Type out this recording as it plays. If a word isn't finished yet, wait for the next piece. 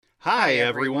Hi,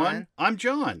 everyone. I'm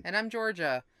John. And I'm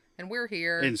Georgia. And we're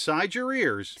here Inside your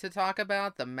ears. to talk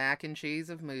about the mac and cheese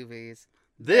of movies.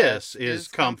 This is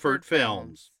Comfort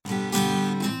Films.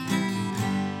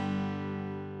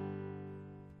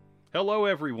 Hello,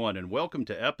 everyone, and welcome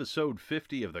to episode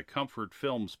 50 of the Comfort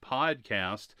Films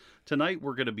podcast. Tonight,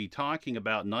 we're going to be talking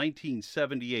about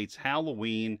 1978's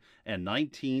Halloween and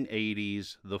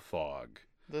 1980's The Fog.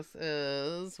 This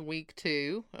is week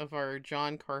 2 of our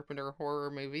John Carpenter horror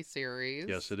movie series.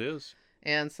 Yes, it is.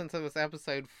 And since it was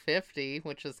episode 50,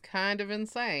 which is kind of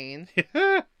insane,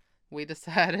 we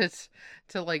decided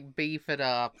to beef it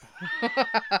up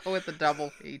with a double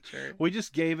feature. We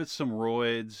just gave it some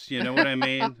roids, you know what I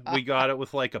mean? We got it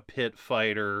with a pit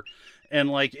fighter, and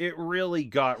it really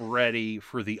got ready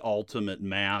for the ultimate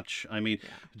match. I mean,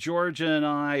 Georgia and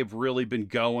I have really been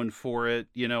going for it.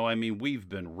 We've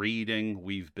been reading,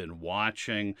 we've been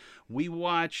watching. We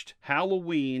watched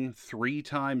Halloween 3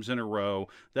 times in a row.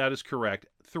 That is correct.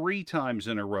 3 times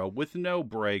in a row with no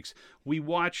breaks. We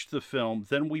watched the film,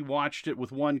 then we watched it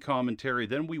with one commentary,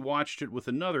 then we watched it with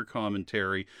another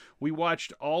commentary. We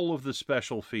watched all of the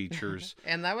special features.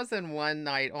 And that was in one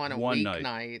night on a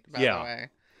weeknight, by the way.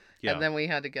 Yeah. And then we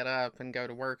had to get up and go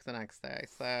to work the next day.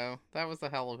 So that was a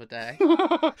hell of a day.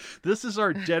 This is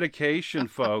our dedication,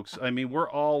 folks. I mean, we're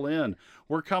all in.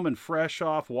 We're coming fresh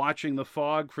off watching The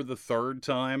Fog for the 3rd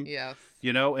time. Yes.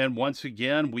 And once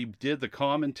again, we did the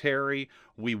commentary.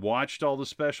 We watched all the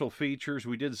special features.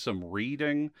 We did some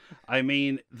reading. I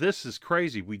mean, this is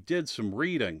crazy. We did some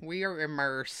reading. We are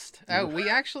immersed. Oh, we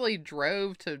actually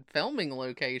drove to filming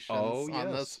locations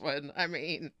on this one. I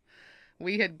mean,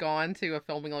 we had gone to a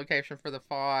filming location for The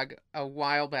Fog a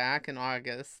while back in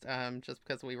August, just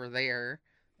because we were there.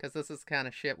 Because this is kind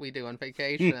of shit we do on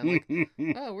vacation.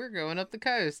 We're going up the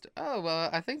coast.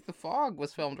 I think The Fog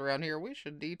was filmed around here. We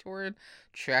should detour and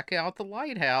check out the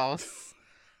lighthouse.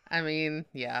 I mean,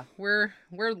 yeah, we're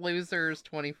losers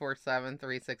 24/7,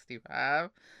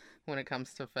 365 when it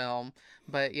comes to film.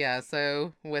 But yeah,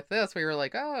 so with this, we were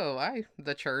like,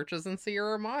 the church is in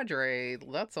Sierra Madre.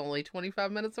 That's only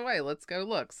 25 minutes away. Let's go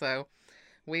look. So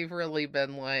we've really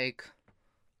been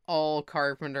all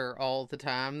Carpenter all the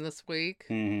time this week.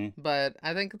 Mm-hmm. But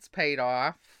I think it's paid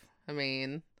off. I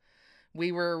mean,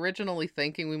 we were originally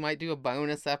thinking we might do a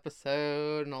bonus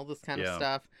episode and all this kind of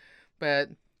stuff. But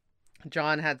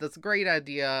John had this great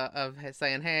idea of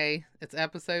saying, hey, it's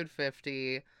episode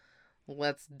 50.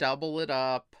 Let's double it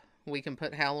up. We can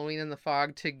put Halloween and The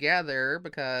Fog together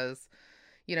because,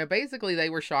 basically they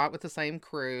were shot with the same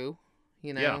crew,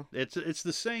 Yeah, it's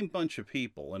the same bunch of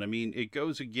people. And I mean, it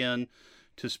goes again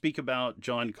to speak about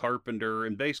John Carpenter,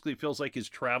 and basically feels like his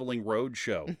traveling road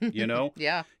show,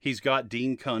 Yeah. He's got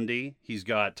Dean Cundey. He's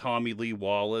got Tommy Lee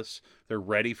Wallace. They're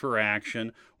ready for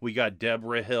action. We got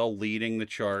Deborah Hill leading the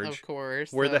charge. Of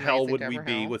course. Where the hell would we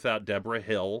be without Deborah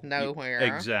Hill? Nowhere.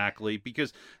 Exactly.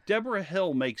 Because Deborah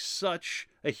Hill makes such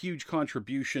a huge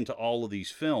contribution to all of these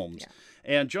films. Yeah.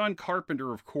 And John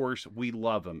Carpenter, of course, we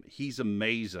love him. He's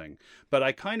amazing. But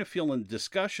I kind of feel in the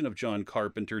discussion of John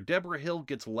Carpenter, Deborah Hill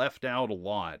gets left out a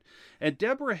lot. And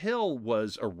Deborah Hill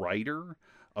was a writer,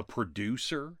 a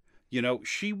producer.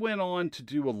 She went on to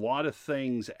do a lot of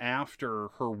things after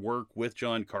her work with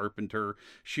John Carpenter.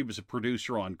 She was a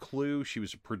producer on Clue. She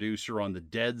was a producer on The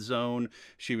Dead Zone.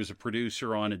 She was a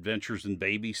producer on Adventures in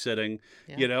Babysitting.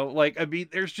 Yeah.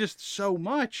 There's just so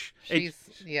much.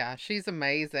 She's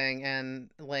amazing. And,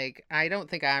 I don't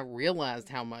think I realized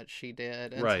how much she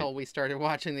did until we started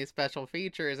watching these special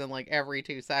features. And, every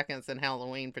 2 seconds in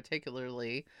Halloween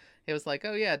particularly, it was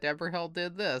Deborah Hill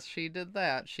did this, she did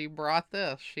that, she brought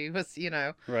this, she was,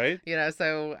 Right.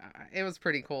 So it was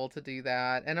pretty cool to do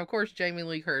that. And of course, Jamie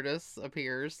Lee Curtis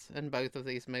appears in both of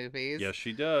these movies. Yes,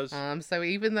 she does. So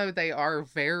even though they are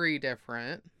very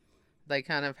different, they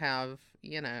kind of have,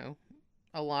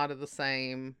 a lot of the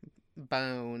same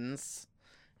bones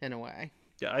in a way.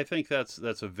 Yeah, I think that's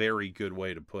a very good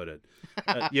way to put it.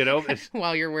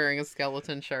 While you're wearing a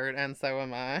skeleton shirt, and so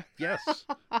am I. Yes.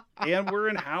 And we're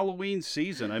in Halloween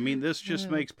season. I mean, this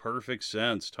just makes perfect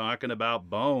sense, talking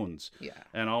about bones. Yeah.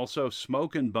 And also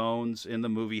smoking bones in the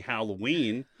movie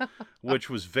Halloween, which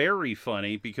was very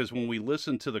funny because when we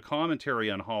listened to the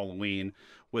commentary on Halloween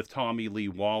with Tommy Lee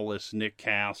Wallace, Nick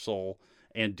Castle,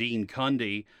 and Dean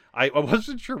Cundey, I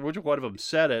wasn't sure which one of them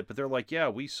said it, but they're like, yeah,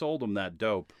 we sold them that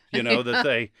dope, that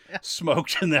they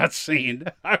smoked in that scene.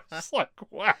 I was like,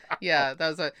 wow. Yeah,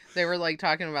 they were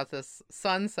talking about this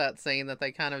sunset scene that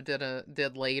they kind of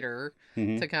did later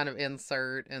to kind of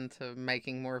insert into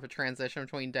making more of a transition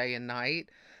between day and night.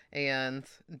 And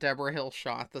Deborah Hill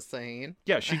shot the scene.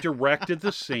 Yeah, she directed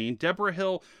the scene. Deborah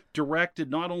Hill directed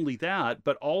not only that,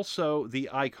 but also the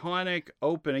iconic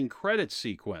opening credit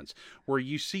sequence where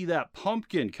you see that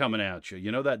pumpkin coming at you,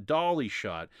 you know, that dolly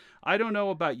shot. I don't know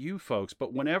about you folks,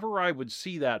 but whenever I would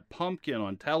see that pumpkin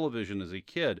on television as a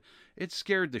kid, it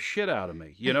scared the shit out of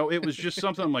me. You know, it was just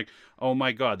something I'm like, oh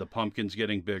my God, the pumpkin's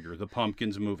getting bigger. The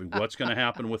pumpkin's moving. What's going to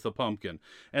happen with the pumpkin?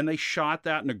 And they shot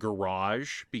that in a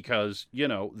garage because, you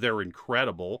know, they're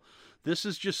incredible. This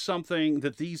is just something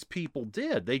that these people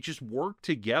did. They just worked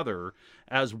together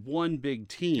as one big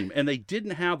team, and they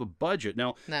didn't have a budget.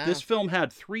 Now, This film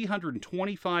had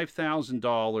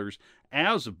 $325,000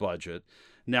 as a budget.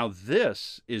 Now,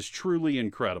 this is truly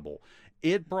incredible.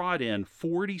 It brought in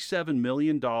 $47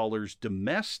 million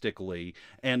domestically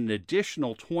and an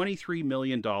additional $23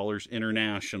 million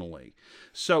internationally.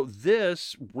 So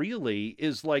this really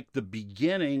is like the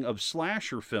beginning of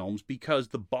slasher films because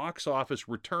the box office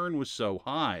return was so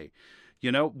high.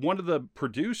 You know, one of the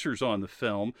producers on the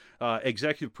film,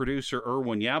 executive producer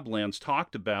Irwin Yablans,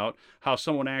 talked about how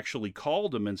someone actually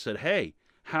called him and said, hey,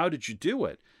 how did you do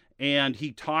it? And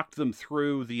he talked them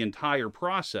through the entire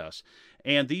process.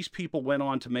 And these people went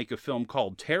on to make a film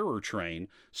called Terror Train,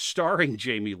 starring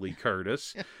Jamie Lee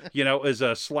Curtis, you know, as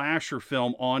a slasher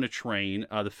film on a train.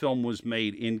 The film was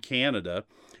made in Canada.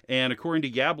 And according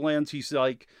to Yablans, he's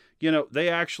like, you know, they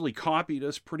actually copied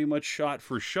us pretty much shot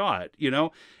for shot. You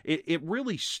know, it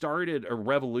really started a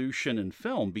revolution in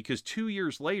film because 2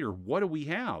 years later, what do we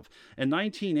have? In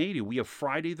 1980, we have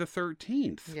Friday the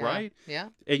 13th, right? Yeah.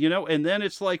 And, you know, and then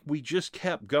it's like we just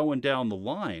kept going down the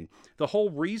line. The whole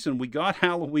reason we got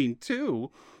Halloween 2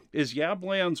 is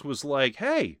Yablans was like,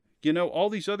 hey, you know,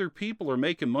 all these other people are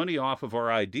making money off of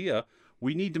our idea.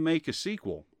 We need to make a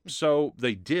sequel. So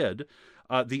they did.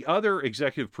 The other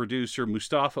executive producer,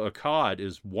 Mustafa Akkad,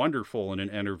 is wonderful in an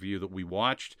interview that we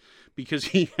watched because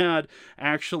he had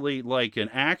actually like an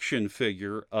action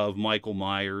figure of Michael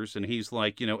Myers. And he's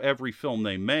like, you know, every film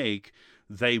they make,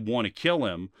 they want to kill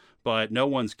him, but no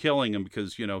one's killing him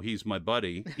because, you know, he's my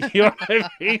buddy. You know what I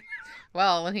mean?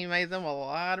 Well, and he made them a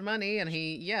lot of money. And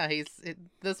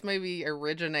this movie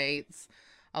originates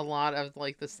a lot of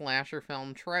like the slasher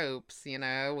film tropes. You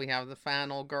know, we have the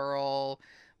final girl.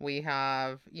 We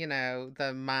have, you know,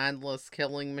 the mindless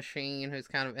killing machine who's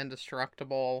kind of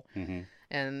indestructible. Mm-hmm.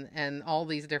 And all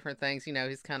these different things. You know,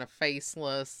 he's kind of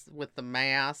faceless with the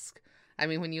mask. I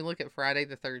mean, when you look at Friday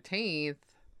the 13th,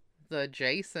 the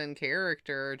Jason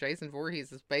character, Jason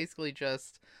Voorhees, is basically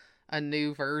just a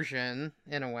new version,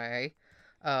 in a way,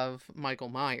 of Michael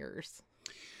Myers.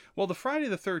 Well, the Friday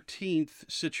the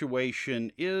 13th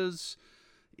situation is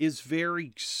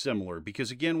very similar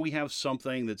because, again, we have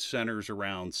something that centers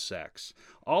around sex.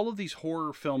 All of these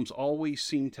horror films always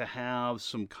seem to have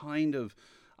some kind of,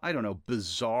 I don't know,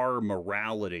 bizarre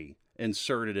morality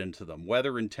inserted into them,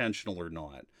 whether intentional or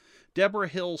not. Deborah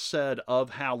Hill said of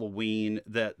Halloween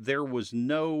that there was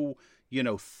no, you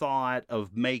know, thought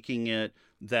of making it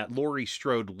that Laurie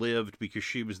Strode lived because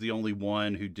she was the only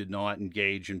one who did not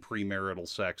engage in premarital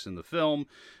sex in the film.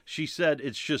 She said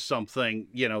it's just something,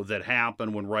 you know, that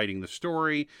happened when writing the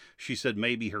story. She said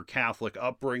maybe her Catholic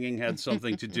upbringing had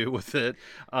something to do with it.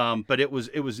 But it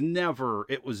was never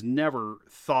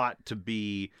thought to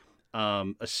be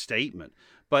a statement.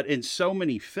 But in so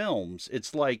many films,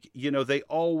 it's like, you know, they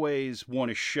always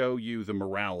want to show you the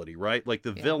morality, right? Like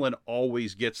the villain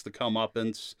always gets the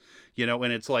comeuppance, you know,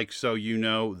 and it's like, so, you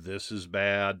know, this is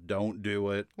bad. Don't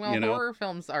do it. Well, you know? Horror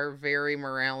films are very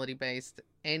morality based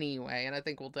anyway. And I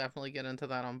think we'll definitely get into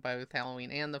that on both Halloween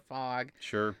and The Fog.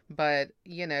 Sure. But,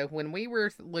 you know, when we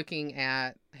were looking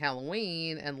at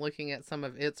Halloween and looking at some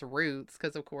of its roots,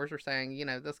 because of course we're saying, you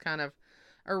know, this kind of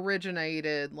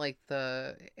originated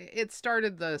it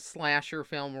started the slasher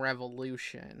film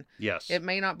revolution. Yes. It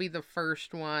may not be the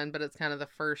first one, but it's kind of the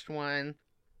first one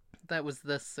that was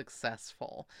this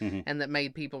successful and that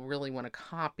made people really want to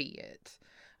copy it,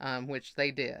 which they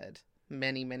did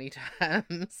many, many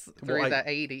times through the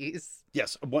 80s.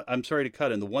 Yes. I'm sorry to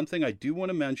cut in. The one thing I do want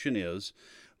to mention is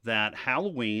that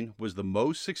Halloween was the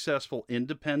most successful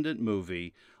independent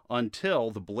movie until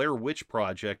the Blair Witch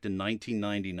Project in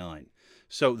 1999.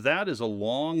 So that is a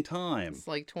long time. It's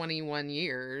like 21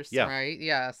 years, yeah. Right?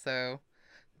 Yeah, so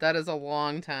that is a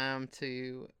long time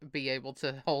to be able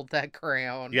to hold that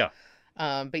crown. Yeah.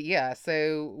 But yeah,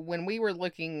 so when we were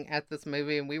looking at this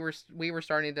movie and we were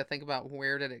starting to think about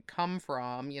where did it come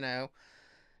from, you know,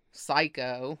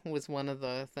 Psycho was one of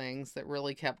the things that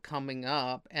really kept coming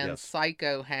up, and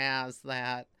Psycho has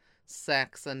that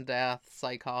sex and death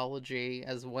psychology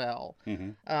as well.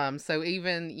 Mm-hmm. So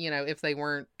even, if they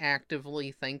weren't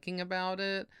actively thinking about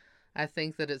it, I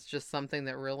think that it's just something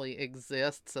that really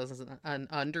exists as an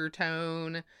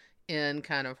undertone in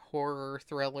kind of horror,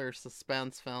 thriller,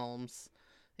 suspense films,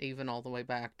 even all the way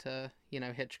back to,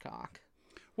 Hitchcock.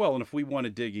 Well, and if we want to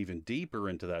dig even deeper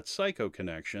into that Psycho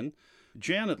connection,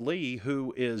 Janet Leigh,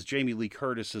 who is Jamie Lee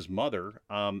Curtis's mother,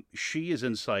 she is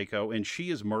in Psycho, and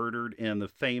she is murdered in the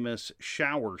famous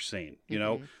shower scene.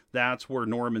 That's where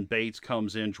Norman Bates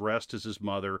comes in dressed as his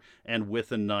mother and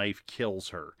with a knife kills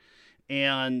her.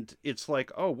 And it's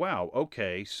like, oh, wow,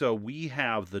 okay, so we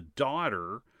have the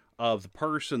daughter of the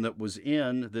person that was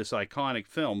in this iconic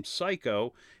film,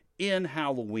 Psycho, in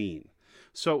Halloween.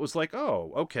 So it was like,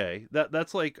 oh, okay,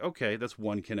 that's like, okay, that's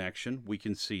one connection. We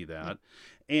can see that.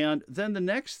 And then the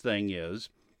next thing is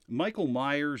Michael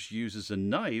Myers uses a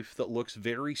knife that looks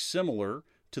very similar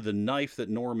to the knife that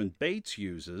Norman Bates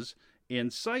uses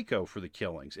in Psycho for the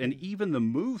killings. And even the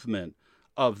movement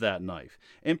of that knife.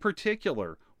 In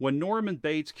particular, when Norman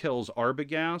Bates kills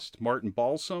Arbogast, Martin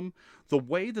Balsam, the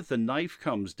way that the knife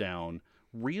comes down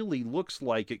really looks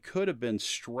like it could have been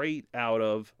straight out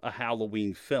of a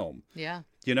Halloween film. Yeah.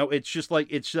 It's just like,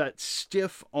 it's that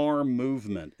stiff arm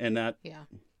movement and that. Yeah.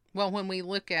 Well, when we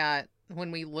look at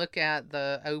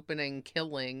the opening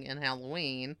killing in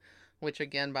Halloween, which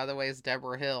again, by the way, is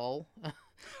Deborah Hill.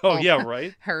 Oh, yeah,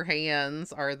 right. Her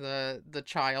hands are the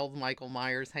child Michael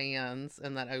Myers' hands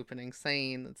in that opening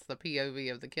scene. It's the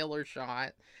POV of the killer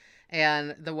shot.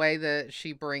 And the way that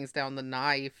she brings down the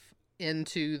knife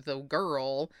into the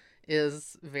girl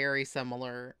is very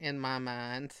similar in my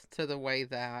mind to the way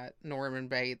that Norman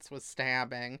Bates was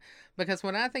stabbing. Because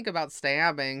when I think about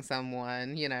stabbing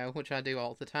someone, which I do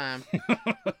all the time,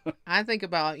 I think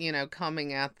about,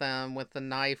 coming at them with the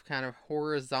knife kind of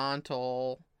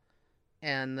horizontal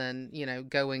and then,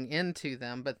 going into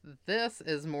them. But this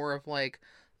is more of like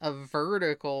a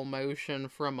vertical motion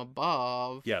from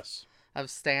above. Yes. Of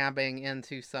stabbing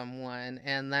into someone,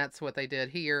 and that's what they did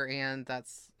here, and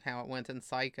that's how it went in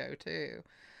Psycho too.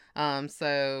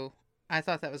 So I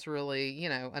thought that was really,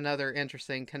 another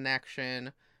interesting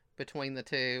connection between the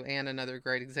two, and another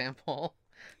great example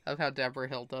of how Deborah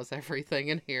Hill does everything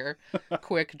in here.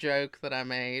 Quick joke that I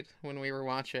made when we were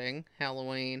watching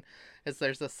Halloween is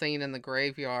there's a scene in the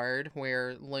graveyard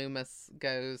where Loomis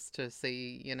goes to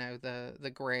see,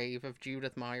 the grave of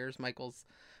Judith Myers, Michael's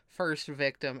first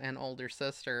victim and older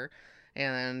sister,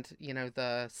 and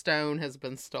the stone has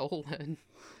been stolen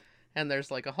and there's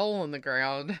like a hole in the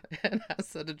ground, and I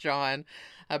said to John,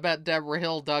 I bet Deborah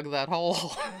Hill dug that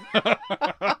hole.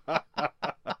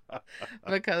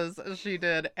 Because she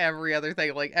did every other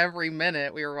thing. Like every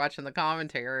minute we were watching the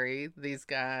commentary, these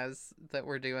guys that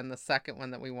were doing the second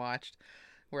one that we watched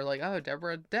were like, oh,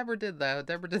 Deborah did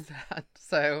that.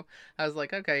 So I was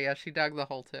like, okay, yeah, she dug the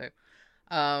hole too.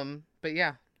 But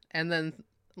yeah. And then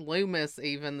Loomis,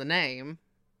 even the name,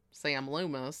 Sam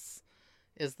Loomis,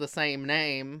 is the same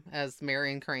name as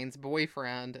Marion Crane's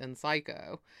boyfriend in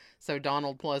Psycho. So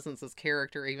Donald Pleasance's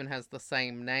character even has the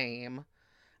same name.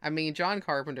 I mean, John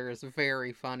Carpenter is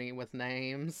very funny with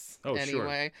names. Oh,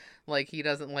 anyway. Sure. Like, he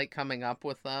doesn't like coming up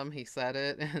with them. He said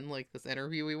it in, like, this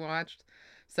interview we watched.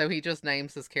 So he just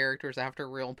names his characters after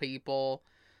real people.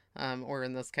 Or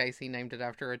in this case, he named it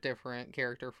after a different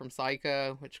character from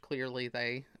Psycho, which clearly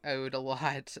they owed a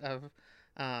lot of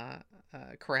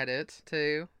credit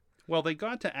to. Well, they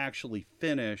got to actually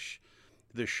finish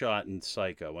the shot in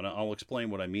Psycho, and I'll explain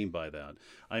what I mean by that.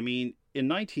 I mean, in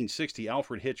 1960,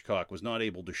 Alfred Hitchcock was not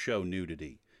able to show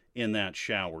nudity in that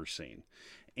shower scene.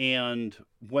 And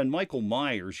when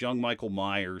young Michael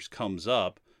Myers, comes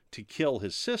up to kill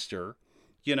his sister,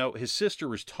 his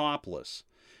sister is topless.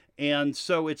 And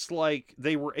so it's like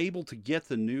they were able to get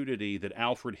the nudity that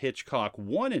Alfred Hitchcock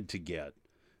wanted to get,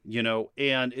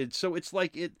 and it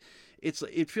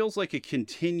feels like a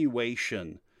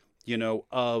continuation,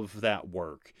 of that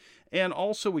work. And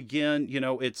also, again,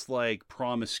 it's like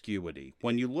promiscuity.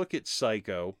 When you look at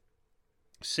Psycho,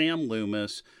 Sam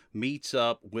Loomis meets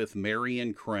up with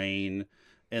Marion Crane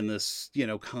in this,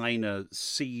 kind of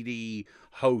seedy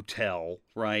hotel,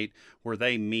 right? Where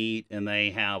they meet and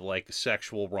they have like a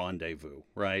sexual rendezvous,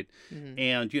 right? Mm-hmm.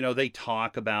 And, they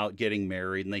talk about getting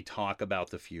married and they talk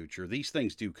about the future. These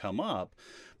things do come up.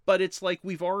 But it's like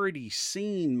we've already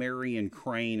seen Marion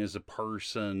Crane as a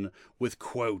person with,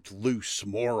 quote, loose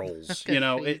morals,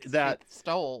 that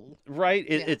stole. Right?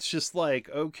 It's just like,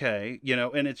 okay,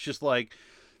 and it's just like,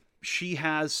 she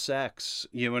has sex,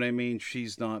 you know what I mean?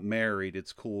 She's not married.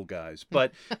 It's cool, guys.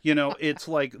 But, it's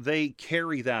like they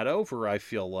carry that over, I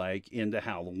feel like, into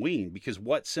Halloween. Because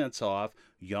what sets off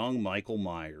young Michael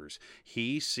Myers.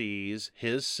 He sees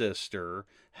his sister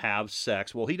have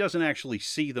sex. Well, he doesn't actually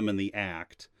see them in the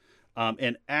act.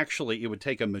 And actually, it would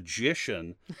take a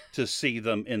magician to see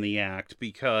them in the act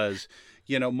because,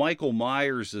 Michael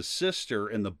Myers' sister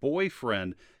and the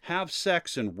boyfriend have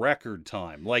sex in record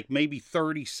time, like maybe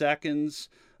 30 seconds,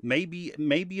 maybe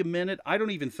a minute. I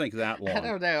don't even think that long. I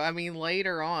don't know. I mean,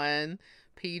 later on,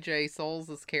 PJ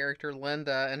Souls' character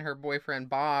Linda and her boyfriend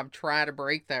Bob try to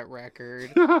break that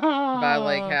record by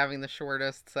like having the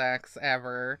shortest sex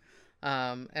ever.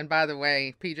 And by the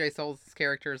way, PJ Souls'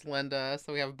 character is Linda,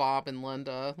 so we have Bob and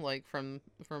Linda, like from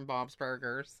Bob's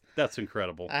Burgers. That's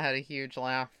incredible. I had a huge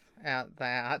laugh at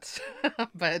that.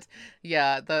 But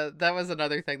yeah, that was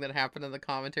another thing that happened in the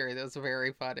commentary that was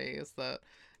very funny, is that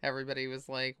everybody was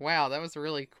like, wow, that was a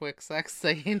really quick sex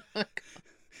scene.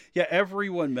 Yeah,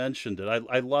 everyone mentioned it.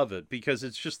 I love it because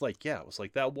it's just like, yeah, it was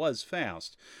like, that was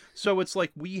fast. So it's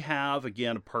like we have,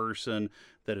 again, a person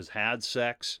that has had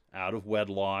sex out of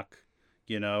wedlock.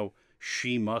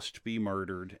 She must be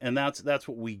murdered. And that's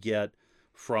what we get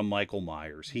from Michael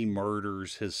Myers. He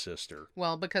murders his sister.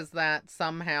 Well, because that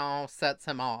somehow sets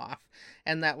him off.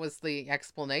 And that was the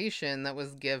explanation that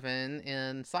was given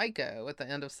in Psycho, at the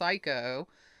end of Psycho,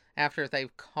 after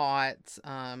they've caught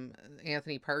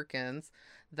Anthony Perkins.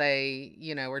 They,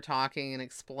 were talking and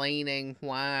explaining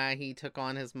why he took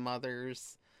on his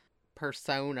mother's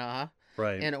persona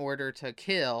in order to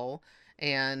kill.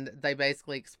 And they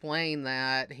basically explained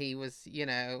that he was,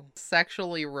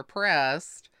 sexually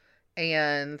repressed,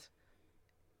 and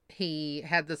he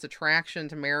had this attraction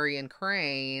to Marion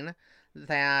Crane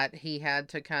that he had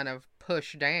to kind of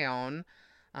push down,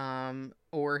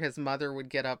 or his mother would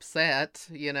get upset,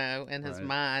 in his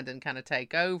mind and kind of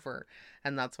take over.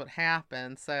 And that's what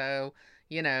happened. So,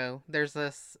 there's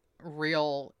this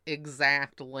real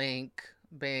exact link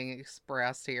being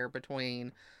expressed here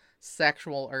between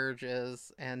sexual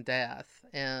urges and death.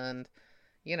 And,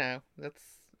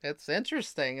 it's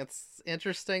interesting. It's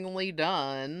interestingly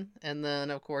done. And then,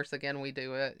 of course, again, we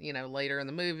do it, later in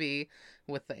the movie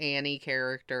with the Annie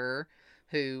character,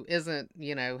 who isn't,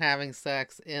 having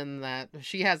sex in that.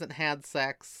 She hasn't had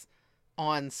sex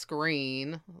on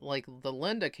screen like the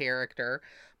Linda character,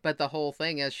 but the whole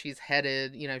thing is she's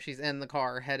headed, she's in the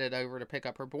car headed over to pick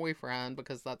up her boyfriend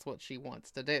because that's what she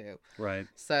wants to do. Right.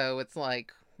 So it's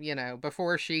like,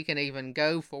 before she can even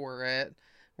go for it,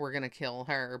 we're going to kill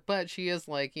her. But she is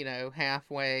like,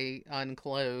 halfway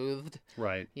unclothed.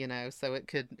 Right. So it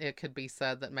could be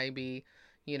said that maybe,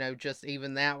 just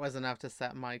even that was enough to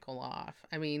set Michael off.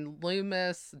 I mean,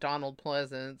 Loomis, Donald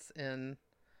Pleasance in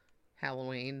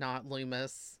Halloween, not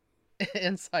Loomis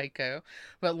in Psycho,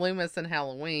 but Loomis in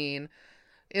Halloween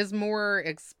is more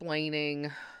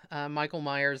explaining Michael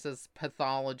Myers'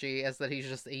 pathology as that he's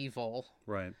just evil.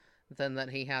 Right. Than that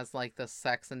he has like this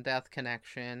sex and death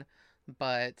connection.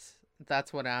 But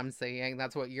that's what I'm seeing.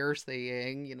 That's what you're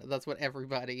seeing. That's what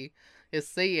everybody is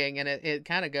seeing. And it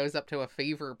kind of goes up to a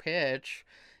fever pitch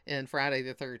in Friday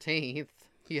the 13th,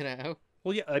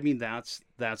 Well, yeah, I mean, that's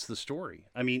the story.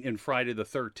 I mean, in Friday the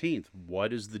 13th,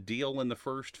 what is the deal in the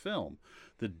first film?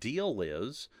 The deal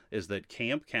is that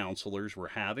camp counselors were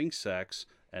having sex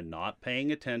and not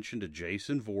paying attention to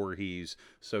Jason Voorhees,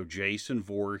 so Jason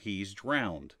Voorhees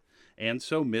drowned. And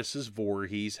so Mrs.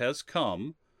 Voorhees has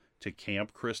come to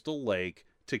Camp Crystal Lake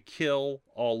to kill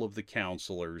all of the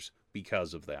counselors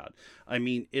because of that. I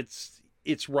mean, it's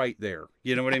right there.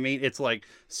 You know what I mean? It's like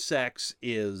sex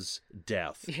is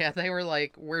death. Yeah, they were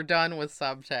like, we're done with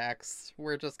subtext.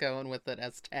 We're just going with it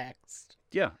as text.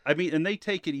 Yeah, I mean, and they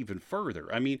take it even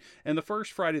further. I mean, in the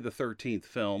first Friday the 13th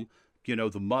film,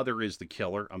 the mother is the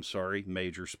killer. I'm sorry,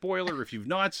 major spoiler if you've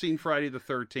not seen Friday the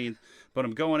 13th, but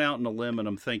I'm going out on a limb and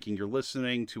I'm thinking you're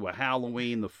listening to a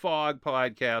Halloween, the Fog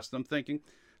podcast, and I'm thinking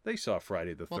they saw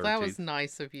Friday the 13th. Well, that was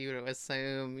nice of you to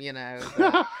assume,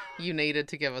 that you needed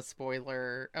to give a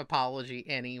spoiler apology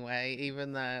anyway,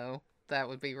 even though that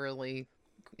would be really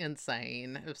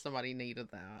insane if somebody needed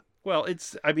that. Well,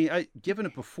 given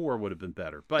it before would have been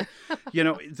better. But,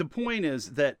 the point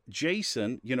is that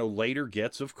Jason, later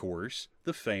gets, of course,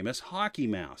 the famous hockey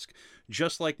mask,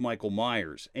 just like Michael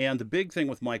Myers. And the big thing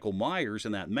with Michael Myers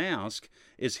and that mask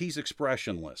is he's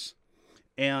expressionless.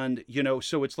 And,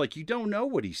 so it's like you don't know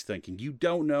what he's thinking. You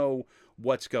don't know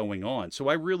what's going on. So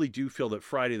I really do feel that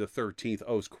Friday the 13th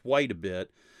owes quite a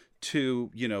bit to,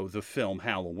 the film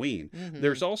Halloween. Mm-hmm.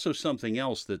 There's also something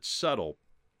else that's subtle.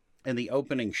 And the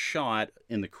opening shot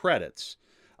in the credits,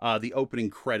 the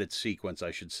opening credit sequence, I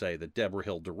should say, that Deborah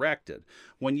Hill directed.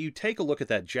 When you take a look at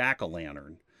that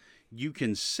jack-o'-lantern, you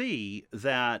can see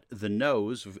that the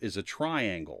nose is a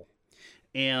triangle.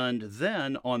 And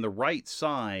then on the right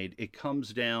side, it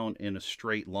comes down in a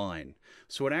straight line.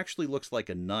 So it actually looks like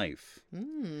a knife.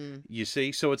 Mm. You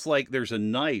see? So it's like there's a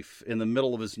knife in the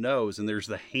middle of his nose and there's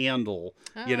the handle,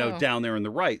 down there on the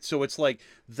right. So it's like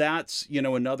that's,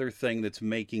 another thing that's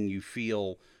making you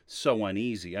feel so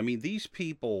uneasy. I mean, these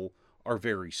people are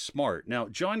very smart. Now,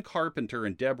 John Carpenter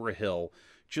and Deborah Hill,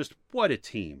 just what a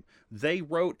team. They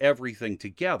wrote everything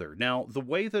together. Now, the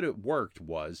way that it worked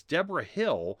was Deborah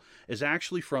Hill is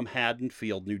actually from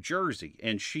Haddonfield, New Jersey,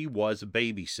 and she was a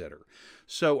babysitter.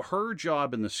 So her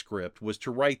job in the script was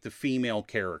to write the female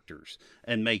characters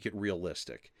and make it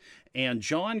realistic. And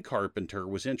John Carpenter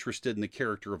was interested in the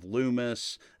character of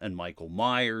Loomis and Michael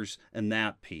Myers and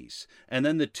that piece. And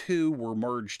then the two were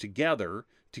merged together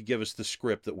to give us the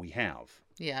script that we have.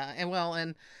 Yeah,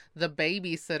 and the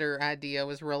babysitter idea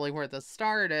was really where this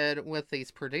started with these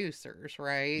producers,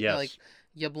 right? Yes. Like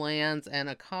Yablans and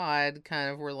Akkad kind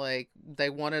of were like, they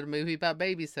wanted a movie about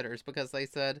babysitters because they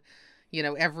said,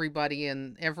 every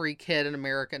kid in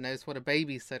America knows what a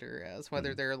babysitter is,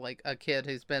 whether they're like a kid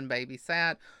who's been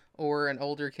babysat or an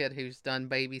older kid who's done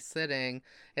babysitting.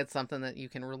 It's something that you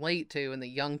can relate to and that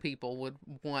young people would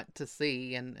want to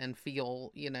see and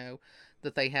feel,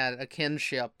 that they had a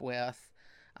kinship with.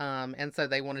 And so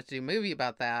they wanted to do a movie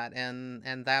about that.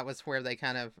 And that was where they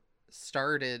kind of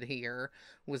started here,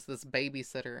 was this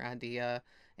babysitter idea.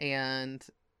 And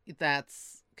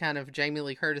that's kind of Jamie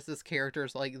Lee Curtis's character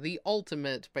is like the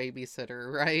ultimate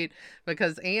babysitter, right?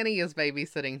 Because Annie is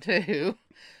babysitting too,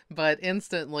 but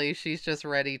instantly she's just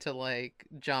ready to like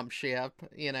jump ship,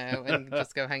 and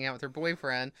just go hang out with her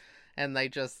boyfriend. And they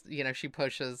just, she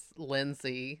pushes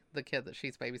Lindsay, the kid that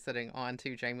she's babysitting,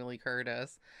 onto Jamie Lee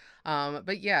Curtis.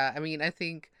 But yeah, I mean, I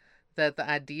think that the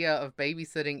idea of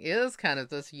babysitting is kind of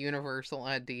this universal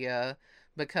idea,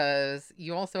 because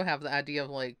you also have the idea of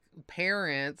like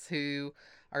parents who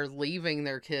are leaving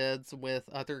their kids with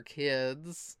other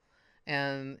kids.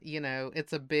 And,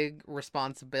 it's a big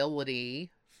responsibility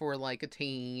for like a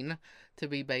teen to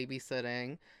be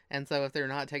babysitting. And so if they're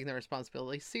not taking the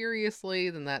responsibility seriously,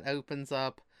 then that opens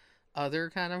up other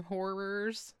kind of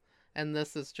horrors. And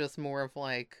this is just more of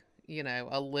like,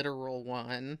 a literal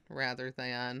one rather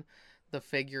than the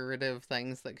figurative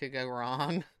things that could go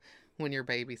wrong when you're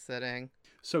babysitting.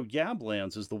 So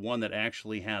Yablans is the one that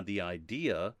actually had the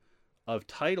idea of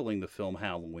titling the film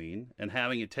Halloween and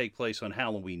having it take place on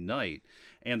Halloween night.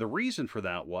 And the reason for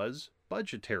that was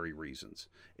budgetary reasons.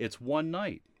 It's one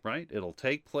night, right? It'll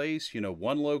take place,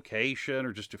 one location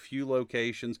or just a few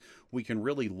locations. We can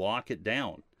really lock it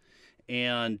down.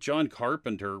 And John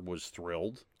Carpenter was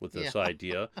thrilled with this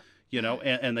idea,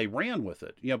 and they ran with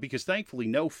it, because thankfully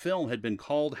no film had been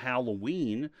called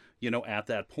Halloween, at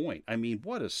that point. I mean,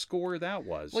 what a score that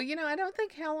was. Well, I don't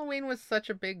think Halloween was such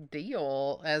a big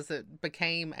deal as it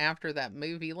became after that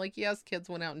movie. Like, yes, kids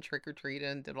went out and trick-or-treated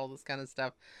and did all this kind of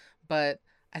stuff, but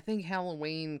I think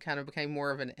Halloween kind of became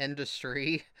more of an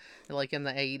industry, like in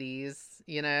the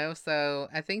 80s, So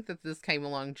I think that this came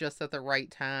along just at the right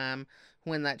time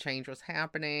when that change was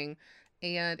happening.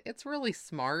 And it's really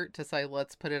smart to say,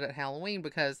 let's put it at Halloween,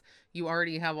 because you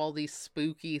already have all these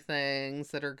spooky things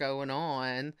that are going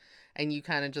on, and you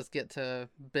kind of just get to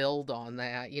build on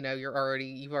that. You've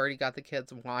already got the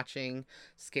kids watching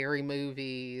scary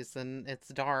movies, and it's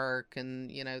dark, and,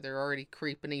 they're already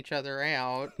creeping each other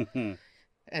out.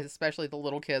 And especially the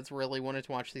little kids really wanted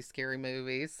to watch these scary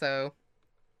movies. So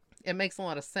it makes a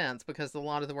lot of sense because a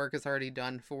lot of the work is already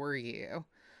done for you.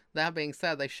 That being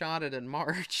said, they shot it in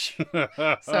March. So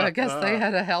I guess they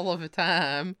had a hell of a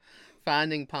time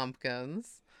finding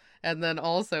pumpkins. And then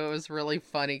also it was really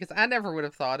funny because I never would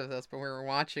have thought of this, but when we were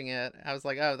watching it, I was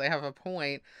like, oh, they have a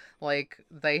point. Like,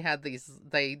 they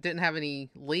didn't have any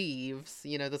leaves.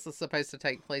 This is supposed to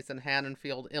take place in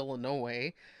Haddonfield,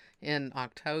 Illinois in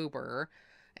October.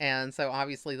 And so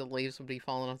obviously the leaves would be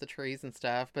falling off the trees and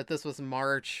stuff. But this was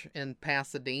March in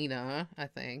Pasadena, I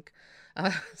think.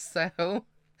 So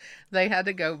they had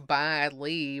to go buy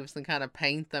leaves and kind of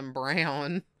paint them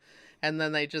brown. And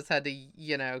then they just had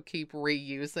to, keep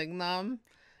reusing them.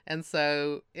 And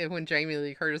so when Jamie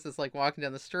Lee Curtis is like walking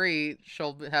down the street,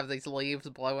 she'll have these leaves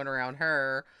blowing around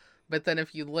her. But then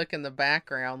if you look in the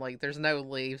background, like, there's no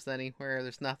leaves anywhere.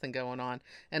 There's nothing going on.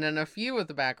 And in a few of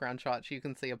the background shots, you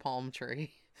can see a palm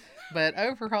tree. But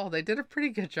overall, they did a pretty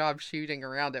good job shooting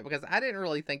around it, because I didn't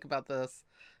really think about this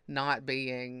not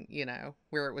being,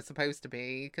 where it was supposed to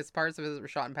be, because parts of it were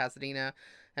shot in Pasadena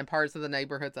and parts of the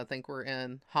neighborhoods I think were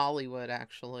in Hollywood,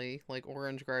 actually, like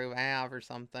Orange Grove Ave or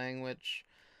something,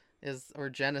 or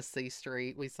Genesee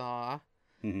Street we saw.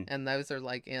 Mm-hmm. And those are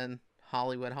like in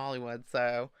Hollywood.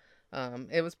 So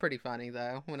It was pretty funny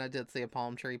though when I did see a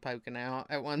palm tree poking out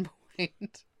at one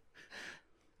point.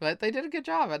 But they did a good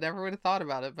job. I never would have thought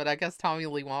about it. But I guess Tommy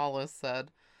Lee Wallace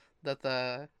said that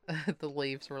the the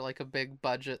leaves were like a big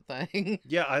budget thing.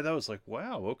 Yeah, I was like,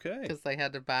 wow, okay. Because they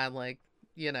had to buy like,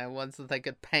 ones that they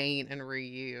could paint and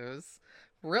reuse.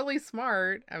 Really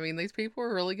smart. I mean, these people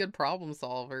are really good problem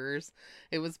solvers.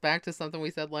 It was back to something we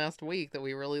said last week that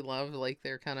we really love. Like,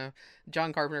 they're kind of,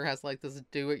 John Carpenter has like this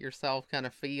do-it-yourself kind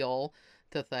of feel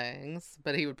to things,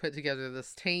 but he would put together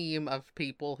this team of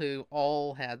people who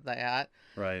all had that.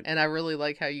 Right. And I really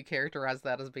like how you characterize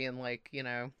that as being like,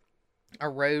 a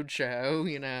road show,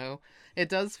 It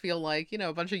does feel like,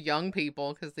 a bunch of young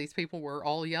people, because these people were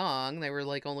all young. They were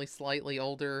like only slightly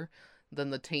older than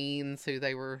the teens who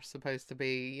they were supposed to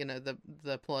be, the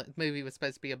movie was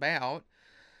supposed to be about.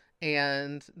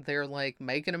 And they're like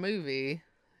making a movie,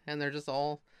 and they're just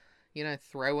all,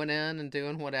 throwing in and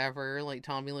doing whatever. Like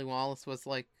Tommy Lee Wallace was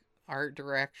like art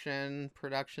direction,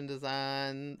 production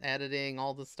design, editing,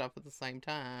 all this stuff at the same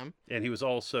time. And he was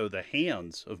also the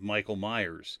hands of Michael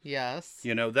Myers. Yes.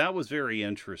 That was very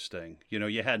interesting.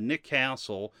 You had Nick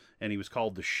Castle, and he was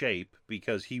called The Shape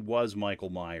because he was Michael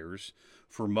Myers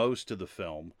for most of the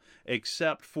film,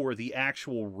 except for the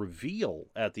actual reveal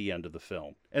at the end of the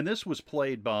film. And this was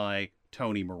played by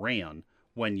Tony Moran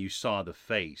when you saw the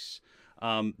face.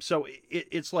 So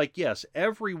it's like, yes,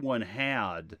 everyone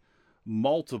had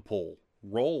multiple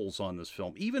roles on this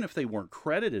film, even if they weren't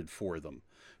credited for them.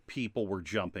 People were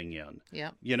jumping in.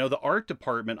 Yeah. The art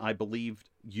department, I believe,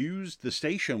 used the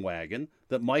station wagon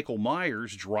that Michael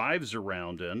Myers drives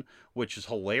around in, which is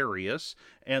hilarious.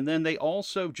 And then they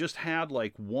also just had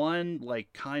like one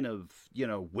like kind of,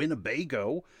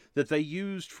 Winnebago that they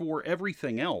used for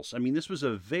everything else. I mean, this was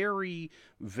a very,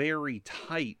 very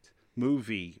tight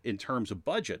movie in terms of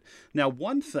budget. Now,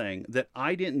 one thing that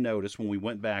I didn't notice when we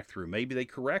went back through, maybe they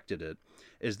corrected it,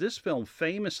 is this film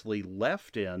famously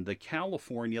left in the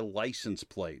California license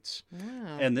plates.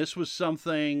 Wow. And this was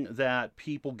something that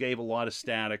people gave a lot of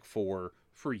static for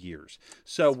years.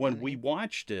 So That's when funny. we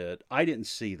watched it, I didn't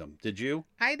see them. Did you?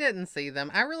 I didn't see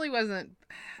them. I really wasn't,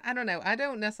 I don't know. I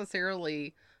don't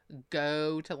necessarily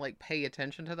go to like pay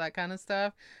attention to that kind of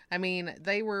stuff. I mean,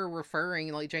 they were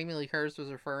referring, like Jamie Lee Curtis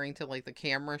was referring to like the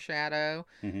camera shadow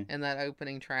and that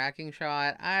opening tracking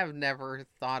shot. I've never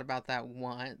thought about that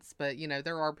once, but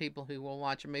there are people who will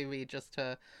watch a movie just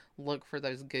to look for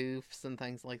those goofs and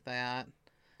things like that.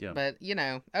 Yeah. But,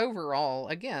 overall,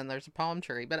 again, there's a palm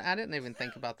tree, but I didn't even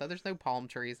think about that. There's no palm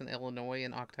trees in Illinois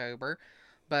in October.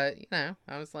 But,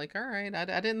 I was like, all right, I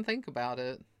didn't think about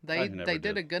it. They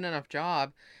did a good enough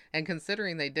job. And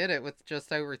considering they did it with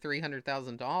just over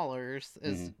 $300,000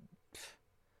 is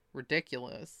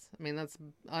ridiculous. I mean, that's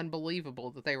unbelievable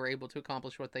that they were able to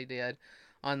accomplish what they did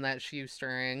on that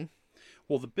shoestring.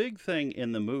 Well, the big thing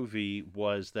in the movie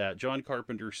was that John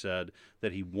Carpenter said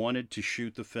that he wanted to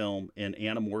shoot the film in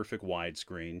anamorphic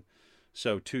widescreen.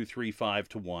 So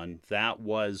 2:3:5:1. That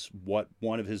was what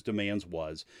one of his demands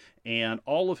was. And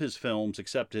all of his films,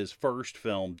 except his first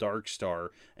film, Dark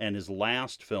Star, and his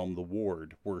last film, The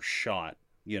Ward, were shot,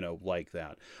 like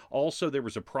that. Also, there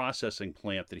was a processing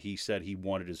plant that he said he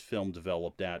wanted his film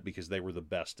developed at because they were the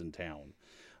best in town.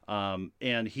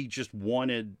 And he just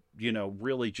wanted,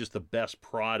 really just the best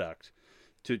product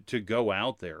to go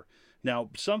out there. Now,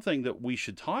 something that we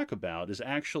should talk about is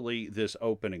actually this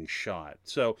opening shot.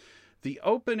 So the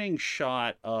opening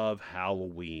shot of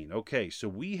Halloween. Okay, so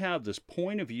we have this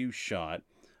point of view shot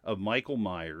of Michael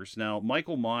Myers. Now,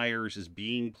 Michael Myers is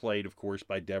being played, of course,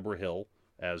 by Deborah Hill,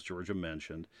 as Georgia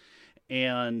mentioned.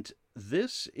 And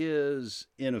this is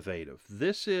innovative.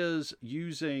 This is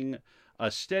using a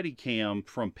Steadicam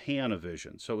from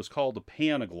Panavision. So it's called the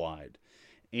Panaglide.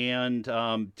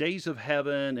 And Days of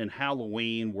Heaven and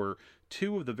Halloween were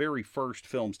two of the very first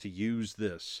films to use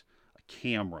this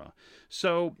camera.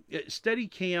 So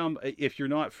Steadicam, if you're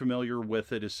not familiar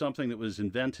with it, is something that was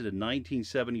invented in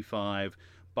 1975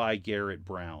 by Garrett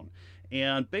Brown.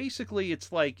 And basically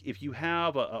it's like if you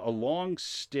have a long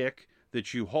stick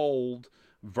that you hold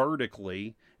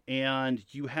vertically and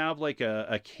you have like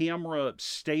a camera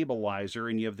stabilizer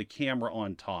and you have the camera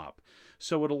on top.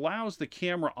 So it allows the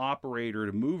camera operator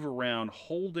to move around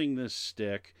holding this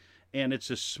stick, and it's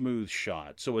a smooth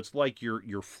shot. So it's like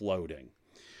you're floating.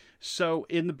 So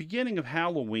in the beginning of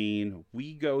Halloween,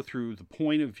 we go through the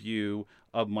point of view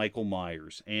of Michael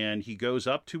Myers, and he goes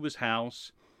up to his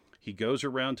house. He goes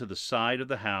around to the side of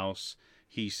the house.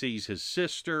 He sees his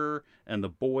sister and the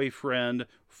boyfriend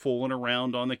fooling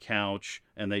around on the couch,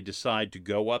 and they decide to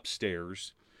go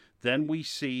upstairs. Then we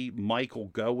see Michael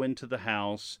go into the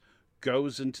house,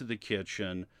 goes into the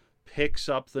kitchen. picks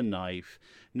up the knife.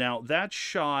 Now, that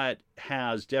shot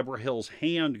has Deborah Hill's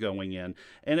hand going in,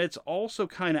 and it's also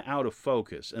kind of out of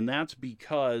focus, and that's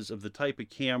because of the type of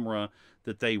camera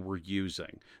that they were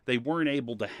using. They weren't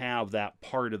able to have that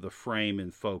part of the frame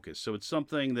in focus. So it's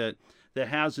something that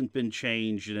hasn't been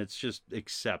changed, and it's just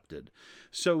accepted.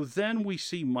 So then we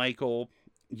see Michael,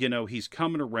 he's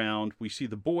coming around. We see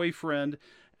the boyfriend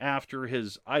after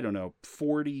his,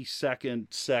 40-second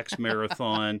sex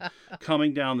marathon,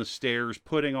 coming down the stairs,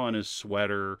 putting on his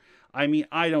sweater. I mean,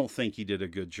 I don't think he did a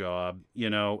good job,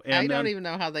 And I don't even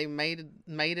know how they made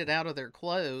it out of their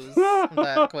clothes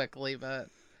that quickly, but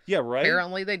yeah, right.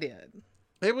 Apparently they did.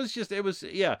 It was,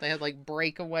 yeah. They had like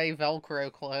breakaway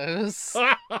Velcro clothes.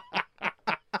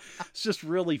 It's just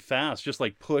really fast, just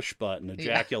like push button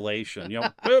ejaculation.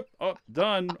 Boop, oh,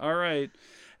 done. All right.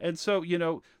 And so,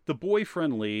 the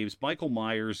boyfriend leaves. Michael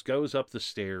Myers goes up the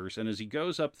stairs. And as he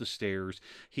goes up the stairs,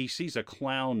 he sees a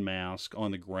clown mask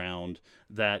on the ground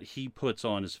that he puts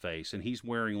on his face. And he's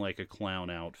wearing like a clown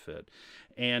outfit.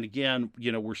 And again,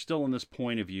 we're still in this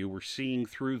point of view. We're seeing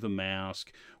through the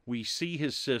mask. We see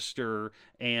his sister,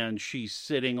 and she's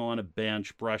sitting on a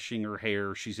bench brushing her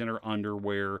hair. She's in her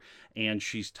underwear, and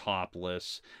she's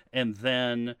topless. And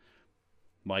then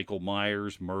Michael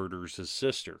Myers murders his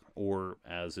sister, or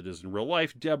as it is in real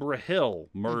life, Deborah Hill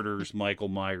murders Michael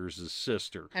Myers'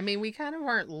 sister. I mean, we kind of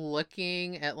aren't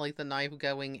looking at like the knife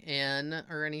going in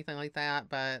or anything like that,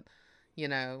 but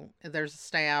there's a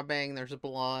stabbing, there's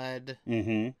blood,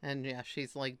 and yeah,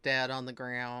 she's like dead on the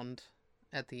ground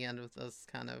at the end of this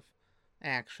kind of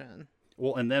action.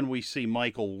 Well, and then we see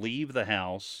Michael leave the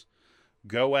house,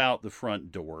 go out the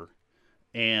front door,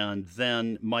 and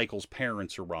then Michael's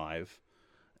parents arrive.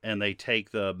 And they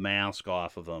take the mask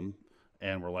off of him,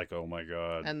 and we're like, oh my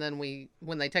God. And then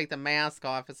when they take the mask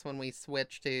off, it's when we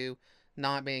switch to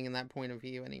not being in that point of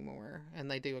view anymore. And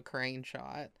they do a crane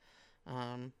shot,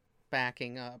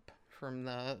 backing up from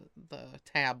the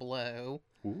tableau.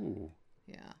 Ooh.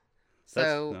 Yeah.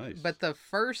 So, that's nice. But the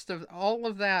first of all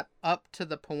of that up to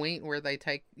the point where they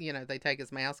take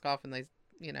his mask off and they,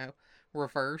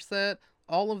 reverse it,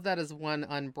 all of that is one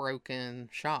unbroken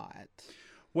shot.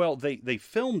 Well, they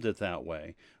filmed it that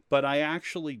way, but I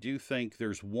actually do think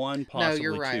there's one, possibly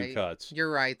two cuts. You're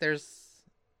right.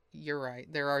 You're right.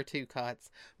 There are two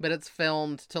cuts, but it's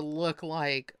filmed to look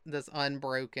like this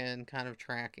unbroken kind of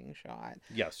tracking shot.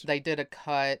 Yes. They did a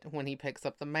cut when he picks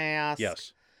up the mask.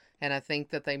 Yes. And I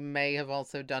think that they may have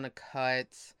also done a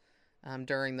cut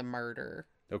during the murder.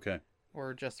 Okay.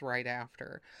 Or just right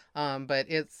after. But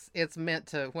it's meant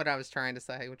to, what I was trying to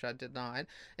say, which I did not,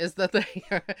 is that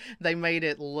they made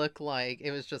it look like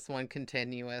it was just one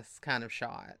continuous kind of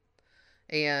shot.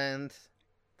 And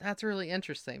that's really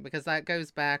interesting because that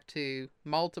goes back to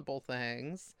multiple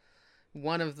things.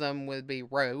 One of them would be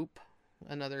Rope,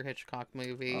 another Hitchcock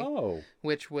movie,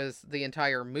 which was the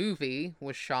entire movie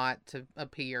was shot to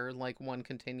appear like one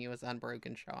continuous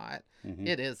unbroken shot. Mm-hmm.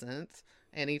 It isn't.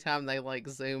 Anytime they like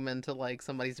zoom into like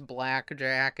somebody's black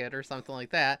jacket or something like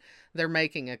that, they're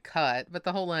making a cut. But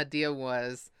the whole idea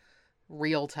was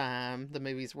real time. The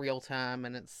movie's real time,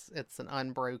 and it's an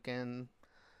unbroken,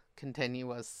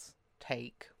 continuous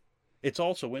take. It's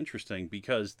also interesting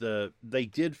because they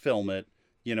did film it,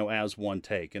 as one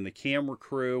take, and the camera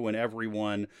crew and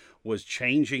everyone was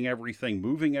changing everything,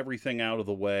 moving everything out of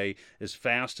the way as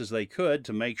fast as they could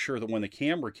to make sure that when the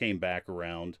camera came back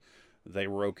around, they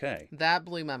were okay. That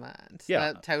blew my mind.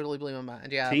 Yeah. That totally blew my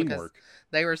mind. Yeah. Teamwork. Because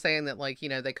they were saying that, like,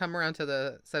 they come around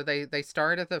so they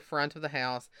start at the front of the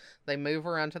house, they move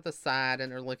around to the side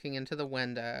and are looking into the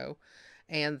window.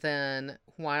 And then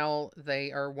while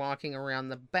they are walking around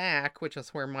the back, which is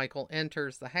where Michael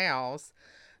enters the house,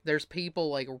 there's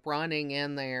people like running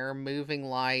in there, moving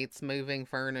lights, moving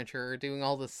furniture, doing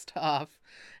all this stuff.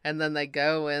 And then they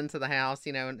go into the house,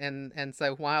 and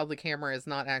so while the camera is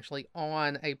not actually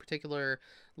on a particular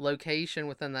location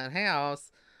within that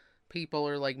house, people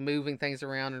are like moving things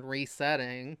around and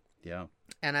resetting. Yeah.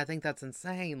 And I think that's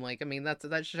insane. Like, I mean,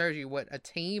 that shows you what a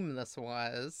team this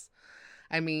was.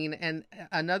 I mean, and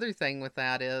another thing with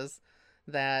that is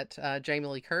that Jamie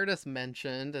Lee Curtis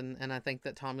mentioned, and I think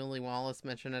that Tommy Lee Wallace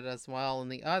mentioned it as well,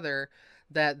 and the other,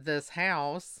 that this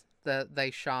house that they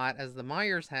shot as the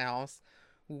Myers house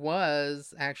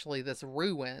was actually this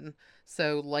ruin.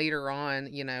 So later on,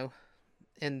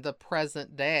 in the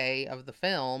present day of the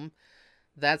film,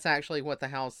 that's actually what the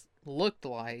house looked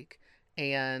like.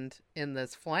 And in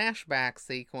this flashback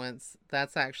sequence,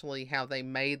 that's actually how they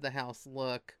made the house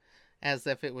look as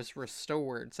if it was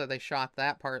restored. So they shot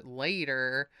that part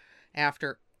later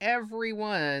after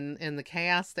everyone in the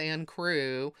cast and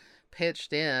crew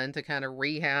pitched in to kind of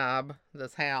rehab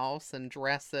this house and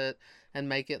dress it and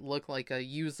make it look like a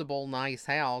usable, nice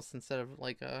house instead of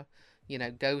like a,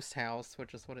 ghost house,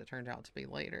 which is what it turned out to be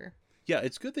later. Yeah,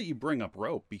 it's good that you bring up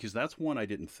Rope because that's one I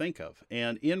didn't think of.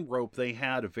 And in Rope, they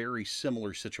had a very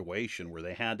similar situation where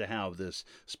they had to have this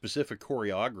specific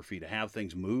choreography to have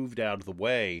things moved out of the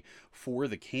way for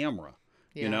the camera.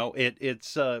 Yeah.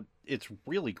 It's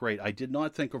really great. I did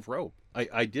not think of Rope.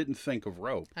 I didn't think of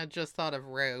Rope. I just thought of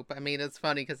Rope. I mean, it's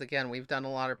funny because, again, we've done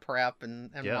a lot of prep and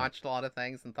watched a lot of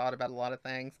things and thought about a lot of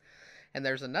things. And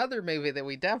there's another movie that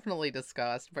we definitely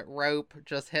discussed, but Rope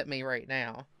just hit me right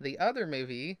now. The other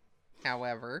movie,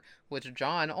 however, which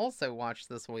John also watched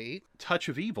this week. Touch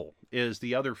of Evil is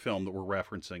the other film that we're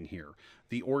referencing here,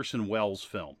 the Orson Welles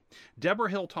film.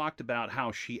 Deborah Hill talked about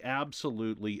how she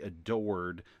absolutely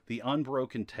adored the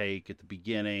unbroken take at the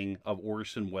beginning of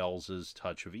Orson Welles'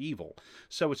 Touch of Evil.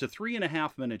 So it's a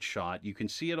 3.5-minute shot. You can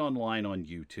see it online on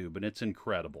YouTube, and it's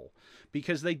incredible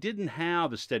because they didn't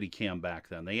have a Steadicam back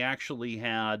then. They actually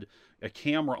had a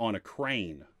camera on a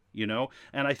crane.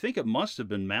 And I think it must have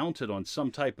been mounted on some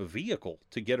type of vehicle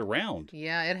to get around.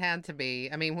 Yeah, it had to be.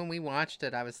 I mean, when we watched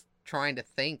it, I was trying to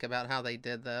think about how they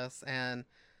did this, and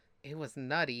it was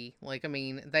nutty. Like, I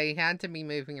mean, they had to be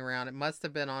moving around. It must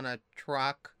have been on a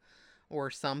truck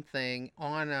or something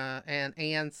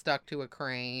and stuck to a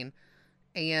crane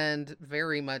and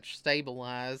very much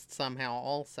stabilized somehow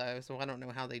also. So I don't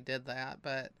know how they did that,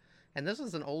 but... And this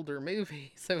is an older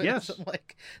movie, so it's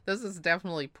like this is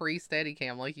definitely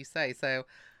pre-Steadicam, like you say. So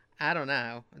I don't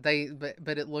know.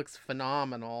 But it looks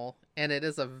phenomenal, and it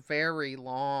is a very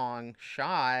long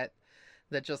shot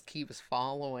that just keeps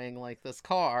following like this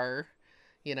car,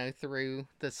 through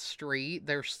the street.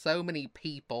 There's so many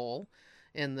people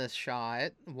in this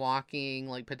shot, walking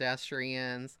like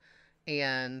pedestrians,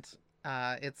 and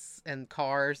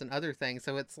cars and other things.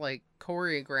 So it's like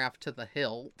choreographed to the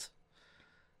hilt.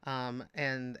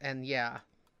 And yeah,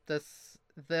 this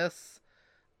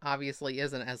obviously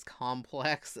isn't as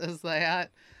complex as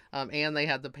that. And they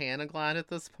had the Panaglide at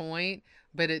this point,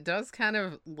 but it does kind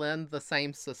of lend the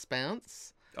same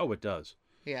suspense. Oh, it does.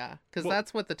 Yeah, because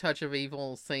that's what the Touch of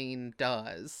Evil scene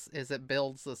does, is it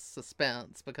builds the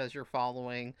suspense because you're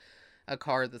following a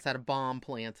car that's had a bomb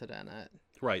planted in it.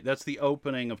 Right, that's the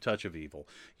opening of Touch of Evil.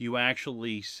 You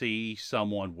actually see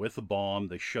someone with a bomb,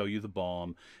 they show you the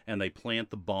bomb, and they plant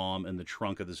the bomb in the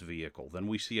trunk of this vehicle. Then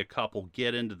we see a couple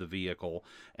get into the vehicle,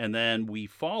 and then we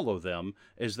follow them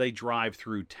as they drive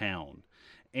through town.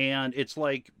 And it's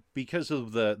like, because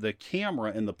of the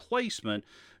camera and the placement,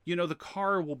 the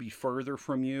car will be further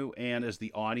from you, and as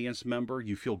the audience member,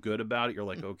 you feel good about it. You're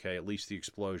like, okay, at least the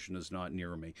explosion is not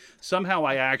near me. Somehow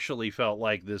I actually felt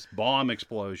like this bomb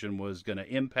explosion was going to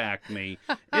impact me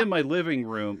in my living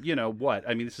room. What?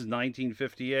 I mean, this is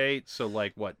 1958, so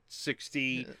like, what,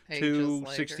 62,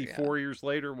 64 years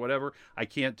later, whatever. I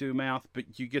can't do math,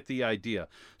 but you get the idea.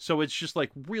 So it's just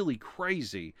like really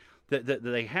crazy that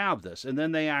they have this. And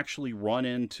then they actually run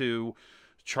into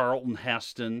Charlton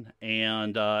Heston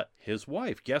and his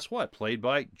wife. Guess what? Played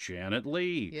by Janet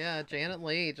Leigh. Yeah, Janet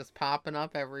Leigh just popping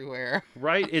up everywhere.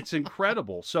 Right? It's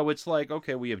incredible. So it's like,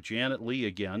 okay, we have Janet Leigh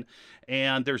again,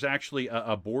 and there's actually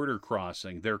a border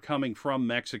crossing. They're coming from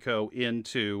Mexico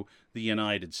into the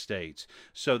United States.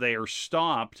 So they are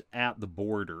stopped at the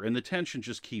border, and the tension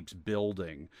just keeps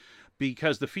building.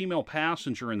 Because the female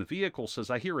passenger in the vehicle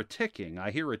says, I hear a ticking,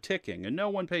 and no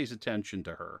one pays attention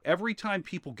to her. Every time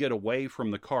people get away from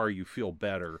the car, you feel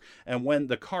better. And when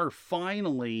the car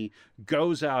finally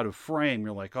goes out of frame,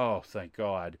 you're like, oh, thank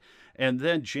God. And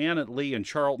then Janet Leigh and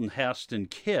Charlton Heston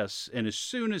kiss, and as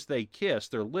soon as they kiss,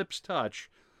 their lips touch,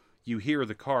 you hear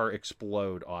the car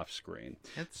explode off screen.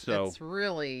 It's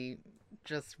really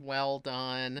just well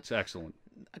done. It's excellent.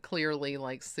 Clearly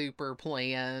like super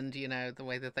planned, the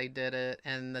way that they did it,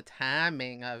 and the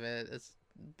timing of it is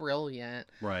brilliant.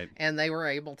 Right. And they were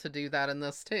able to do that in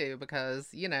this too,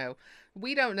 because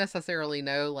we don't necessarily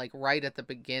know like right at the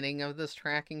beginning of this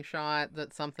tracking shot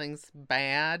that something's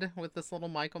bad with this little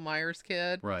Michael Myers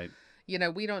kid. Right.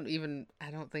 We don't even,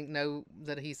 I don't think, know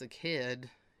that he's a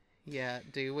kid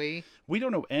yet, do we? We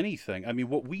don't know anything. I mean,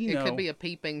 what we know... It could be a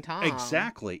peeping Tom.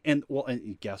 Exactly. And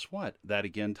guess what? That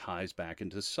again ties back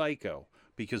into Psycho.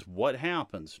 Because what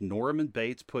happens? Norman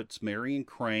Bates puts Marion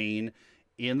Crane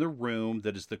in the room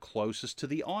that is the closest to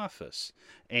the office.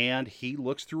 And he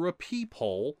looks through a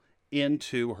peephole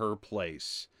into her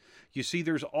place. You see,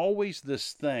 there's always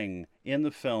this thing in the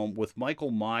film with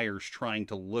Michael Myers trying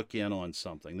to look in on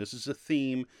something. This is a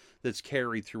theme that's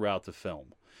carried throughout the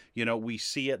film. You know, we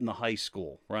see it in the high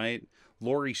school, right?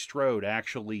 Laurie Strode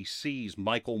actually sees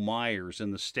Michael Myers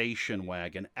in the station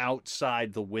wagon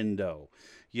outside the window.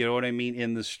 You know what I mean?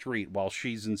 In the street while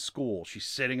she's in school. She's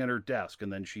sitting at her desk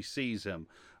and then she sees him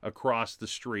across the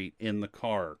street in the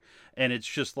car. And it's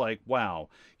just like, wow.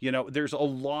 You know, there's a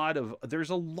lot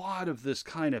of this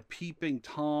kind of peeping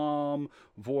Tom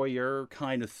voyeur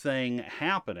kind of thing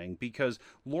happening because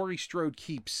Laurie Strode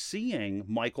keeps seeing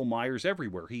Michael Myers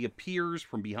everywhere. He appears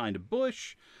from behind a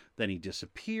bush, then he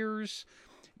disappears.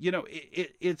 You know,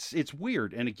 it's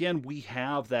weird. And again, we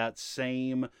have that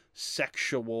same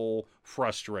sexual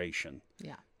frustration.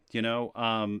 Yeah. You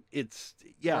know, it's,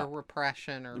 yeah. Or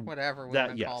repression or whatever we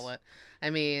want to call it. I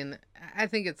mean, I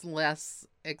think it's less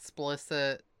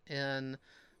explicit in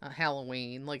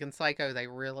Halloween. Like in Psycho, they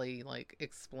really like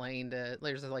explained it.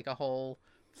 There's like a whole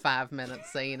 5-minute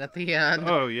scene at the end.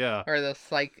 Oh, yeah. Or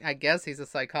I guess he's a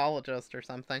psychologist or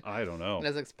something. I don't know. And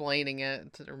is explaining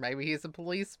it, or maybe he's a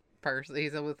police person.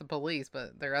 He's with the police,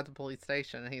 but they're at the police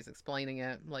station and he's explaining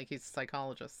it like he's a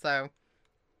psychologist. So,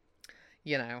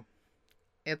 you know,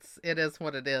 it is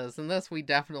what it is. And this, we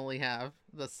definitely have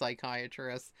the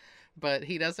psychiatrist, but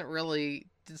he doesn't really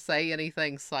say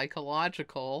anything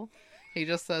psychological. He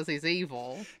just says he's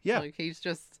evil. Yeah. Like he's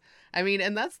just, I mean,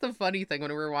 and that's the funny thing when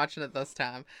we were watching it this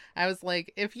time. I was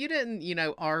like, if you didn't, you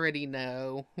know, already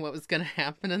know what was going to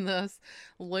happen in this,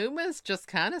 Loomis just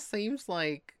kind of seems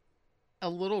like a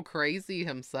little crazy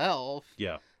himself.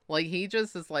 Yeah. Like he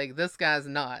just is like, this guy's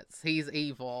nuts. He's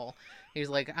evil. He's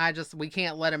like, we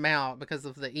can't let him out because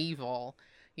of the evil,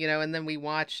 you know. And then we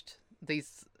watched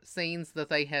these scenes that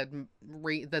they had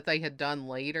done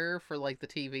later for like the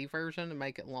TV version to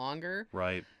make it longer.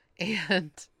 Right.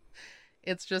 And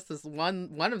it's just this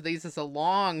one of these is a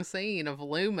long scene of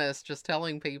Loomis just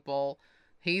telling people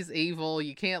he's evil.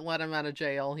 You can't let him out of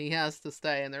jail. He has to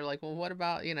stay. And they're like, well, what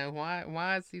about, you know,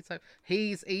 why is he so,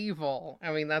 he's evil.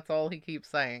 I mean, that's all he keeps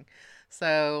saying.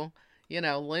 So, you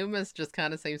know, Loomis just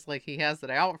kind of seems like he has it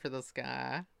out for this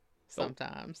guy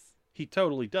sometimes. Oh, he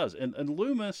totally does. And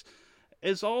Loomis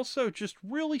is also just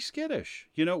really skittish.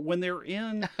 You know, when they're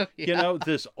in, you know,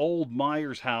 this old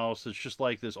Myers house, it's just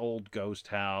like this old ghost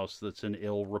house that's in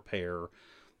ill repair.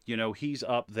 You know, he's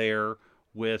up there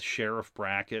with Sheriff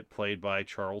Brackett, played by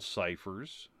Charles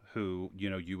Cyphers, who, you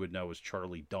know, you would know as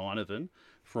Charlie Donovan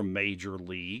from Major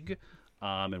League.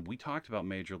 And we talked about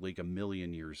Major League a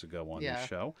million years ago on this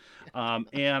show.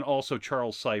 And also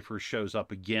Charles Cyphers shows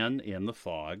up again in The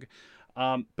Fog.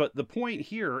 But the point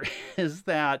here is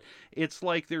that it's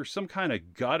like there's some kind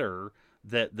of gutter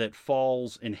that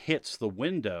falls and hits the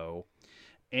window.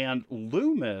 And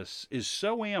Loomis is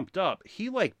so amped up, he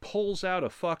like pulls out a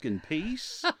fucking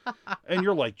piece. And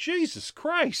you're like, Jesus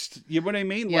Christ. You know what I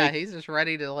mean? Yeah, like, he's just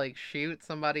ready to like shoot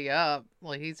somebody up.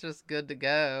 Like he's just good to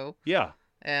go. Yeah.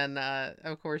 And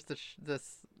of course,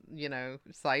 this, you know,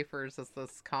 Cyphers as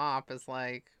this cop is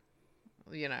like,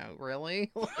 you know,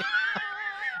 really?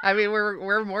 I mean,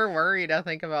 we're more worried, I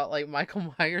think, about like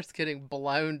Michael Myers getting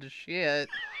blown to shit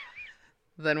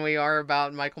than we are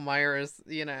about Michael Myers,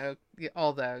 you know,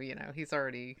 although, you know, he's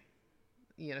already,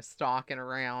 you know, stalking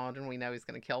around and we know he's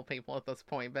going to kill people at this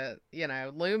point. But, you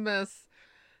know, Loomis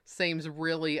seems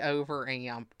really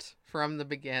overamped from the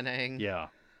beginning. Yeah.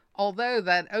 Although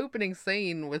that opening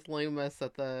scene with Loomis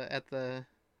at the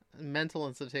mental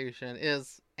institution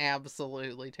is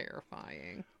absolutely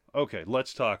terrifying. Okay,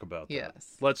 let's talk about that.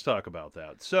 Yes. Let's talk about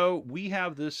that. So we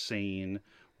have this scene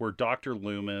where Dr.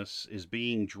 Loomis is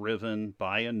being driven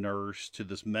by a nurse to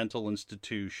this mental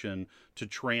institution to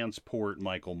transport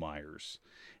Michael Myers.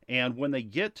 And when they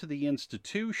get to the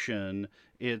institution,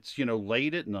 it's, you know,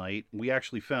 late at night. We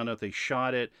actually found out they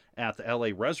shot it at the LA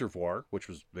Reservoir, which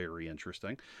was very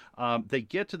interesting. They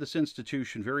get to this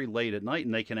institution very late at night,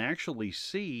 and they can actually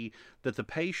see that the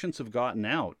patients have gotten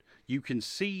out. You can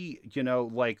see, you know,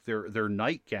 like their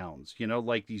nightgowns, you know,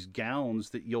 like these gowns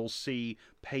that you'll see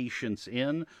patients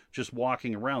in just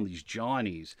walking around, these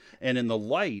Johnnies. And in the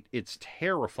light, it's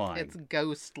terrifying. It's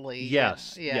ghostly.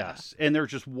 Yes, yeah. yes. And they're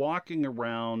just walking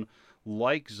around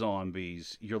like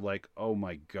zombies. You're like, oh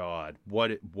my God,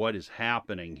 what is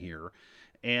happening here?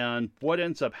 And what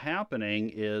ends up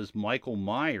happening is Michael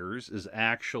Myers is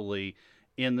actually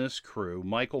in this crew.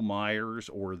 Michael Myers,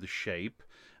 or the Shape,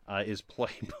 is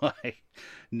played by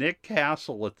Nick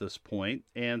Castle at this point.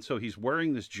 And so he's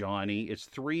wearing this Johnny. It's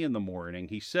 3 a.m.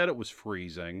 He said it was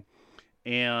freezing.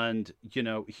 And, you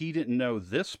know, he didn't know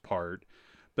this part.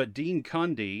 But Dean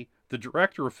Cundy, the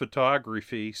director of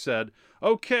photography said,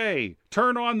 "Okay,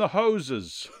 turn on the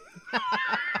hoses."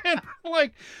 And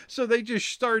like, so they just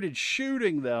started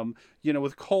shooting them,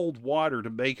 with cold water to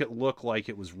make it look like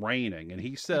it was raining. And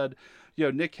he said,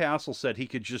 Nick Castle said he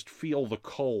could just feel the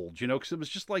cold, because it was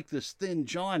just like this thin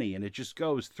Johnny and it just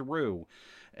goes through.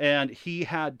 And he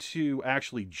had to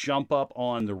actually jump up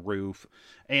on the roof.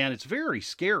 And it's very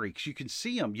scary because you can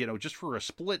see him, just for a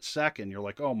split second. You're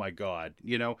like, oh my God,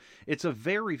 it's a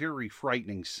very, very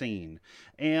frightening scene.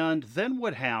 And then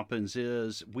what happens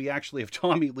is we actually have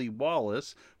Tommy Lee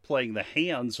Wallace playing the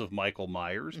hands of Michael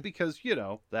Myers because,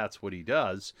 that's what he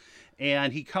does.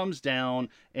 And he comes down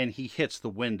and he hits the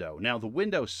window. Now, the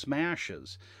window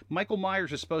smashes. Michael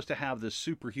Myers is supposed to have this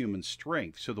superhuman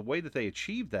strength. So the way that they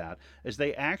achieve that is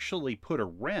they actually put a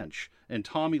wrench in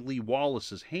Tommy Lee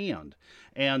Wallace's hand.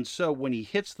 And so when he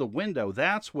hits the window,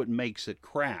 that's what makes it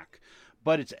crack.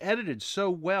 But it's edited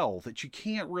so well that you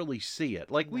can't really see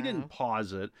it. Like, we didn't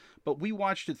pause it, but we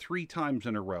watched it 3 times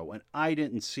in a row, and I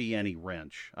didn't see any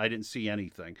wrench. I didn't see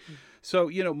anything. So,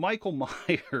 Michael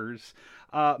Myers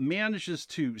manages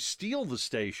to steal the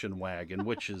station wagon,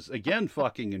 which is, again,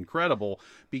 fucking incredible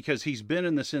because he's been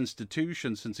in this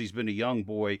institution since he's been a young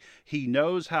boy. He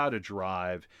knows how to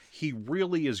drive. He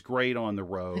really is great on the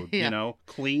road,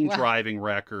 clean driving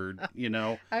record,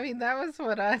 I mean, that was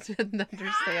what I didn't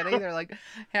understand either. Like,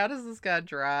 how does this guy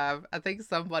drive? I think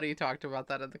somebody talked about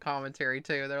that in the commentary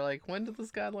too. They're like, when did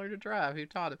this guy learn to drive? Who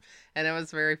taught him? And it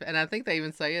was and I think they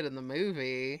even say it in the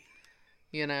movie.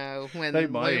 When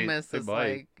Loomis is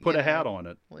like, put a hat on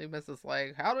it. Loomis is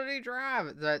like, how did he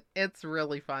drive? It's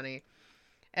really funny.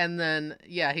 And then,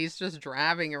 he's just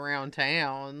driving around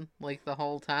town like the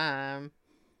whole time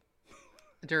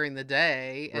during the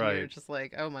day. And you're just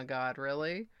like, oh my God,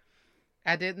 really?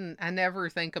 I never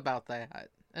think about that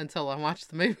until I watch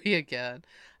the movie again.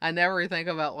 I never think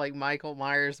about like Michael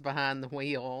Myers behind the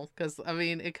wheel. Because, I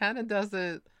mean, it kind of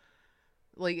doesn't.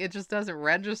 Like, it just doesn't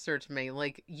register to me.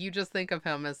 Like, you just think of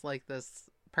him as, like, this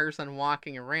person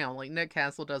walking around. Like, Nick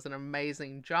Castle does an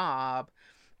amazing job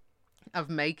of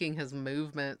making his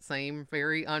movement seem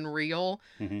very unreal.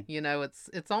 Mm-hmm.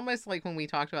 It's almost like when we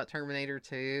talked about Terminator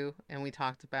 2, and we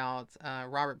talked about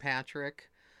Robert Patrick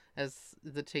as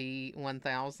the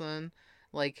T-1000.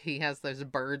 Like, he has those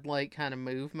bird-like kind of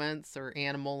movements, or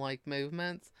animal-like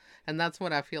movements. And that's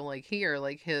what I feel like here.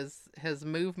 Like, his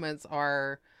movements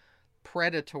are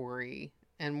predatory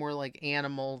and more like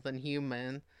animal than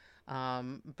human,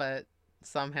 but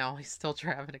somehow he's still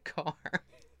driving a car.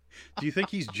 Do you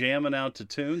think he's jamming out to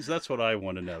tunes? That's what I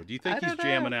want to know. Do you think he's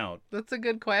jamming out? That's a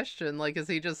good question. Like, is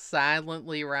he just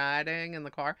silently riding in the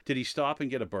car? Did he stop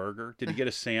and get a burger? Did he get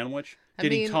a sandwich?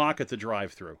 Did he talk at the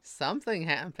drive-thru? Something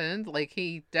happened. Like,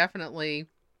 he definitely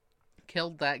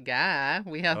killed that guy.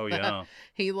 We have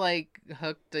he like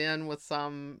hooked in with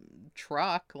some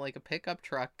truck, like a pickup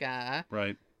truck guy,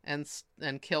 right? And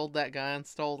killed that guy and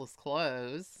stole his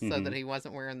clothes so that he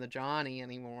wasn't wearing the Johnny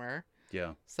anymore.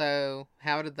 Yeah. So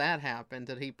how did that happen?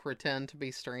 Did he pretend to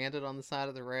be stranded on the side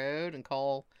of the road and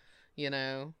call,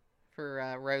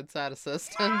 for roadside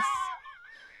assistance?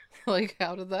 Like,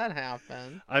 how did that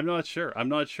happen? I'm not sure. I'm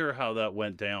not sure how that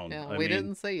went down. Yeah, we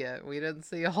didn't see it. We didn't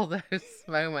see all those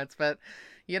moments. But,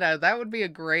 that would be a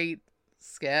great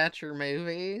sketch or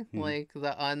movie. Like,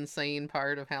 the unseen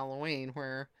part of Halloween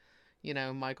where,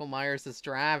 Michael Myers is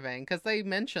driving. Because they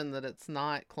mention that it's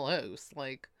not close.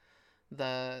 Like,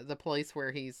 the place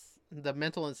where the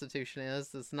mental institution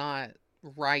is not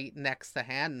right next to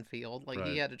Haddonfield. Like,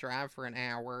 he had to drive for an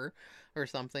hour or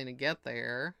something to get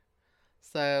there.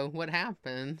 So what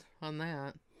happened on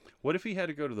that? What if he had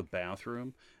to go to the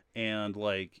bathroom and,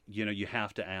 like, you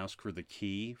have to ask for the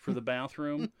key for the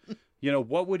bathroom?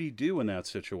 What would he do in that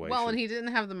situation? Well, and he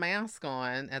didn't have the mask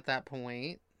on at that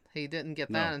point. He didn't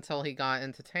get that until he got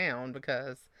into town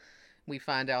because we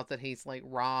find out that he's, like,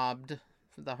 robbed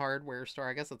the hardware store.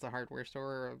 I guess it's a hardware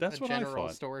store or a general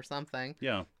store or something.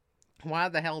 Yeah. Why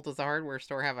the hell does a hardware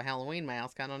store have a Halloween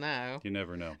mask? I don't know. You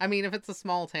never know. I mean, if it's a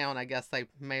small town, I guess they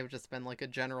may have just been like a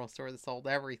general store that sold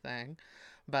everything.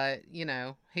 But,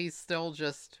 he's still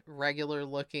just regular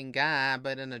looking guy,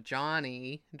 but in a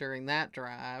Johnny during that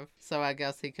drive. So I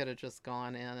guess he could have just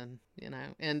gone in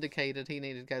and, indicated he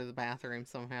needed to go to the bathroom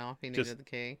somehow if he needed the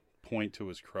key. Point to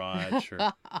his crotch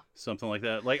or something like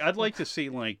that. Like, I'd like to see,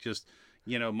 like, just...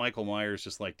 Michael Myers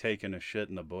just like taking a shit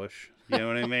in the bush. You know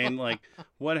what I mean? Like,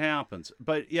 what happens?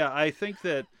 But yeah, I think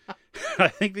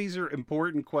these are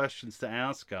important questions to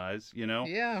ask, guys.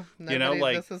 Yeah.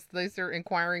 These are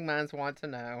inquiring minds want to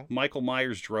know. Michael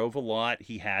Myers drove a lot.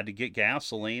 He had to get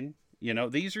gasoline. You know,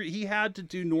 he had to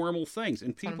do normal things,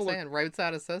 and people. What I'm saying,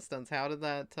 roadside assistance. How did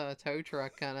that tow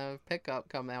truck kind of pickup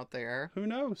come out there? Who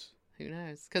knows? Who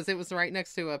knows? Because it was right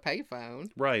next to a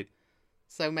payphone. Right.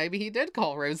 So maybe he did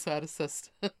call roadside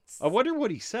assistance. I wonder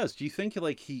what he says. Do you think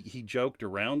he joked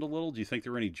around a little? Do you think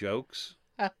there were any jokes?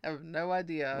 I have no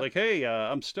idea. Like, hey,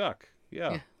 I'm stuck.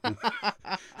 Yeah.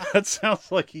 That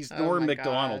sounds like he's Norm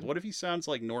Macdonald. God. What if he sounds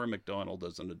like Norm Macdonald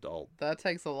as an adult? That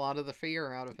takes a lot of the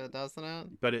fear out of it, doesn't it?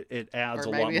 But it adds a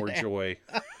lot more joy.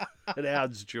 It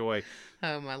adds joy.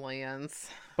 Oh, my lands.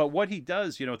 But what he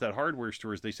does, you know, at that hardware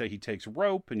store is they say he takes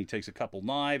rope and he takes a couple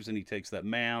knives and he takes that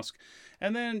mask.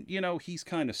 And then, you know, he's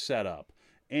kind of set up.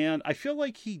 And I feel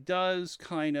like he does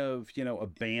kind of, you know,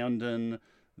 abandon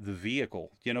the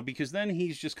vehicle, you know, because then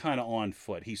he's just kind of on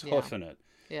foot. He's hoofing it.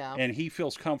 Yeah. And he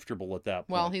feels comfortable at that point.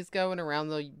 Well, he's going around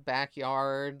the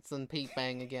backyards and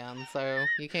peeping again, so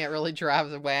you can't really drive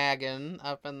the wagon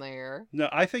up in there. No,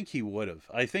 I think he would have.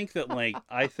 I think that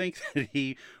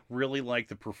he really liked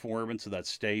the performance of that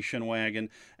station wagon.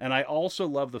 And I also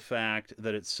love the fact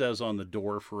that it says on the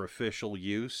door for official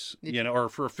use, you know, or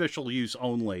for official use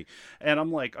only. And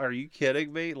I'm like, are you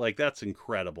kidding me? Like, that's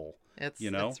incredible. It's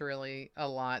really a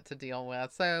lot to deal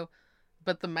with. So,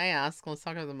 but the mask, let's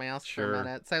talk about the mask for a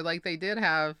minute. So, like, they did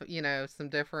have, you know, some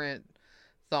different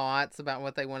thoughts about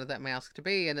what they wanted that mask to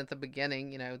be. And at the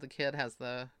beginning, you know, the kid has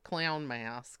the clown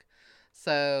mask.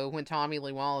 So, when Tommy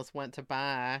Lee Wallace went to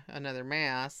buy another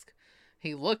mask,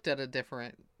 he looked at a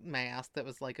different mask that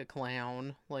was like a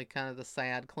clown, like kind of the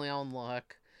sad clown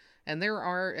look. And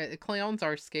clowns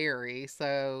are scary,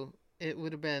 so it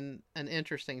would have been an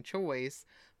interesting choice.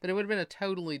 But it would have been a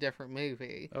totally different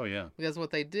movie. Oh, yeah. Because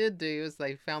what they did do is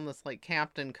they found this, like,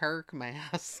 Captain Kirk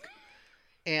mask.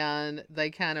 And they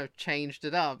kind of changed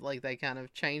it up. Like, they kind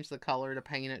of changed the color to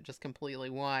paint it just completely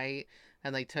white.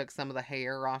 And they took some of the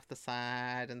hair off the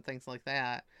side and things like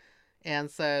that.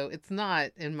 And so it's not,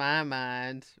 in my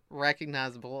mind,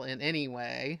 recognizable in any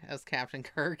way as Captain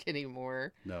Kirk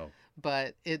anymore. No.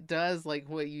 But it does, like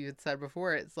what you had said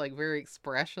before, it's, like, very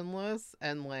expressionless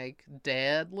and, like,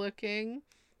 dead looking.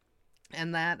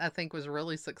 And that, I think, was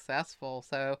really successful.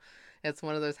 So it's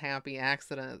one of those happy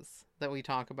accidents that we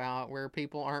talk about where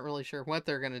people aren't really sure what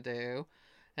they're going to do.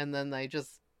 And then they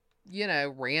just, you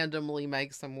know, randomly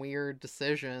make some weird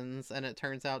decisions and it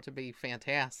turns out to be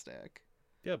fantastic.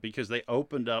 Yeah, because they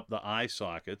opened up the eye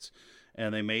sockets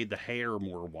and they made the hair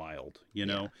more wild, you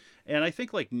know? Yeah. And I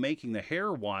think, like, making the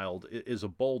hair wild is a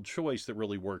bold choice that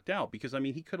really worked out because, I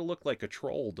mean, he could have looked like a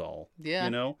troll doll, you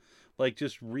know? Like,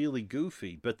 just really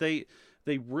goofy. But they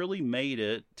really made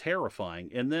it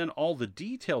terrifying. And then all the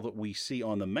detail that we see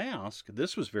on the mask,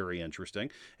 this was very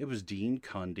interesting. It was Dean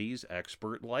Cundey's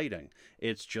expert lighting.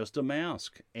 It's just a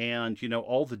mask. And, you know,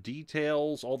 all the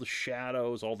details, all the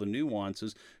shadows, all the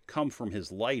nuances come from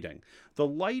his lighting. The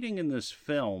lighting in this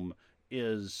film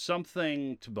is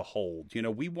something to behold. You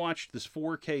know, we watched this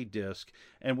 4K disc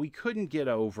and we couldn't get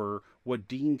over what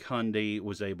Dean Cundey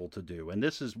was able to do. And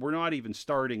we're not even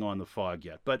starting on The Fog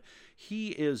yet, but he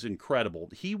is incredible.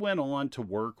 He went on to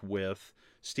work with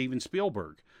Steven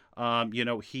Spielberg. You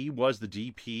know, he was the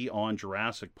DP on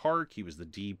Jurassic Park. He was the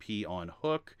DP on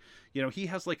Hook. You know, he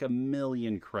has like 1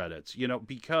 million credits, you know,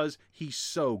 because he's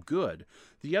so good.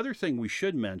 The other thing we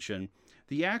should mention,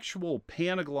 the actual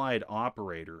Panaglide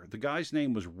operator, the guy's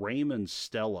name was Raymond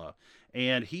Stella,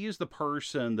 and he is the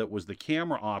person that was the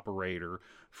camera operator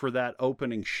for that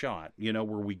opening shot, you know,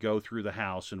 where we go through the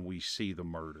house and we see the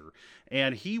murder.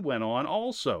 And he went on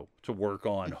also to work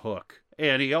on Hook.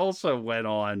 And he also went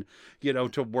on, you know,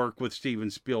 to work with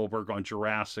Steven Spielberg on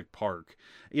Jurassic Park.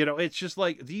 You know, it's just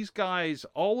like these guys,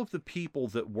 all of the people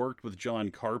that worked with John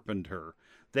Carpenter,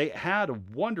 they had a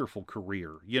wonderful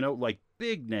career, you know, like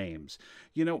big names.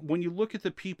 You know, when you look at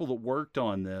the people that worked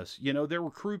on this, you know, there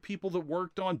were crew people that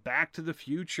worked on Back to the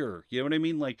Future. You know what I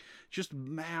mean? Like just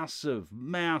massive,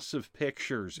 massive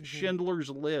pictures. Mm-hmm. Schindler's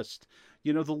List.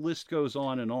 You know, the list goes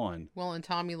on and on. Well, and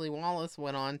Tommy Lee Wallace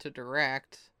went on to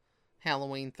direct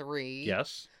Halloween 3.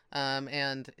 Yes. And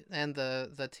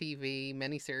the TV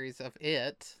miniseries of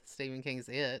It, Stephen King's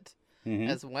It,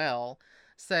 as well.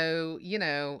 So, you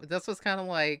know, this was kind of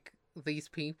like these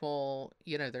people,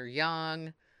 you know, they're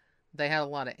young, they had a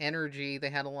lot of energy, they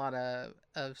had a lot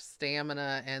of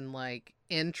stamina and like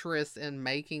interest in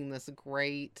making this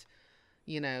great,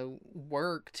 you know,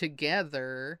 work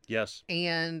together. Yes.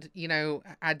 And, you know,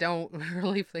 I don't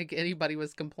really think anybody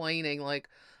was complaining like,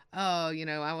 oh, you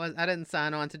know, I didn't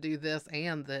sign on to do this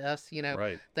and this, you know.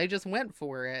 Right. They just went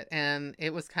for it. And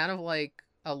it was kind of like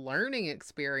a learning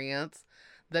experience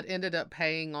that ended up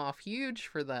paying off huge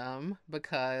for them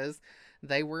because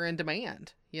they were in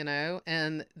demand,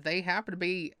 and they happen to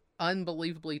be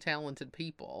unbelievably talented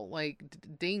people. Like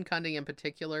Dean Cundey in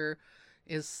particular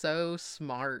is so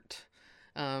smart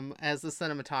as a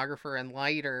cinematographer and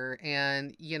lighter.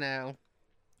 And,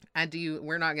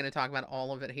 we're not going to talk about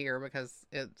all of it here because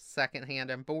it's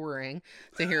secondhand and boring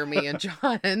to hear me and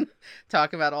John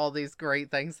talk about all these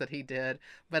great things that he did.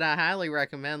 But I highly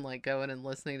recommend like going and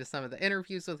listening to some of the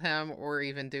interviews with him, or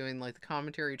even doing like the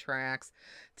commentary tracks,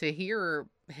 to hear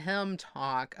him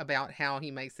talk about how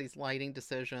he makes these lighting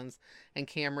decisions and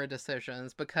camera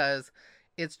decisions, because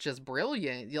it's just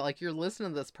brilliant. You're listening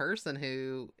to this person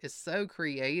who is so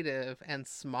creative and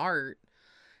smart,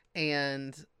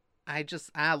 and I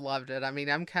loved it. I mean,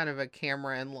 I'm kind of a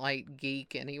camera and light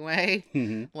geek anyway.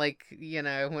 Mm-hmm. Like,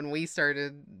 when we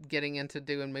started getting into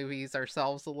doing movies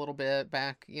ourselves a little bit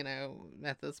back,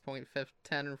 at this point,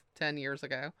 10 years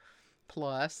ago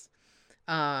plus,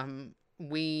 one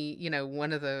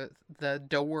of the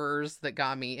doors that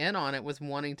got me in on it was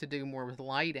wanting to do more with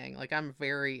lighting. Like, I'm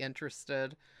very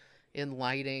interested in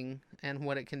lighting and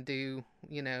what it can do,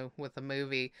 with a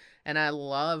movie. And I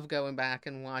love going back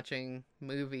and watching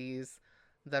movies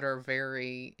that are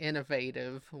very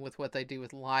innovative with what they do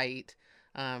with light.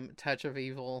 Touch of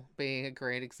Evil being a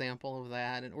great example of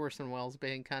that, and Orson Welles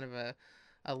being kind of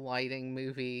a lighting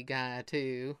movie guy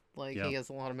too. Like, he has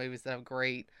a lot of movies that have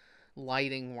great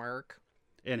lighting work.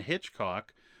 And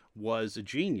Hitchcock was a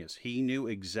genius. He knew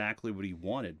exactly what he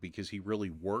wanted because he really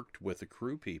worked with the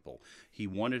crew people. He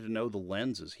wanted to know the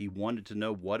lenses. He wanted to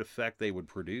know what effect they would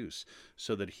produce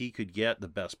so that he could get the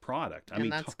best product.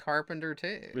 And that's Carpenter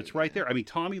too. It's right there. I mean,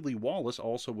 Tommy Lee Wallace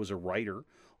also was a writer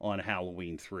on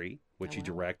Halloween 3, which he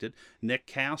directed. Nick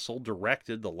Castle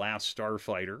directed The Last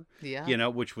Starfighter,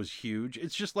 which was huge.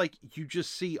 It's just like, you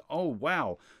just see, oh,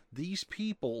 wow, these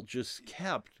people just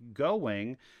kept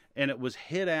going, and it was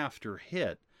hit after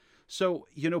hit. So,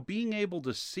 being able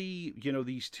to see,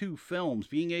 these two films,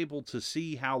 being able to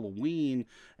see Halloween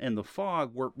and The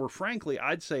Fog were frankly,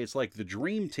 I'd say it's like the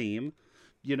dream team.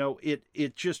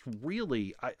 It just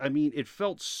really, I mean, it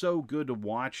felt so good to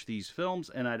watch these films,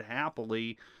 and I'd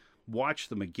happily watch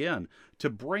them again. To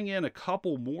bring in a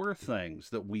couple more things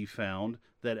that we found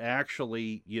that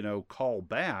actually, call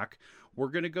back, we're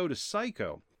going to go to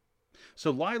Psycho.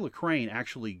 So Lila Crane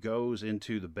actually goes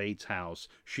into the Bates house.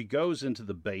 She goes into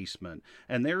the basement,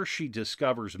 and there she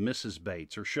discovers Mrs.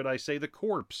 Bates, or should I say the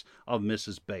corpse of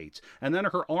Mrs. Bates. And then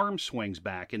her arm swings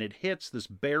back, and it hits this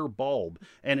bare bulb,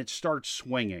 and it starts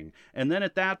swinging. And then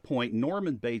at that point,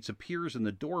 Norman Bates appears in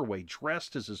the doorway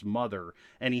dressed as his mother,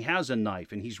 and he has a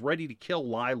knife, and he's ready to kill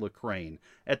Lila Crane.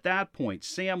 At that point,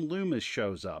 Sam Loomis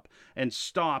shows up and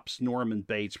stops Norman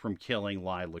Bates from killing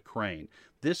Lila Crane.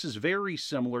 This is very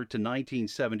similar to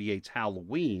 1978's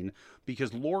Halloween,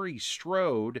 because Laurie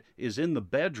Strode is in the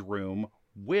bedroom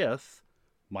with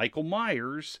Michael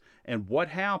Myers, and what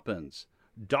happens?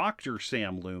 Dr.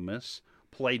 Sam Loomis,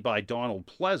 played by Donald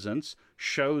Pleasance,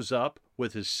 shows up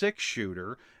with his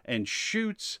 6-shooter and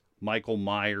shoots Michael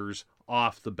Myers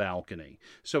off the balcony.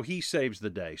 So he saves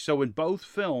the day. So in both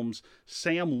films,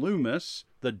 Sam Loomis,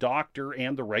 the doctor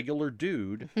and the regular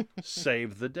dude,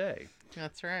 save the day.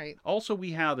 That's right. Also,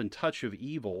 we have in Touch of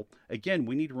Evil, again,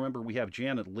 we need to remember we have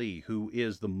Janet Leigh, who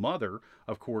is the mother,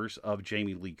 of course, of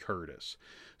Jamie Lee Curtis.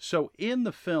 So in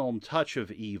the film Touch of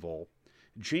Evil,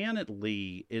 Janet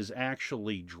Leigh is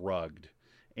actually drugged,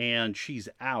 and she's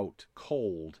out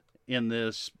cold in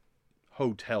this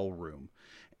hotel room.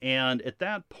 And at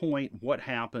that point, what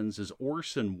happens is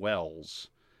Orson Welles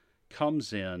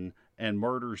comes in and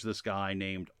murders this guy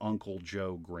named Uncle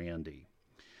Joe Grandy.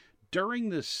 During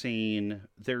this scene,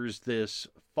 there's this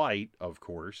fight, of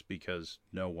course, because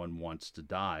no one wants to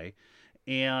die.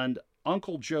 And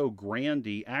Uncle Joe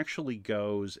Grandy actually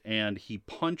goes and he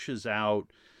punches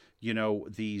out,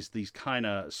 these kind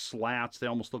of slats. They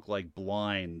almost look like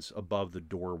blinds above the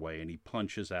doorway, and he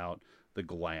punches out the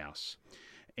glass.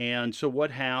 And so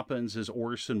what happens is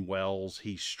Orson Welles,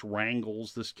 he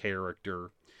strangles this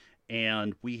character,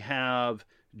 and we have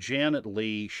Janet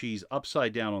Leigh, she's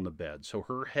upside down on the bed, so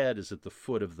her head is at the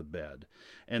foot of the bed.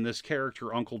 And this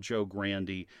character, Uncle Joe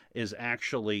Grandy, is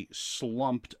actually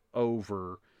slumped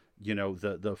over,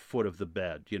 the foot of the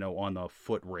bed, on the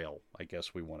foot rail, I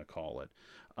guess we want to call it.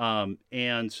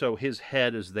 And so his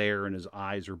head is there and his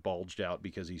eyes are bulged out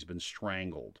because he's been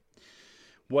strangled.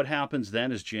 What happens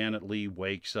then is Janet Leigh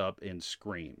wakes up and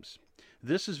screams.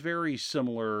 This is very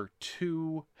similar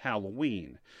to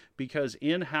Halloween, because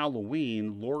in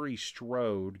Halloween, Laurie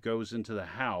Strode goes into the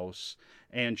house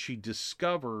and she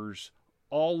discovers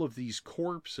all of these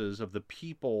corpses of the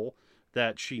people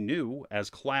that she knew as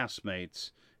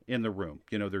classmates in the room.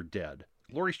 They're dead.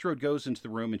 Laurie Strode goes into the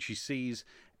room and she sees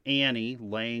Annie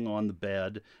laying on the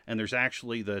bed, and there's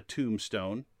actually the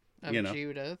tombstone of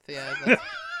Judith. Yeah,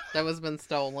 that was been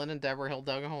stolen, and Deborah Hill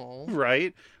dug a hole.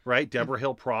 Right. Deborah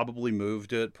Hill probably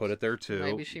moved it, put it there too.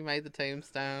 Maybe she made the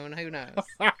tombstone. Who knows?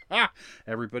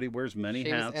 Everybody wears many hats.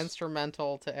 She was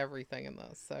instrumental to everything in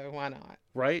this, so why not?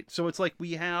 Right. So it's like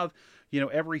we have,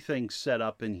 everything set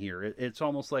up in here. It's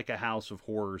almost like a house of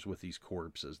horrors with these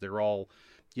corpses. They're all,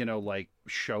 like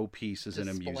showpieces in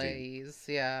a museum. Displays,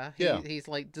 yeah. He's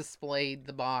like displayed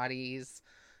the bodies.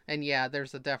 And yeah,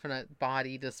 there's a definite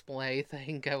body display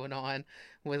thing going on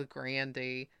with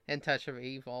Grandy and Touch of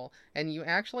Evil. And you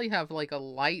actually have like a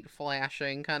light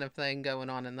flashing kind of thing going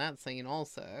on in that scene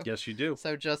also. Yes, you do.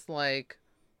 So just like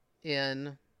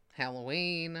in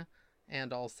Halloween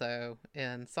and also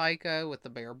in Psycho with the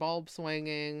bear bulb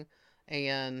swinging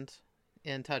and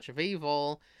in Touch of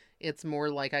Evil, it's more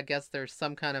like, I guess there's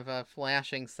some kind of a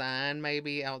flashing sign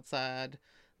maybe outside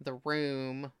the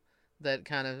room that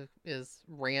kind of is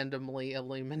randomly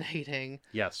illuminating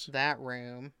that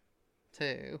room,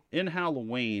 too. In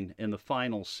Halloween, in the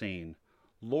final scene,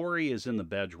 Laurie is in the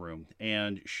bedroom,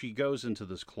 and she goes into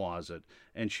this closet,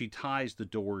 and she ties the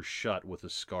doors shut with a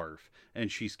scarf,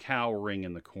 and she's cowering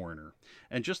in the corner.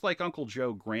 And just like Uncle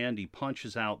Joe Grandy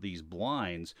punches out these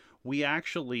blinds, we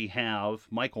actually have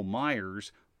Michael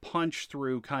Myers punch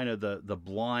through kind of the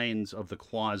blinds of the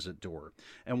closet door.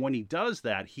 And when he does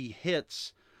that, he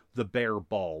hits the bear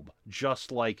bulb,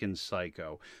 just like in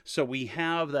Psycho. So we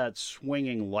have that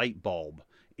swinging light bulb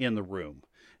in the room.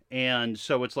 And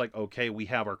so it's like, okay, we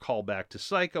have our callback to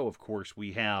Psycho. Of course,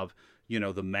 we have,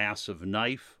 the massive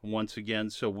knife once again.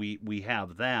 So we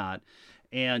have that.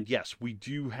 And yes, we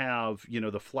do have,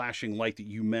 the flashing light that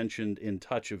you mentioned in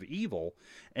Touch of Evil.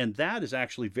 And that is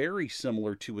actually very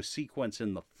similar to a sequence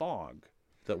in The Fog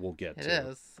that we'll get to. It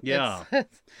is. Yeah.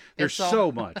 There's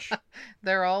so much.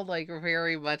 They're all like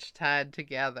very much tied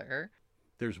together.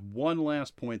 There's one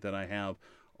last point that I have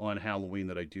on Halloween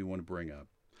that I do want to bring up.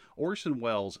 Orson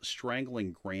Welles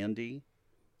strangling Grandy,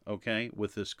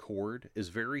 with this cord is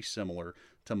very similar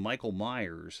to Michael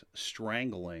Myers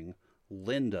strangling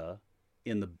Linda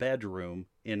in the bedroom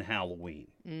in Halloween.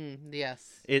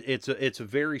 Yes. It's a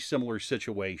very similar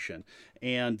situation.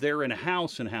 And they're in a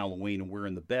house in Halloween, and we're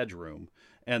in the bedroom.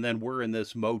 And then we're in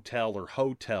this motel or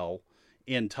hotel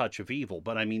in Touch of Evil.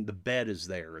 But I mean, the bed is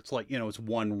there. It's like, it's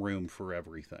one room for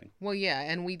everything. Well, yeah.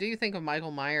 And we do think of Michael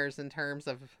Myers in terms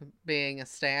of being a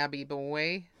stabby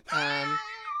boy.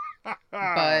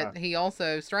 But he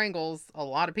also strangles a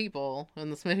lot of people in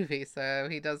this movie. So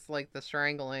he does like the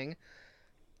strangling.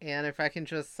 And if I can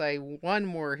just say one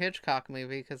more Hitchcock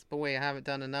movie, because boy, I haven't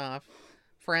done enough.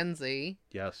 Frenzy.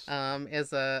 Yes.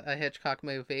 Is a Hitchcock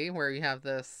movie where you have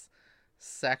this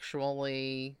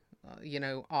sexually,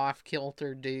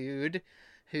 off-kilter dude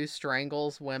who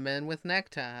strangles women with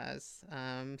neckties.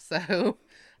 So,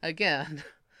 again,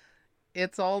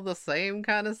 it's all the same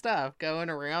kind of stuff going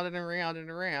around and around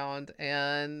and around.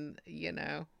 And,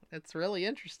 it's really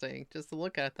interesting just to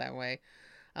look at it that way.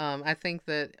 I think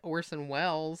that Orson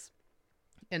Welles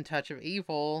in Touch of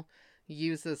Evil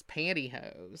uses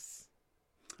pantyhose.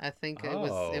 I think it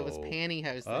was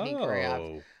pantyhose that he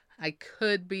grabbed. I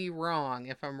could be wrong.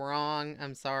 If I'm wrong,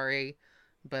 I'm sorry.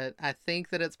 But I think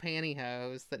that it's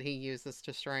pantyhose that he uses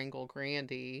to strangle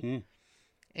Grandy.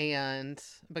 And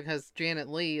because Janet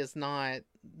Leigh is not,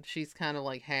 she's kind of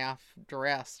like half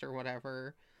dressed or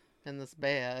whatever in this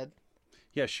bed.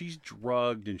 Yeah, she's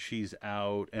drugged and she's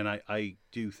out, and I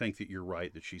do think that you're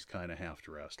right that she's kind of half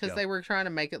dressed. Because they were trying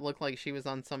to make it look like she was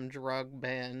on some drug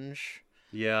binge.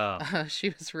 Yeah. She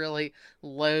was really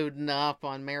loading up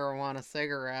on marijuana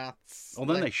cigarettes. Well,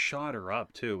 then they shot her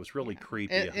up, too. It was really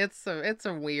creepy. It's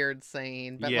a weird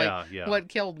scene. But what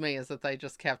killed me is that they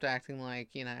just kept acting like,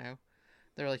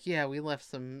 they're like, yeah, we left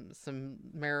some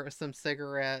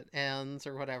cigarette ends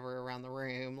or whatever around the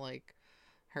room, like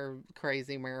her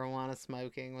crazy marijuana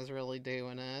smoking was really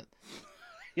doing it.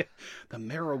 Yeah, the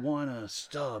marijuana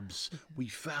stubs we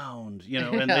found,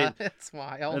 and it's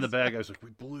wild. And the bad guy's like,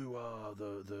 we blew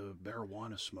the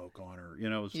marijuana smoke on her,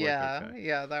 It's yeah, like, okay.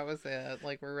 Yeah, that was it.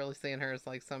 Like we're really seeing her as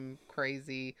like some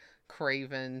crazy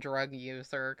craven drug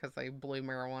user because they blew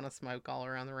marijuana smoke all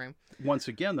around the room. Once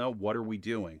again, though, what are we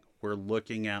doing? We're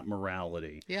looking at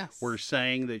morality. Yes. We're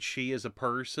saying that she is a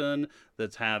person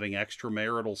that's having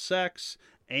extramarital sex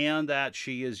and that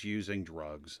she is using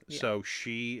drugs. Yeah. So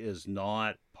she is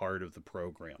not part of the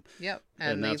program. Yep.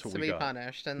 And needs to be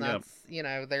punished. And that's,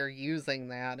 they're using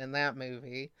that in that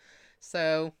movie.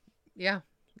 So, yeah,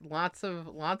 lots of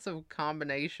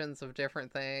combinations of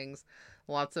different things.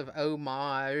 lots of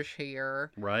homage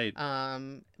here. Right.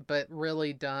 But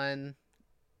really done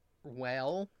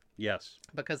well. Yes.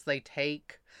 Because they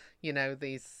take,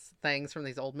 these things from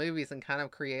these old movies and kind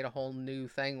of create a whole new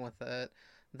thing with it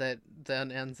that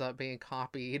then ends up being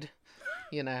copied,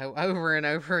 over and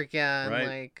over again. Right.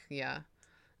 Like, yeah.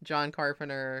 John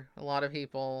Carpenter, a lot of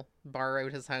people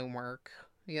borrowed his homework.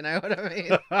 You know what I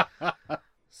mean?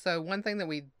 So one thing that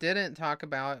we didn't talk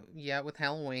about yet with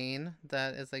Halloween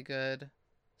that is a good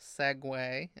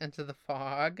segue into the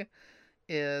fog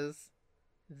is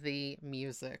the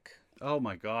music. Oh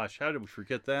my gosh, how did we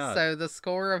forget that? So the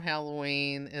score of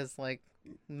Halloween is like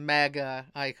mega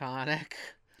iconic.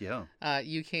 Yeah.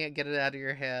 You can't get it out of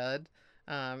your head.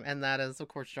 And that is, of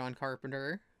course, John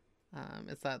Carpenter.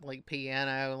 It's that like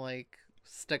piano, like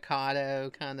staccato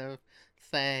kind of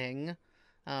thing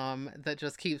that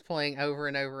just keeps playing over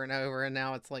and over and over. And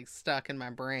now it's like stuck in my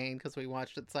brain because we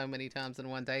watched it so many times in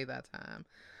one day that time.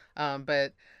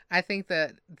 But I think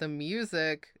that the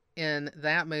music in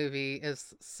that movie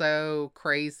is so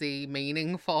crazy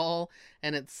meaningful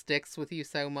and it sticks with you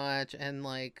so much. And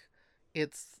like,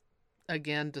 it's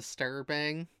again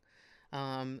disturbing.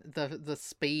 The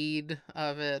speed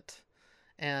of it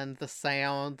and the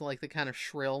sound, like the kind of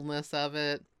shrillness of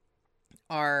it,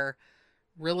 are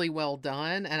really well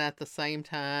done. And at the same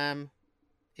time,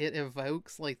 it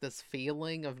evokes like this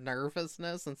feeling of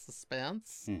nervousness and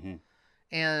suspense. Mm-hmm.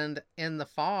 And in The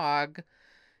Fog,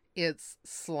 it's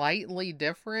slightly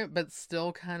different, but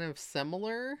still kind of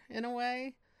similar in a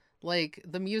way. Like,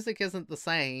 the music isn't the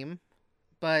same,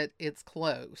 but it's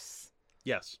close.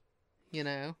 Yes.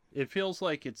 It feels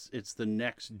like it's the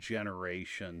next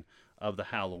generation of the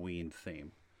Halloween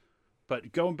theme.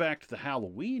 But going back to the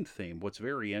Halloween theme, what's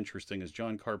very interesting is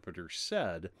John Carpenter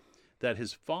said that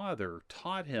his father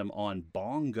taught him on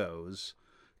bongos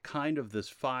kind of this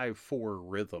 5/4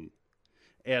 rhythm.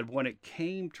 And when it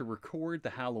came to record the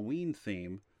Halloween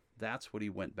theme, that's what he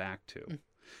went back to.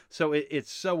 So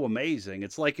it's so amazing.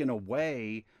 It's like, in a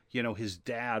way, his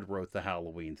dad wrote the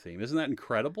Halloween theme. Isn't that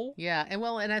incredible? Yeah,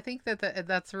 and I think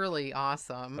that's really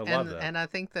awesome. I love that. And I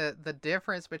think that the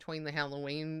difference between the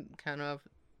Halloween kind of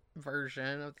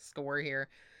version of the score here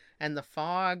and the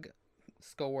Fog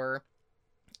score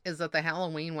is that the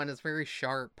Halloween one is very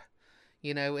sharp.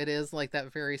 It is like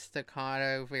that very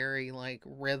staccato, very like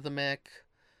rhythmic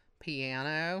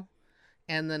piano.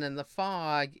 And then in the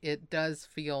Fog, it does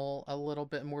feel a little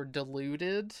bit more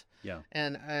diluted. Yeah.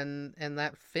 And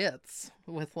that fits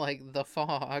with like the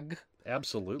Fog.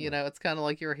 Absolutely. It's kind of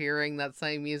like you're hearing that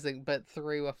same music, but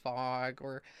through a fog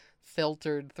or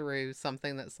filtered through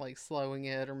something that's like slowing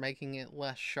it or making it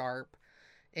less sharp.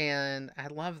 And I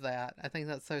love that. I think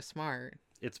that's so smart.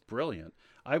 It's brilliant.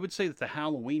 I would say that the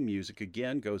Halloween music,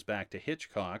 again, goes back to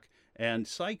Hitchcock and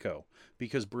Psycho,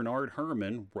 because Bernard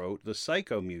Herrmann wrote the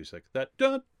Psycho music, that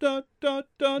dun dun dun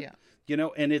dun. Yeah.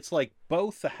 And it's like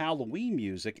both the Halloween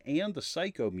music and the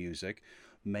Psycho music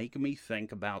make me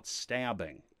think about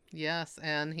stabbing. Yes,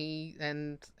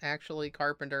 and actually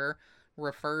Carpenter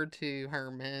referred to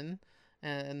Herrmann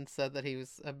and said that he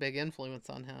was a big influence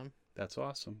on him. That's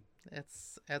awesome.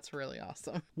 It's really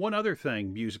awesome. One other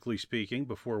thing, musically speaking,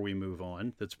 before we move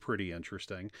on, that's pretty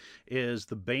interesting, is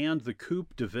the band the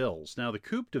Coupe de Villes. Now, the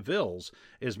Coupe de Villes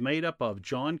is made up of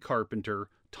John Carpenter,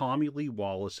 Tommy Lee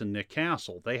Wallace, and Nick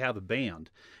Castle. They have a band,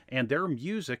 and their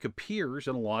music appears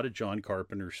in a lot of John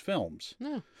Carpenter's films.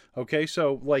 Yeah. Okay,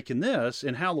 so like in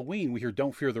Halloween, we hear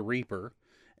Don't Fear the Reaper,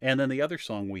 and then the other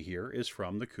song we hear is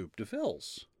from the Coupe de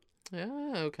Villes.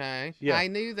 Oh, okay. Yeah. I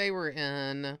knew they were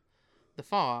in The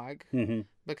Fog, mm-hmm.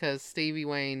 because Stevie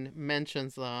Wayne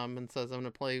mentions them and says, I'm going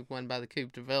to play one by the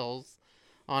Coupe de Villes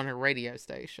on her radio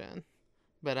station.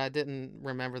 But I didn't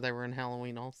remember they were in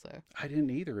Halloween also. I didn't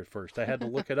either at first. I had to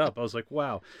look it up. I was like,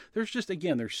 wow, there's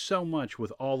so much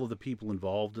with all of the people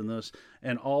involved in this,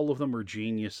 and all of them are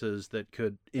geniuses that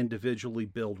could individually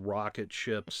build rocket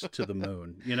ships to the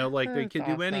moon. They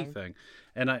can do anything.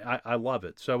 And I love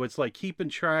it. So it's like keeping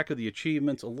track of the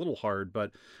achievements, a little hard,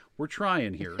 but we're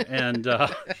trying here. And,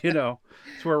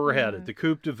 it's where we're headed. The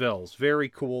Coupe de Villes, very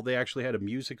cool. They actually had a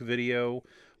music video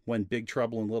when Big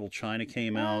Trouble in Little China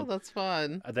came out. Oh, that's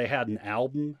fun. They had an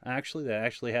album, actually. They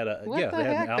actually had What the they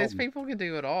had heck? an album. Those people can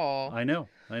do it all. I know.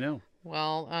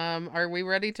 Well, are we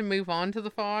ready to move on to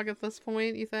The Fog at this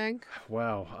point, you think?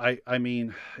 Wow. I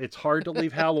mean, it's hard to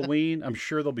leave Halloween. I'm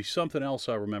sure there'll be something else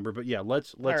I'll remember. But yeah,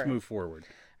 let's right. move forward.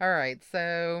 All right.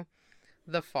 So,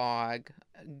 The Fog,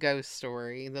 ghost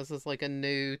story. This is like a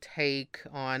new take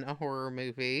on a horror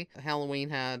movie.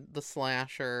 Halloween had the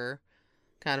slasher,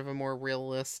 kind of a more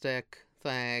realistic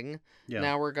thing. Yeah.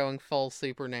 Now we're going full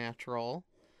supernatural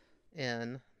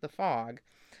in The Fog.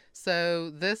 So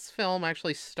this film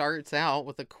actually starts out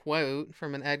with a quote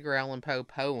from an Edgar Allan Poe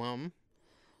poem,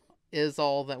 "Is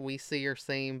all that we see or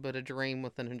seem but a dream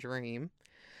within a dream."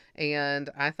 And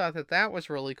I thought that that was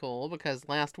really cool because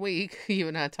last week you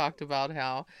and I talked about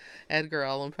how Edgar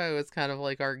Allan Poe is kind of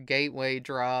like our gateway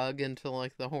drug into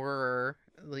like the horror,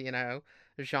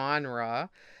 genre.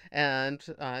 And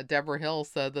Deborah Hill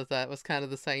said that that was kind of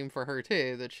the same for her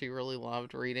too, that she really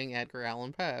loved reading Edgar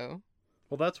Allan Poe.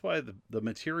 Well, that's why the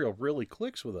material really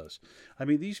clicks with us. I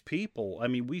mean, these people,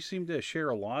 we seem to share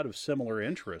a lot of similar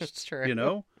interests. That's true. You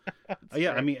know?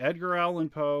 Yeah, true. Edgar Allan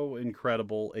Poe,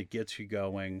 incredible. It gets you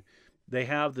going. They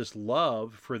have this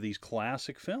love for these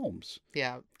classic films.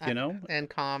 Yeah. You know? And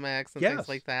comics and Yes. things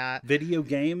like that. Video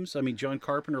games. John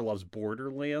Carpenter loves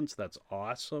Borderlands. That's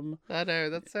awesome. I know,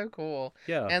 that's so cool.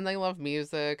 Yeah. And they love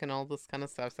music and all this kind of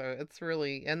stuff. So it's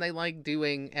really, and they like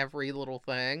doing every little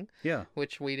thing. Yeah.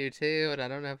 Which we do too. And I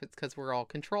don't know if it's because we're all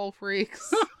control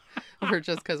freaks or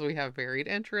just because we have varied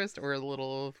interest or a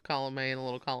little of column A and a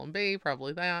little column B.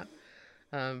 Probably that.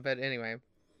 But anyway.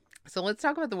 So let's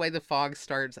talk about the way The Fog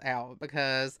starts out,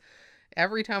 because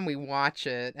every time we watch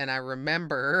it and I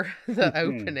remember the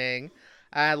opening,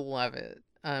 I love it.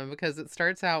 Because it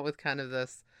starts out with kind of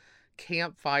this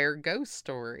campfire ghost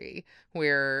story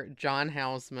where John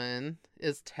Houseman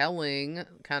is telling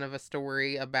kind of a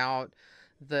story about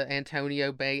the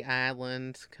Antonio Bay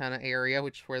Island kind of area,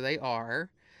 which is where they are.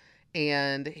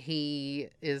 And he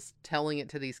is telling it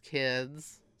to these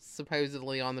kids,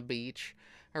 supposedly on the beach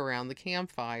around the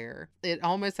campfire. It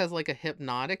almost has like a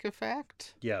hypnotic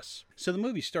effect. Yes. So the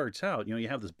movie starts out, you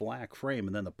have this black frame,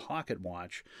 and then the pocket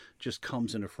watch just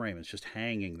comes into frame. It's just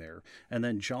hanging there. And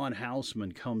then John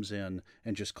Houseman comes in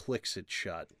and just clicks it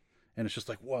shut. And it's just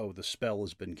like, whoa, the spell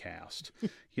has been cast.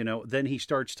 Then he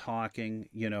starts talking,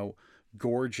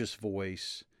 gorgeous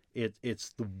voice.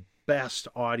 It's the best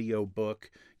audio book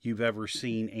you've ever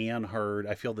seen and heard.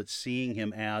 I feel that seeing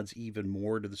him adds even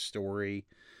more to the story.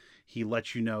 He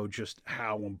lets you know just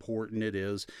how important it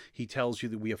is. He tells you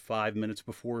that we have 5 minutes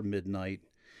before midnight,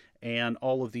 and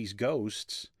all of these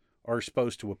ghosts are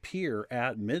supposed to appear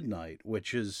at midnight,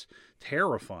 which is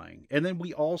terrifying. And then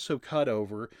we also cut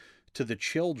over to the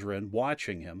children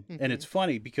watching him. Mm-hmm. And it's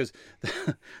funny because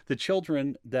the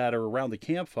children that are around the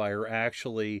campfire are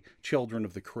actually children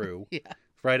of the crew. Yeah.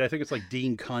 Right? I think it's like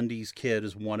Dean Cundy's kid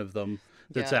is one of them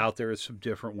that's out there. There's some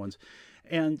different ones.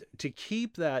 And to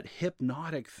keep that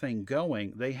hypnotic thing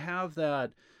going, they have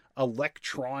that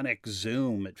electronic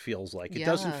zoom, it feels like. It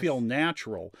doesn't feel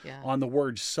natural on the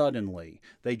word suddenly.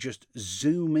 They just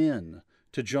zoom in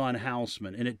to John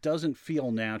Houseman, and it doesn't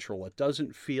feel natural. It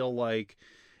doesn't feel like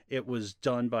it was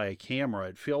done by a camera.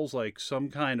 It feels like some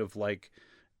kind of like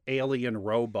alien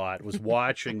robot was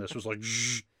watching this, was like,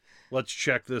 let's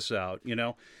check this out,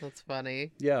 That's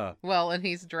funny. Yeah. Well, and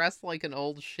he's dressed like an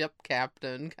old ship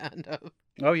captain, kind of.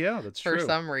 Oh, yeah, that's true. For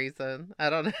some reason. I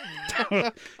don't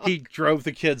know. He drove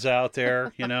the kids out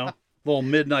there, little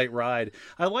midnight ride.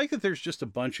 I like that there's just a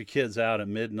bunch of kids out at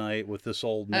midnight with this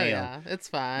old man. Oh, yeah, it's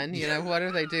fine. What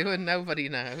are they doing? Nobody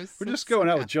knows. We're just going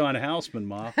out with John Houseman,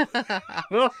 Ma.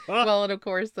 Well, and of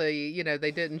course, they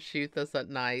didn't shoot this at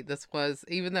night. This was,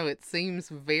 even though it seems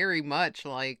very much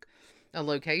like a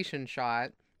location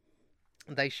shot,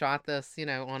 they shot this,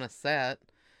 on a set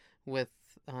with,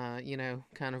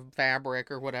 kind of fabric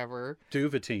or whatever.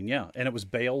 Duvetine, yeah. And it was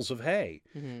bales of hay.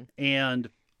 Mm-hmm. And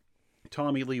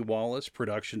Tommy Lee Wallace,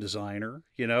 production designer,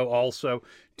 also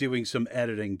doing some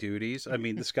editing duties.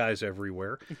 This guy's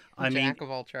everywhere. Jack of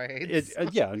all trades.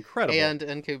 Yeah, incredible.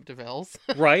 And Coupe de Villes.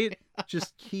 Right?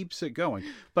 Just keeps it going.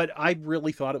 But I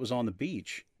really thought it was on the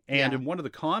beach. And in one of the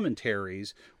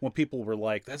commentaries, when people were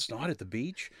like, that's not at the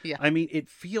beach. Yeah. It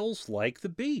feels like the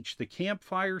beach. The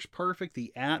campfire's perfect.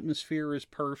 The atmosphere is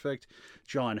perfect.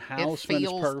 John Houseman's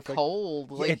perfect. It feels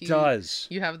cold. It does.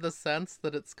 You have the sense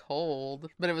that it's cold.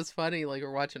 But it was funny, like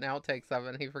we're watching outtakes of it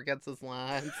and he forgets his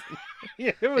lines.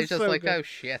 Yeah, it was He's just so like, good. oh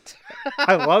shit.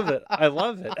 I love it.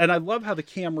 And I love how the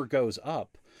camera goes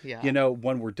up. Yeah.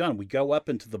 When we're done, we go up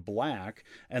into the black,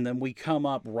 and then we come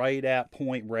up right at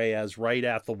Point Reyes, right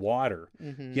at the water,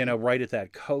 right at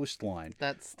that coastline.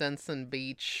 That Stinson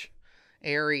Beach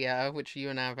area, which you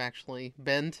and I have actually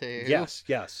been to.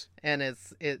 Yes. And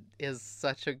it is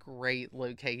such a great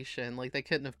location. Like, they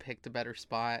couldn't have picked a better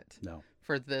spot. No.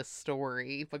 For this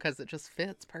story, because it just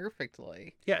fits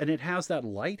perfectly. Yeah, and it has that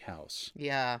lighthouse.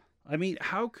 Yeah.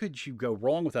 How could you go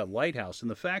wrong with that lighthouse? And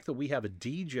the fact that we have a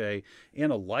DJ in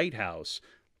a lighthouse,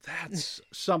 that's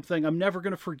something I'm never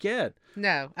going to forget.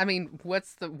 No.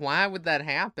 Why would that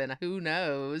happen? Who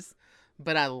knows?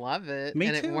 but I love it. Me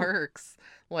and too. It works.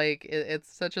 Like, it's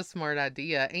such a smart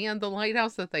idea. And the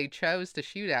lighthouse that they chose to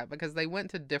shoot at, because they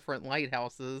went to different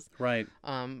lighthouses, Right.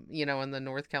 you know, in the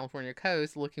North California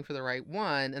coast looking for the right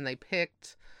one, and they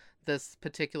picked this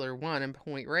particular one in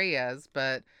Point Reyes,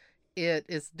 but it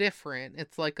is different.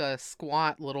 It's like a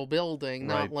squat little building,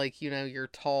 Right. not like, you know, your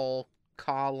tall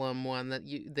column one that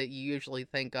you usually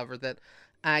think of, or that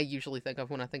I usually think of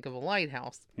when I think of a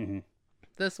lighthouse. Mm-hmm.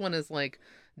 This one is like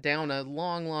down a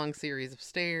long series of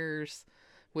stairs,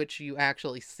 which you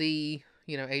actually see,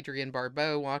 you know, Adrienne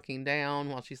Barbeau walking down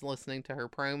while she's listening to her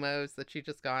promos that she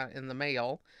just got in the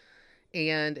mail.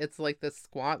 And it's like this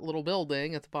squat little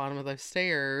building at the bottom of those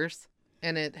stairs.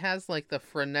 And it has like the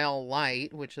Fresnel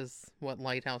light, which is what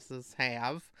lighthouses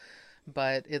have.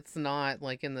 But it's not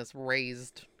like in this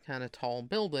raised kind of tall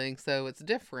building, so it's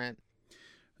different.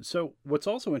 So what's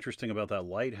also interesting about that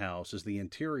lighthouse is the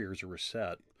interiors are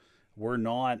set. We're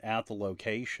not at the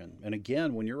location. And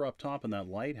again, when you're up top in that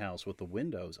lighthouse with the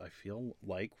windows, I feel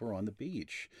like we're on the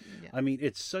beach. Yeah. I mean,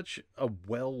 it's such a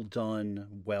well done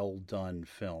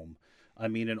film. I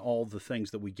mean, and all the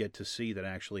things that we get to see that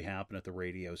actually happen at the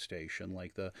radio station,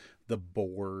 like the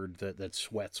board that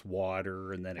sweats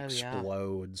water and then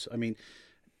explodes. Yeah. I mean,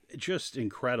 just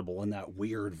incredible. And that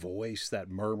weird voice, that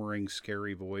murmuring,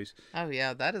 scary voice. Oh,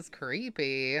 yeah, that is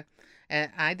creepy. And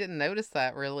I didn't notice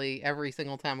that really every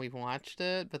single time we've watched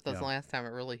it, but this last time it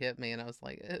really hit me, and I was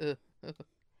like, ugh.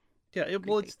 Yeah,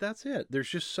 that's it. There's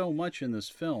just so much in this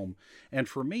film. And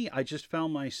for me, I just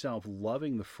found myself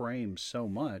loving the frame so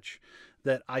much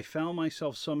that I found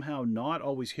myself somehow not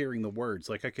always hearing the words.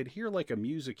 Like I could hear like a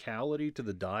musicality to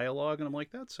the dialogue, and I'm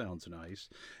like, that sounds nice.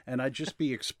 And I'd just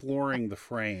be exploring the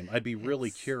frame. I'd be really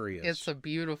curious. It's a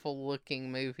beautiful looking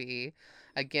movie.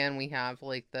 Again, we have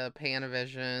like the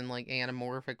Panavision, like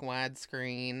anamorphic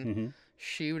widescreen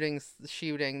shooting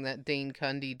that Dean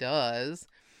Cundey does.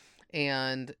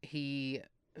 And he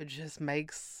just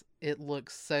makes it look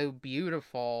so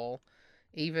beautiful,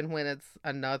 even when it's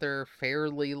another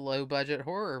fairly low budget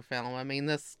horror film. I mean,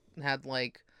 this had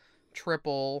like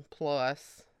triple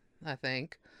plus, I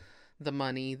think, the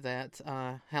money that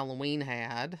Halloween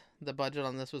had. The budget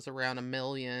on this was around $1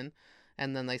 million,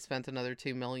 and then they spent another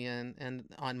 $2 million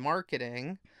on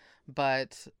marketing.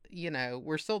 But, you know,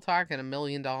 we're still talking $1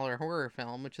 million horror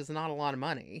film, which is not a lot of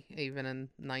money, even in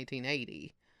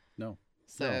 1980. No.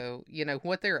 So, you know,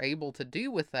 what they're able to do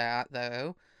with that,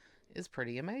 though, is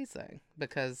pretty amazing,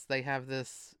 because they have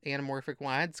this anamorphic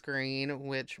widescreen,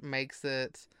 which makes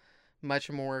it much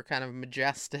more kind of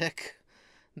majestic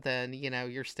than, you know,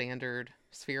 your standard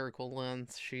spherical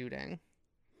lens shooting.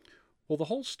 Well, the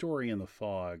whole story in The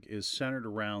Fog is centered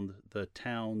around the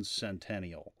town's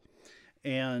centennial.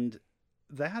 And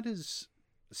that is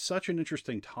such an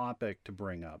interesting topic to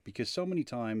bring up, because so many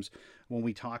times when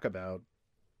we talk about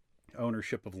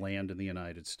ownership of land in the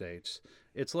United States,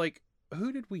 it's like,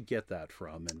 who did we get that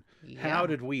from, and how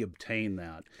did we obtain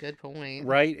that? Good point.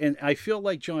 Right? And I feel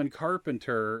like John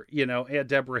Carpenter, you know, and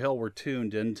Deborah Hill were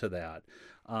tuned into that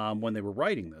when they were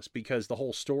writing this, because the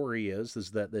whole story is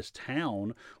that this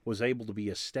town was able to be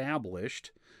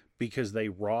established because they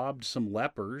robbed some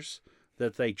lepers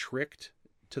that they tricked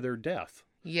to their death.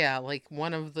 Yeah, like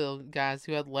one of the guys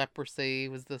who had leprosy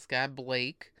was this guy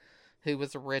Blake, who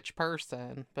was a rich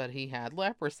person, but he had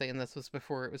leprosy, and this was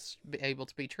before it was able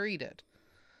to be treated.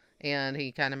 And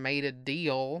he kind of made a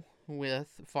deal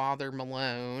with Father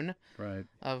Malone, right,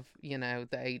 of, you know,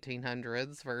 the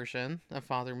 1800s version of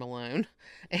Father Malone.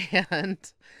 And,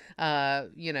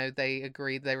 you know, they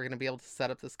agreed they were going to be able to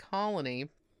set up this colony.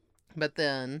 But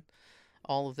then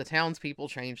all of the townspeople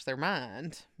changed their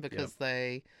mind because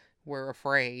they were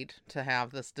afraid to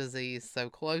have this disease so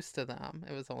close to them.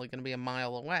 It was only going to be a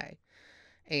mile away.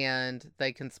 And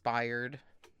they conspired,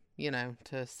 you know,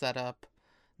 to set up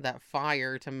that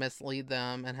fire to mislead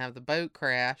them and have the boat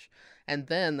crash. And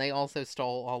then they also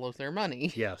stole all of their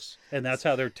money. Yes. And that's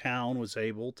how their town was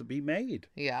able to be made.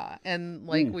 Yeah. And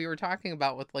like we were talking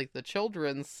about with like the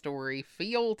children's story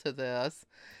feel to this,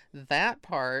 that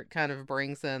part kind of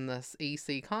brings in this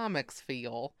EC Comics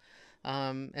feel.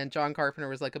 And John Carpenter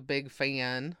was like a big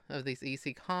fan of these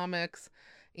EC Comics,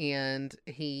 and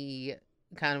he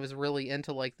kind of was really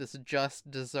into like this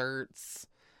just desserts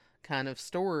kind of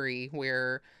story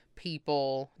where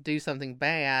people do something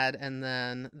bad and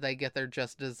then they get their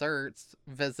just desserts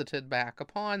visited back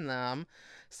upon them.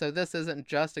 So this isn't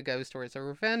just a ghost story, it's a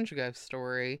revenge ghost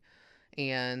story.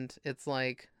 And it's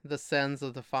like the sins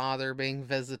of the father being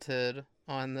visited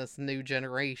on this new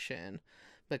generation,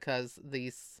 because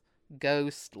these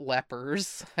ghost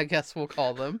lepers, I guess we'll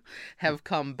call them, have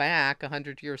come back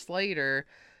 100 years later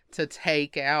to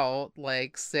take out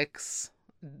like 6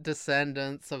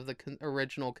 descendants of the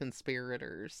original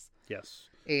conspirators. Yes.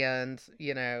 And,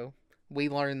 you know, we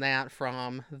learned that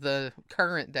from the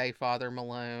current day Father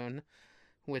Malone,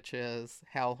 which is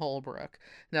Hal Holbrook.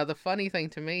 Now, the funny thing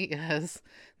to me is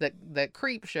that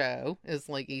Creepshow is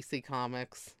like EC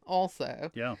Comics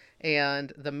also. Yeah.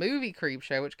 And the movie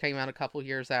Creepshow, which came out a couple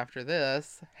years after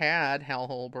this, had Hal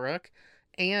Holbrook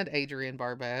and Adrienne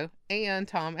Barbeau and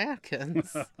Tom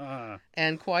Atkins.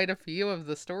 And quite a few of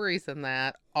the stories in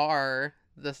that are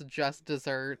this Just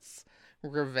Desserts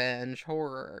revenge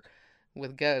horror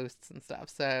with ghosts and stuff.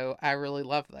 So I really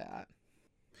love that.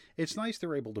 It's nice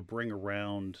they're able to bring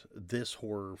around this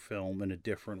horror film in a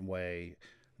different way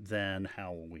than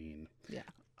Halloween. Yeah.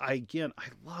 I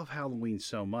love Halloween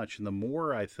so much, and the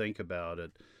more I think about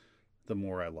it, the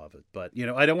more I love it. But, you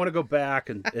know, I don't want to go back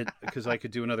and because I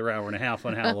could do another hour and a half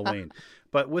on Halloween.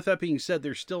 But with that being said,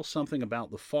 there's still something about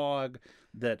the fog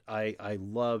that I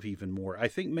love even more. I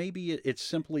think maybe it's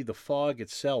simply the fog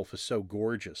itself is so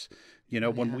gorgeous. You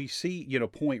know, when we see, you know,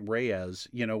 Point Reyes,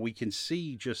 you know, we can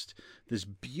see just this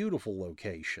beautiful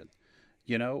location,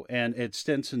 you know, and at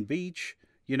Stinson Beach,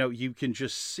 you know, you can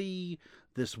just see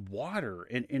this water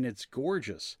and it's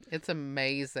gorgeous. It's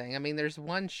amazing. I mean, there's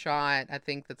one shot, I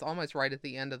think, that's almost right at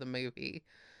the end of the movie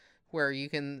where you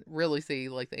can really see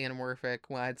like the anamorphic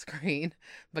widescreen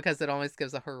because it almost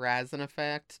gives a horizon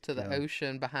effect to the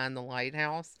ocean behind the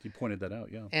lighthouse. You pointed that out,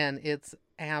 yeah. And it's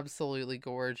absolutely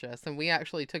gorgeous. And we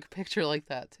actually took a picture like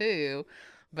that too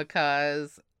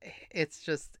because it's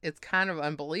kind of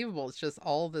unbelievable. It's just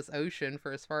all this ocean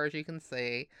for as far as you can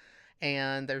see.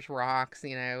 And there's rocks,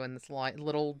 you know, and this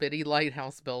little bitty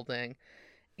lighthouse building.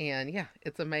 And yeah,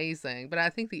 it's amazing. But I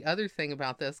think the other thing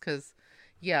about this, because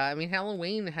yeah, I mean,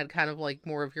 Halloween had kind of like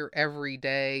more of your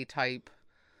everyday type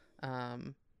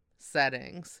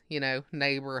settings, you know,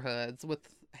 neighborhoods with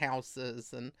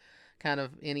houses and kind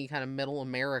of any kind of middle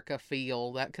America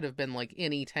feel. That could have been like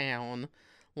any town,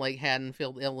 like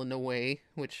Haddonfield, Illinois,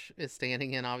 which is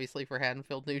standing in obviously for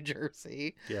Haddonfield, New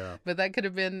Jersey. Yeah. But that could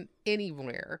have been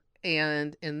anywhere.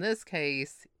 And in this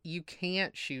case, you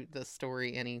can't shoot this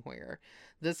story anywhere.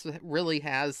 This really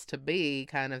has to be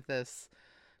kind of this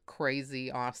crazy,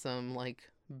 awesome,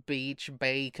 like beach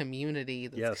bay community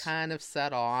that's kind of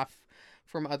set off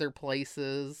from other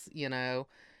places, you know,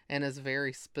 and is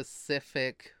very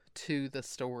specific to the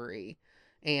story.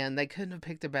 And they couldn't have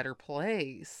picked a better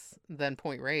place than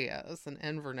Point Reyes and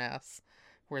Inverness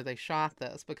where they shot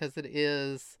this because it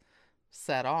is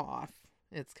set off.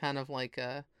 It's kind of like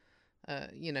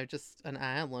you know, just an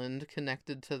island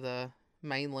connected to the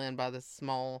mainland by this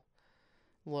small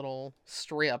little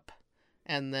strip.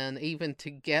 And then even to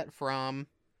get from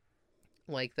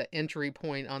like the entry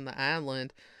point on the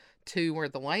island to where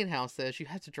the lighthouse is, you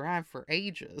have to drive for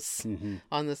ages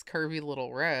on this curvy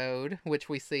little road, which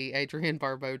we see Adrienne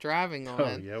Barbeau driving on.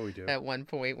 Oh, yeah, we do. At one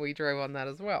point, we drove on that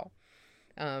as well.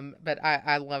 But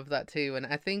I love that too. And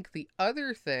I think the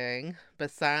other thing,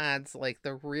 besides like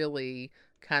the really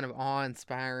kind of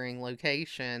awe-inspiring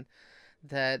location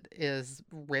that is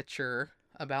richer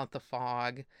about the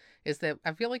fog, is that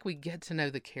I feel like we get to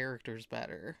know the characters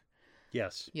better.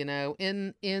 Yes. You know,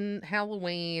 in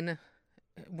Halloween,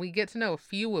 we get to know a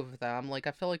few of them. Like,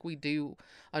 I feel like we do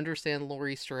understand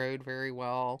Laurie Strode very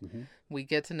well. We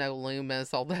get to know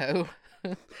Loomis, although,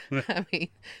 I mean,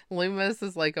 Loomis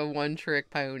is like a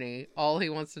one-trick pony. All he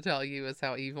wants to tell you is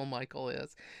how evil Michael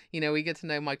is. You know, we get to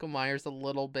know Michael Myers a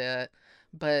little bit.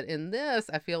 But in this,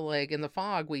 I feel like in the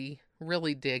fog, we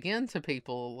really dig into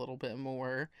people a little bit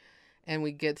more. And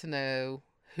we get to know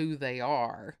who they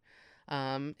are.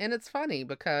 And it's funny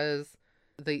because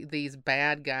these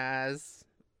bad guys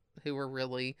who are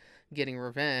really getting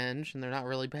revenge, and they're not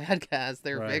really bad guys,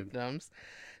 they're victims,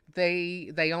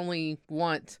 they only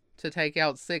want to take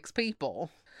out 6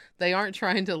 people. They aren't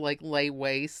trying to like lay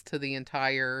waste to the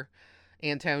entire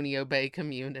Antonio Bay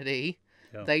community.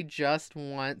 Yeah. They just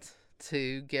want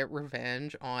to get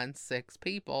revenge on 6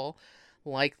 people,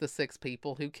 like the 6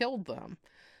 people who killed them.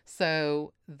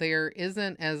 So there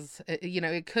isn't as, you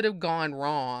know, it could have gone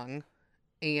wrong.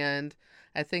 And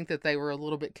I think that they were a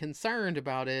little bit concerned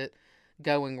about it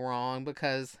going wrong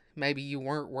because maybe you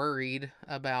weren't worried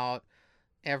about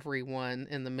everyone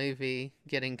in the movie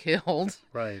getting killed.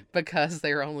 Right. Because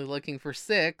they were only looking for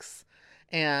 6.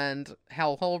 And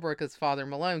Hal Holbrook, as Father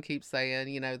Malone, keeps saying,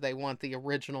 you know, they want the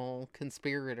original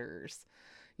conspirators.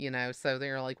 You know, so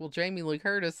they're like, well, Jamie Lee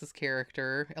Curtis's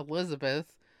character,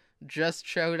 Elizabeth, just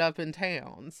showed up in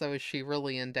town. So is she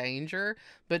really in danger?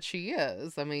 But she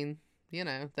is. I mean, you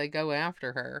know, they go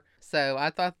after her. So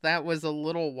I thought that was a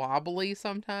little wobbly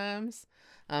sometimes.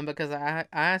 because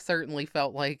I certainly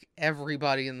felt like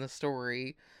everybody in the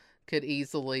story could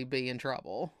easily be in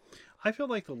trouble. I feel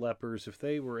like the lepers, if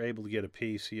they were able to get a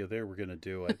piece of you, they were going to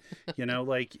do it.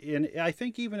 And I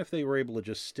think even if they were able to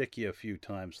just stick you a few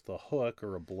times with a hook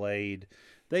or a blade,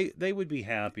 they would be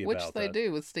happy about that. Which they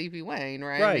do with Stevie Wayne,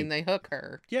 right? Right. I mean, they hook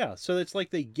her. Yeah, so it's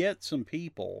like they get some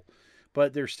people,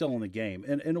 but they're still in the game.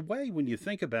 And in a way, when you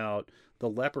think about the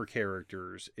leper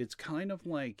characters, it's kind of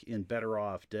like in Better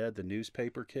Off Dead, the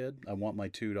newspaper kid. I want my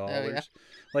 $2. Oh, yeah.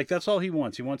 Like that's all he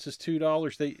wants. He wants his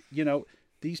 $2.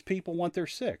 These people want their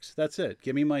 6. That's it.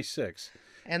 Give me my 6.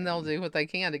 And they'll do what they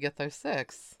can to get those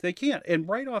 6. They can't. And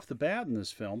right off the bat in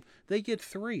this film, they get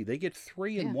 3. They get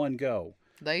 3 in one go.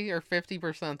 They are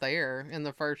 50% there in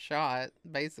the first shot,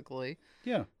 basically.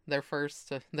 Yeah. Their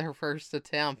first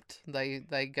attempt,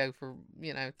 they go for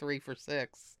 3 for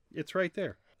 6. It's right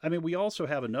there. I mean, we also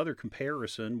have another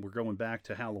comparison. We're going back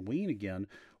to Halloween again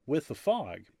with The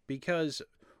Fog, because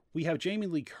we have Jamie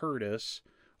Lee Curtis.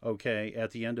 Okay,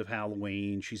 at the end of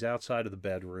Halloween, she's outside of the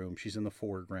bedroom. She's in the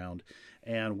foreground,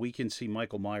 and we can see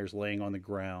Michael Myers laying on the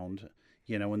ground,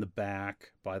 in the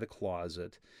back by the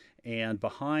closet, and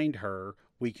behind her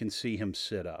we can see him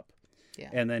sit up. Yeah.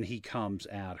 And then he comes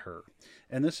at her.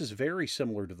 And this is very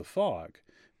similar to The Fog,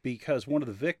 because one of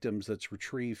the victims that's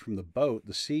retrieved from the boat,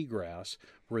 the Seagrass,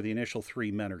 where the initial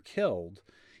 3 men are killed,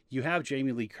 you have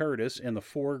Jamie Lee Curtis in the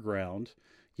foreground,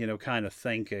 kind of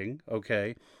thinking,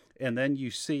 okay. And then you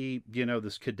see,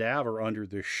 this cadaver under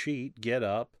the sheet get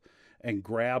up and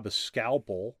grab a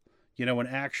scalpel, and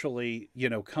actually,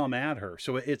 come at her.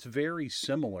 So it's very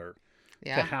similar to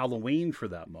Halloween for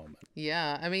that moment.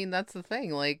 Yeah, I mean, that's the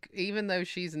thing. Like, even though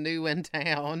she's new in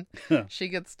town, she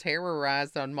gets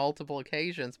terrorized on multiple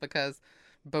occasions, because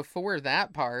before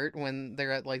that part, when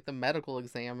they're at, like, the medical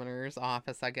examiner's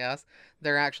office, I guess,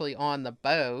 they're actually on the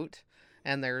boat.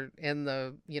 And they're in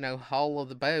the, hull of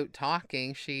the boat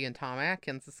talking. She and Tom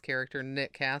Atkins' character,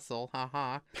 Nick Castle,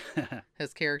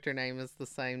 his character name is the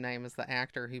same name as the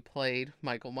actor who played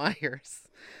Michael Myers.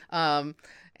 And,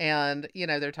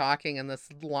 they're talking, and this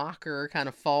locker kind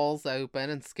of falls open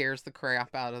and scares the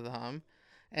crap out of them.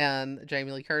 And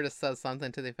Jamie Lee Curtis says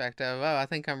something to the effect of, "Oh, I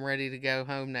think I'm ready to go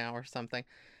home now," or something.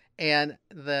 And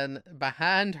then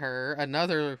behind her,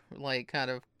 another,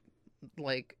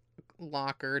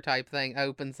 locker type thing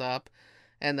opens up,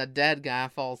 and the dead guy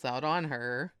falls out on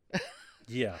her.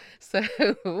 Yeah.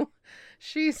 So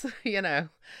she's,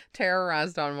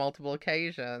 terrorized on multiple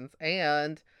occasions.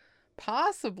 And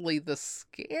possibly the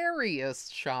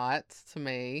scariest shot to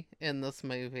me in this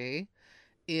movie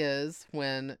is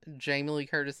when Jamie Lee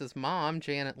Curtis's mom,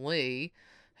 Janet Leigh,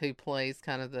 who plays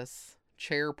kind of this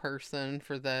chairperson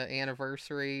for the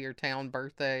anniversary or town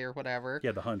birthday or whatever.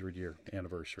 Yeah, the 100-year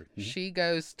anniversary. Mm-hmm. She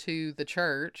goes to the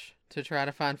church to try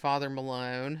to find Father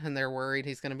Malone, and they're worried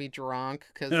he's going to be drunk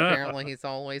because apparently he's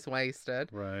always wasted.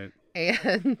 Right.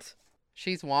 And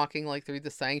she's walking through the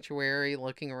sanctuary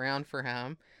looking around for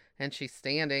him, and she's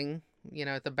standing,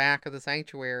 at the back of the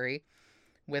sanctuary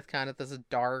with kind of this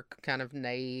dark kind of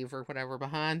nave or whatever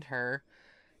behind her.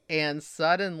 And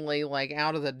suddenly,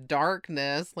 out of the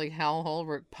darkness, Hal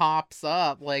Holbrook pops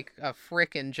up like a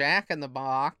frickin'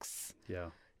 Jack-in-the-Box. Yeah.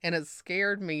 And it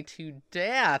scared me to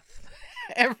death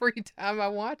every time I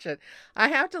watch it. I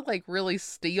have to, really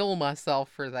steel myself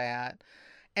for that.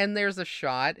 And there's a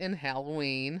shot in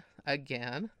Halloween,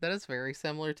 again, that is very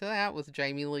similar to that, with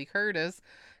Jamie Lee Curtis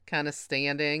kind of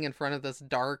standing in front of this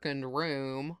darkened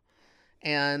room.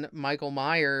 And Michael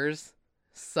Myers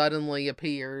suddenly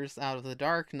appears out of the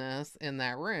darkness in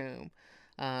that room.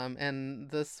 And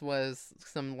this was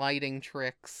some lighting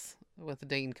tricks with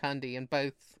Dean Cundey in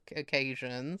both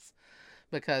occasions,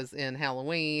 because in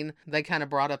Halloween, they kind of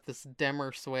brought up this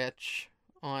dimmer switch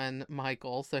on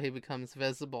Michael so he becomes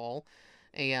visible.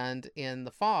 And in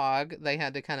The Fog, they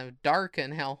had to kind of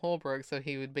darken Hal Holbrook so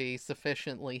he would be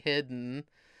sufficiently hidden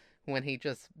when he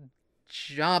just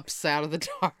jumps out of the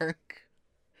dark.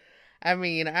 I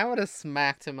mean, I would have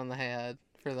smacked him on the head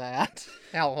for that,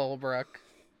 Hal Holbrook.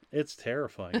 It's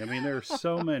terrifying. I mean, there are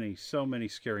so many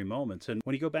scary moments. And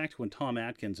when you go back to when Tom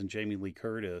Atkins and Jamie Lee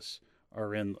Curtis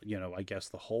are in, I guess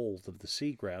the hold of the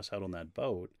Seagrass out on that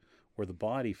boat where the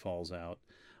body falls out,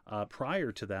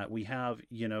 prior to that, we have,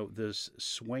 this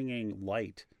swinging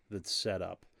light that's set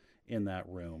up in that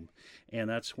room. And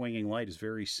that swinging light is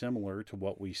very similar to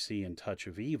what we see in Touch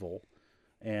of Evil.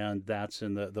 And that's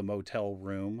in the motel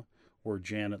room where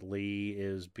Janet Leigh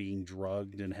is being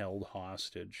drugged and held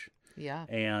hostage. Yeah.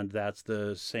 And that's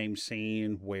the same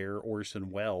scene where Orson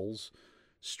Welles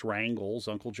strangles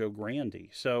Uncle Joe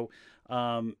Grandy. So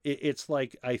it's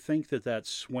I think that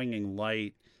swinging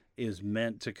light is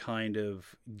meant to kind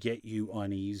of get you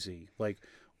uneasy. Like,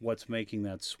 what's making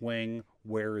that swing?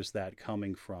 Where is that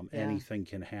coming from? Yeah. Anything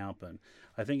can happen.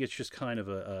 I think it's just kind of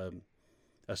a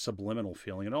subliminal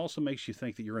feeling. It also makes you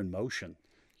think that you're in motion,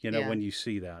 when you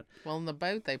see that. Well, in the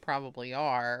boat, they probably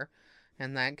are,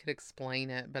 and that could explain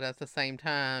it. But at the same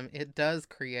time, it does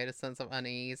create a sense of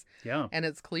unease. Yeah. And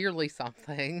it's clearly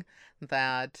something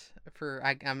that,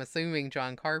 I'm assuming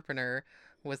John Carpenter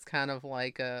was kind of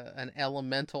like an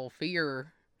elemental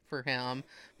fear for him,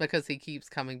 because he keeps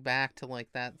coming back to like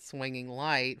that swinging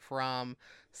light from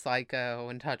Psycho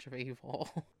and Touch of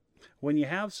Evil. When you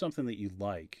have something that you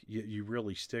like, you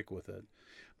really stick with it.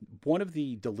 One of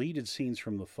the deleted scenes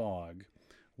from The Fog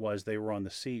was they were on the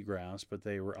seagrass, but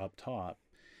they were up top.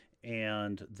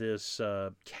 And this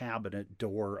cabinet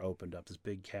door opened up, this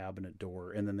big cabinet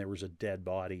door, and then there was a dead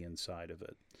body inside of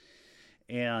it.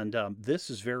 And this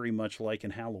is very much like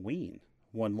in Halloween,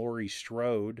 when Laurie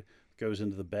Strode goes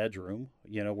into the bedroom,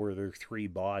 where there are 3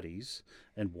 bodies,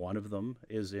 and one of them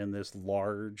is in this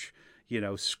large,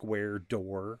 square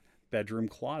door bedroom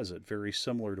closet, very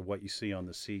similar to what you see on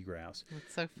the seagrass.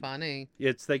 That's so funny.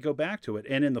 They go back to it,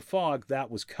 and in The Fog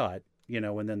that was cut,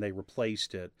 and then they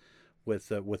replaced it with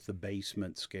the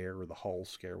basement scare or the hall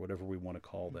scare, whatever we want to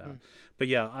call that. Mm-hmm. But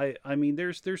yeah, I mean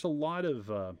there's a lot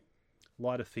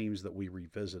of themes that we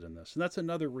revisit in this, and that's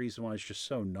another reason why it's just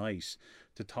so nice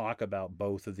to talk about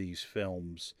both of these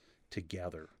films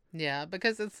together. Yeah,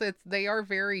 because they are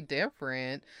very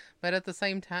different, but at the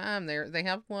same time they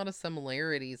have a lot of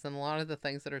similarities, and a lot of the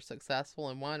things that are successful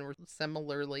in one were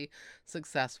similarly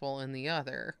successful in the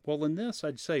other. Well, in this,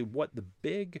 I'd say what the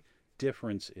big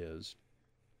difference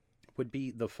would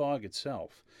be The Fog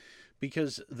itself.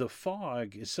 Because The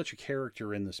Fog is such a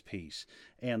character in this piece,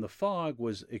 and The Fog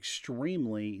was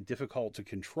extremely difficult to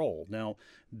control. Now,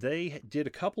 they did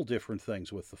a couple different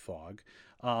things with The Fog.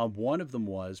 One of them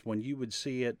was when you would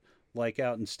see it, like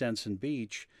out in Stetson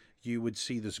Beach, you would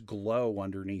see this glow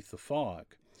underneath the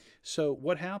fog. So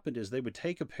what happened is they would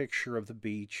take a picture of the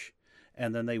beach,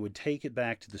 and then they would take it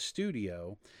back to the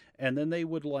studio, and then they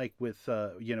would, like with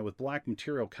black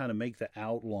material, kind of make the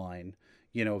outline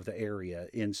of the area.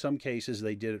 In some cases,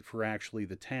 they did it for actually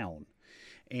the town.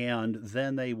 And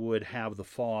then they would have the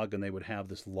fog, and they would have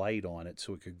this light on it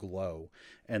so it could glow.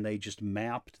 And they just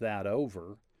mapped that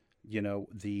over,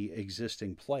 the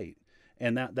existing plate.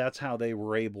 And that's how they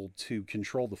were able to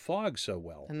control the fog so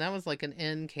well. And that was like an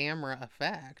in-camera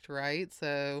effect, right?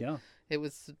 So yeah. It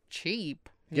was cheap.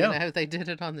 Yeah. They did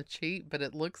it on the cheap, but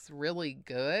it looks really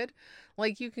good.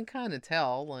 Like, you can kind of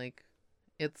tell, like,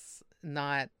 it's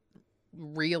not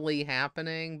really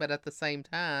happening, but at the same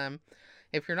time,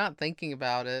 if you're not thinking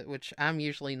about it, which I'm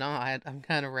usually not, I'm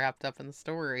kind of wrapped up in the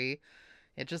story,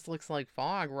 it just looks like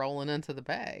fog rolling into the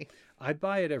bay. I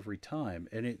buy it every time,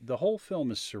 and the whole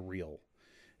film is surreal.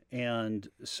 And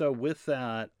so with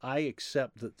that, I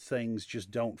accept that things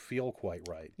just don't feel quite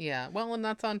right. Yeah, well, and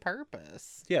that's on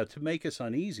purpose. Yeah, to make us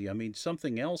uneasy. I mean,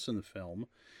 something else in the film,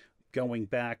 going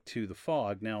back to The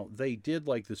Fog, now they did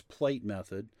like this plate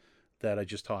method that I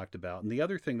just talked about. And the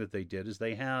other thing that they did is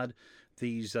they had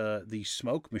these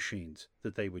smoke machines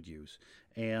that they would use.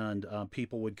 And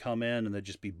people would come in and they'd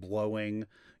just be blowing,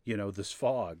 this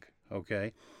fog,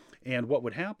 okay? And what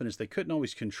would happen is they couldn't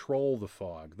always control the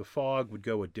fog. The fog would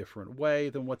go a different way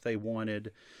than what they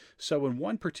wanted. So in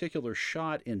one particular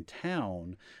shot in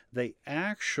town, they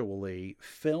actually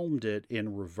filmed it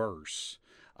in reverse.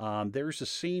 There's a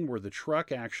scene where the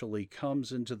truck actually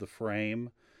comes into the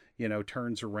frame,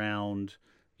 turns around,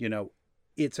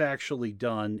 it's actually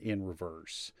done in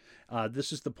reverse.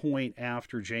 This is the point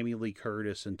after Jamie Lee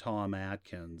Curtis and Tom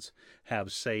Atkins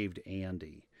have saved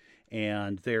Andy.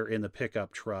 And they're in the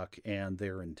pickup truck and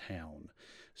they're in town.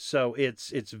 So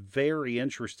it's very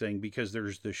interesting because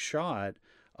there's the shot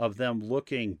of them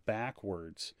looking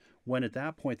backwards when at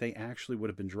that point they actually would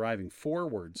have been driving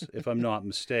forwards, if I'm not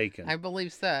mistaken. I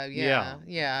believe so.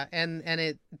 Yeah. And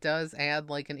it does add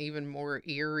like an even more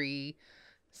eerie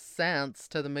sense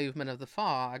to the movement of the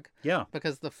fog. Yeah.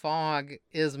 Because the fog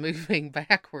is moving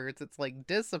backwards. It's like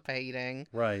dissipating.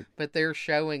 Right. But they're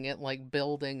showing it like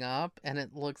building up, and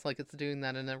it looks like it's doing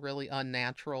that in a really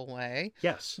unnatural way.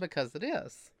 Yes. Because it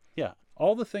is. Yeah.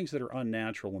 All the things that are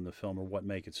unnatural in the film are what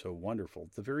make it so wonderful.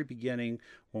 At the very beginning,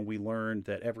 when we learned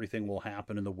that everything will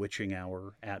happen in the witching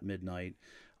hour at midnight,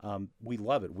 we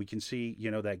love it. We can see,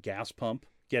 that gas pump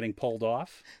getting pulled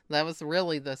off. That was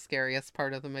really the scariest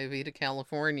part of the movie to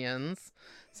Californians,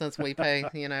 since we pay,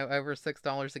 over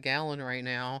 $6 a gallon right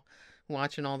now.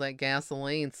 Watching all that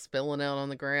gasoline spilling out on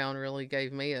the ground really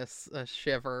gave me a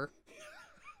shiver.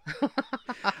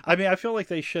 I mean, I feel like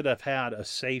they should have had a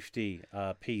safety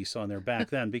piece on there back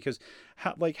then, because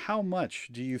how much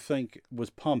do you think was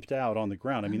pumped out on the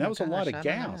ground? I Oh mean, my that was a lot gosh, of I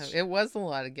don't know. gas. It was a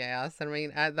lot of gas. I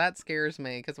mean, that scares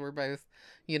me because we're both,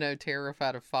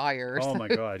 terrified of fire. Oh So my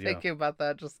God, yeah. thinking about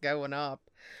that just going up.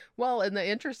 Well, and the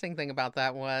interesting thing about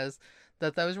that was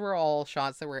that those were all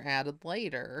shots that were added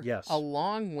later, Yes.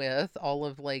 along with all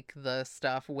of like the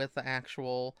stuff with the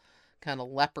actual kind of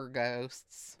leper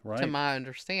ghosts, to Right. my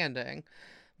understanding.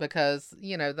 Because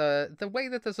the way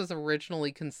that this was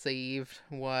originally conceived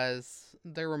was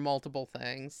there were multiple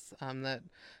things that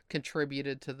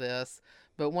contributed to this,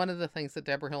 but one of the things that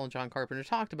Deborah Hill and John Carpenter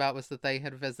talked about was that they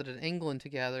had visited England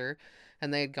together,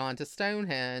 and they had gone to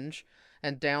Stonehenge,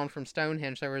 and down from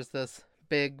Stonehenge there was this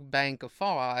big bank of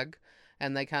fog,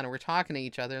 and they kind of were talking to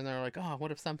each other, and they're like, oh,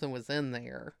 what if something was in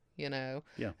there,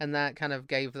 Yeah. and that kind of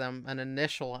gave them an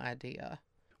initial idea.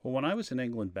 Well, when I was in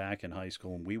England back in high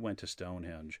school and we went to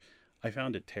Stonehenge, I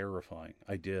found it terrifying.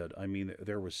 I did. I mean,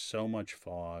 there was so much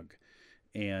fog,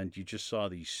 and you just saw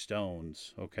these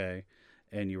stones, okay?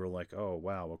 And you were like, oh,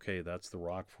 wow, okay, that's the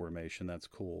rock formation. That's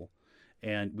cool.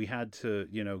 And we had to,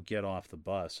 get off the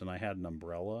bus, and I had an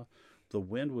umbrella. The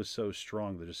wind was so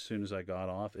strong that as soon as I got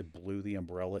off, it blew the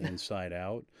umbrella inside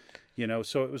out.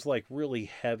 So it was like really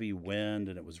heavy wind,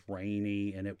 and it was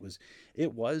rainy, and it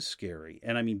was scary.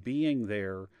 And I mean, being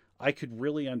there, I could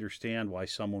really understand why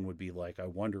someone would be like, I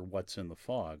wonder what's in the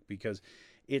fog, because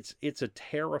it's a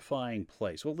terrifying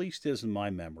place. Well, at least is in my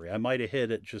memory. I might have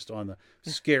hit it just on the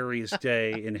scariest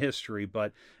day in history,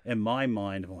 but in my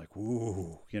mind, I'm like,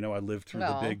 ooh, I lived through the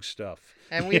Well, big stuff.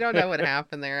 and we don't know what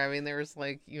happened there. I mean, there was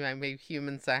like, maybe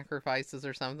human sacrifices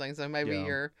or something. So maybe Yeah.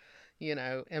 you're,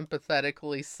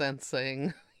 empathetically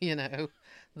sensing,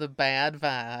 the bad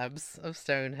vibes of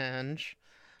Stonehenge.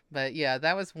 But yeah,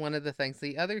 that was one of the things.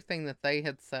 The other thing that they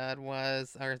had said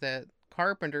was, or that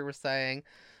Carpenter was saying,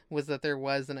 was that there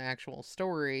was an actual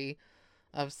story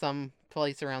of some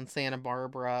place around Santa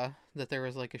Barbara that there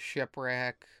was like a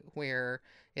shipwreck where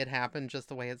it happened just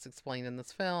the way it's explained in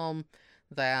this film.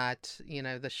 That,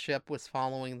 the ship was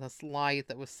following this light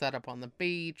that was set up on the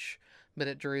beach, but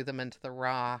it drew them into the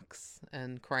rocks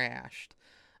and crashed.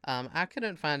 I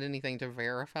couldn't find anything to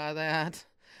verify that.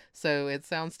 So it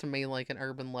sounds to me like an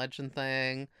urban legend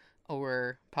thing,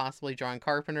 or possibly John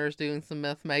Carpenter's doing some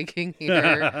myth making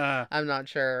here. I'm not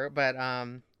sure, but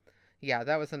yeah,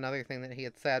 that was another thing that he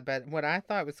had said. But what I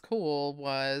thought was cool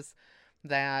was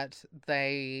that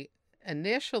they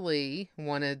initially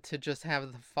wanted to just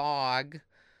have the fog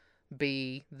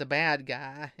be the bad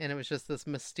guy, and it was just this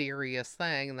mysterious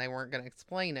thing, and they weren't going to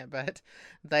explain it, but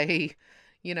they,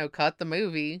 cut the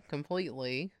movie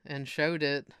completely and showed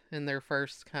it in their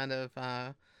first kind of,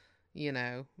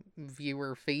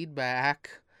 viewer feedback,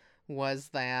 was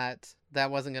that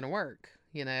wasn't going to work,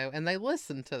 and they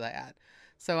listened to that.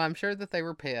 So I'm sure that they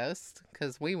were pissed,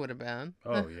 because we would have been.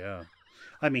 Oh, yeah.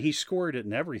 I mean, he scored it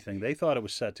and everything. They thought it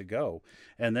was set to go.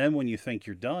 And then when you think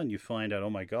you're done, you find out, oh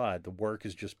my God, the work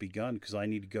has just begun, because I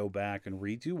need to go back and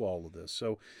redo all of this.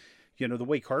 So, the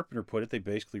way Carpenter put it, they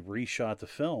basically reshot the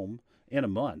film in a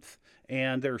month.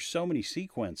 And there are so many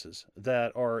sequences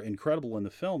that are incredible in the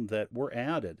film that were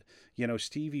added.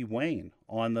 Stevie Wayne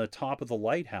on the top of the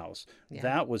lighthouse, Yeah.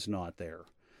 that was not there.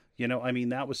 I mean,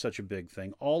 that was such a big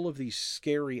thing. All of these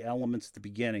scary elements at the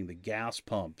beginning, the gas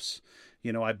pumps,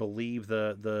 I believe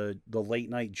the late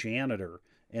night janitor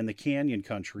in the Canyon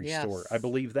Country store, I Yes.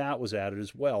 believe that was added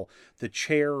as well. The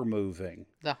chair moving.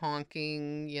 The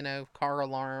honking, car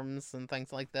alarms and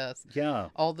things like this. Yeah.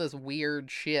 All this weird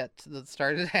shit that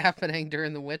started happening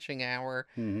during the witching hour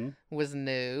Mm-hmm. was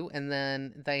new. And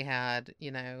then they had,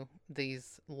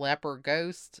 these leper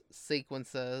ghost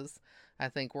sequences, I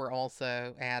think, were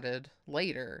also added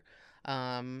later.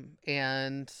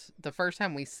 And the first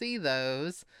time we see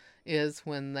those is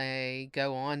when they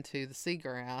go on to the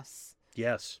seagrass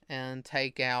Yes. and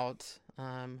take out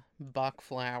Buck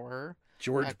Flower,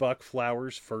 George Buck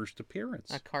Flower's first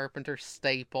appearance. a Carpenter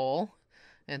staple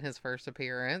in his first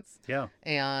appearance. Yeah.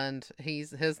 And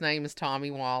his name is Tommy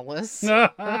Wallace.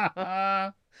 Yep.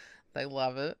 They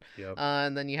love it.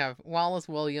 And then you have Wallace,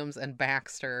 Williams, and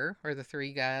Baxter are the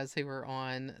three guys who were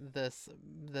on this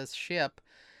ship.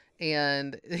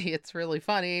 And it's really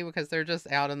funny because they're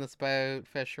just out in this boat,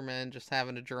 fishermen, just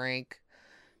having a drink,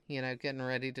 getting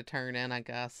ready to turn in, I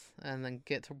guess, and then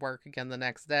get to work again the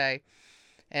next day.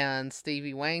 And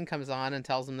Stevie Wayne comes on and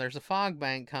tells them there's a fog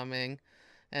bank coming.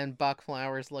 And Buck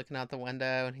Flower's looking out the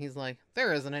window, and he's like,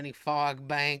 there isn't any fog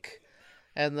bank.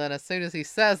 And then as soon as he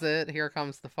says it, here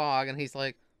comes the fog, and he's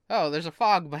like, oh, there's a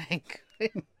fog bank.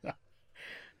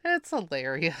 It's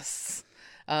hilarious.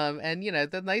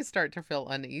 And, then they start to feel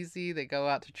uneasy. They go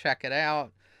out to check it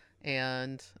out.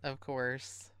 And, of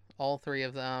course, all three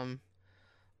of them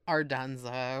are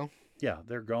donezo. Yeah,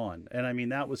 they're gone. And I mean,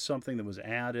 that was something that was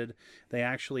added. They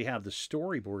actually have the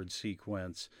storyboard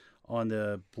sequence on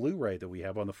the Blu-ray that we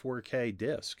have on the 4K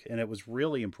disc, and it was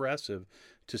really impressive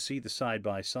to see the side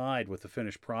by side with the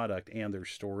finished product and their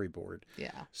storyboard.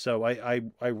 Yeah. So I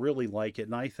really like it,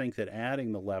 and I think that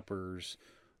adding the lepers,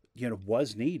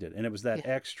 was needed, and it was that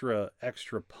extra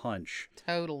punch.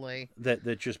 Totally.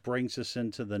 That just brings us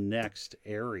into the next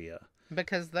area.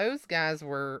 Because those guys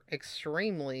were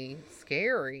extremely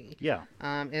scary. Yeah.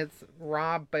 It's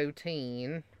Rob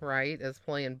Bottin, right, is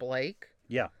playing Blake.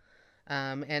 Yeah.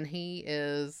 And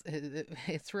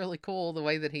it's really cool the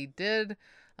way that he did.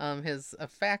 His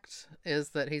effect is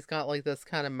that he's got like this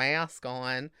kind of mask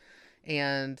on,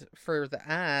 and for the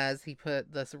eyes, he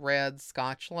put this red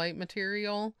Scotch-Light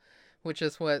material, which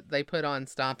is what they put on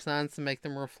stop signs to make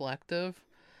them reflective.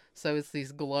 So it's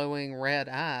these glowing red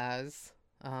eyes.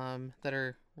 That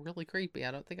are really creepy.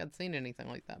 I don't think I'd seen anything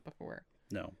like that before.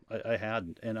 No, I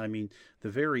hadn't. And I mean, the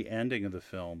very ending of the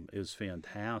film is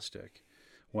fantastic.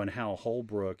 When Hal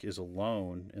Holbrook is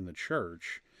alone in the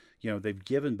church, they've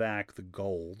given back the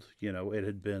gold. It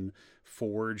had been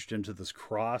forged into this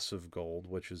cross of gold,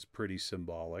 which is pretty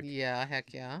symbolic. Yeah,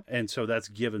 heck yeah. And so that's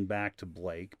given back to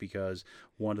Blake, because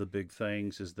one of the big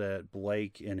things is that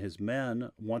Blake and his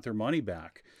men want their money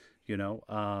back.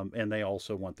 And they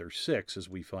also want their six, as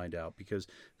we find out, because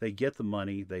they get the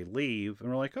money, they leave, and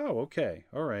we're like, oh, okay,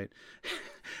 all right.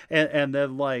 and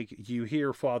then, like, you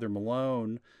hear Father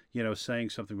Malone,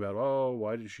 saying something about, oh,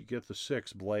 why did you get the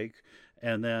six, Blake?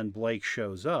 And then Blake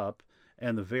shows up,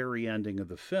 and the very ending of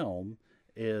the film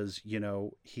is,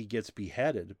 he gets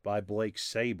beheaded by Blake's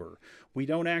saber. We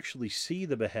don't actually see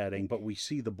the beheading, but we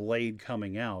see the blade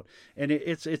coming out. And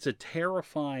it's a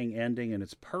terrifying ending, and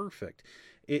it's perfect.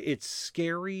 It's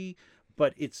scary,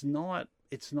 but it's not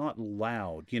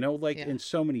loud. In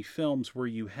so many films where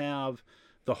you have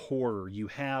the horror, you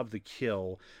have the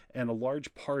kill, and a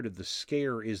large part of the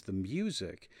scare is the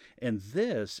music. And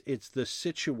this, it's the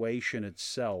situation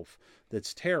itself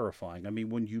that's terrifying. I mean,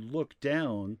 when you look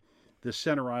down the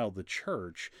center aisle of the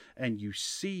church and you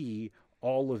see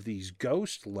all of these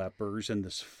ghost lepers and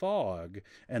this fog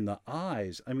and the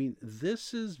eyes. I mean,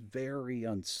 this is very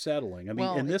unsettling. I mean,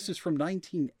 and this is from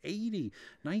 1980.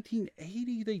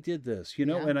 1980 they did this,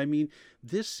 and I mean,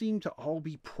 this seemed to all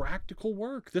be practical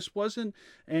work. This wasn't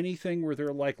anything where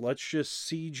they're like, let's just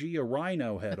CG a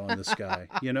rhino head on this guy,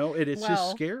 it's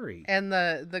just scary. And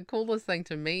the coolest thing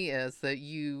to me is that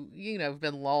have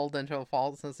been lulled into a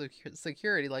false sense of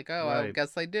security. Like, oh, right. I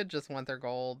guess they did just want their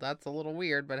gold. That's a little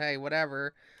weird, but hey, whatever.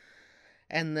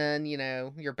 And then,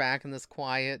 you're back in this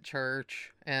quiet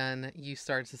church and you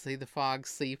start to see the fog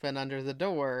seeping under the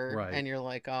door. Right. And you're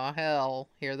like, oh, hell,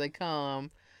 here they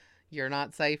come. You're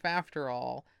not safe after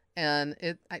all. And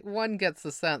one gets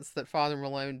the sense that Father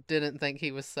Malone didn't think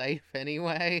he was safe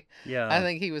anyway. Yeah. I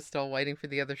think he was still waiting for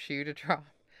the other shoe to drop.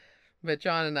 But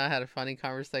John and I had a funny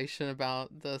conversation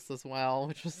about this as well,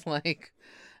 which was like,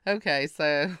 okay,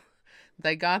 so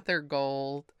they got their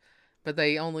gold, but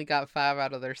they only got 5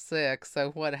 out of their 6.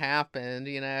 So what happened?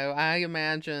 I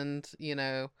imagined,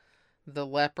 the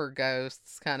leper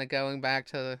ghosts kind of going back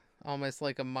to almost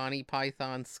like a Monty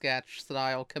Python sketch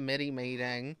style committee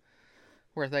meeting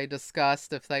where they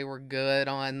discussed if they were good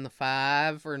on the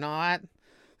 5 or not.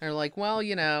 They're like, well,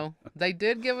 they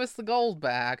did give us the gold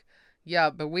back. Yeah,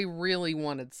 but we really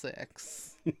wanted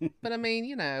 6. But I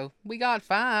mean, we got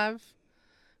 5.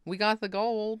 We got the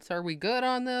gold. So are we good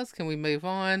on this? Can we move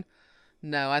on?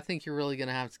 No, I think you're really going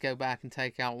to have to go back and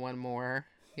take out one more,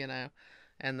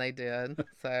 and they did.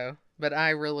 So, but I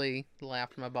really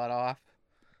laughed my butt off.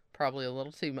 Probably a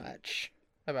little too much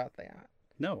about that.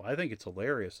 No, I think it's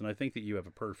hilarious, and I think that you have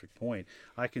a perfect point.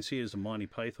 I can see it as a Monty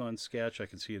Python sketch. I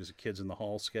can see it as a Kids in the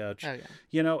Hall sketch. Oh,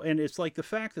 yeah. And it's like the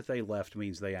fact that they left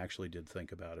means they actually did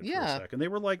think about it for a second. They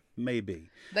were like,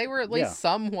 maybe. They were at least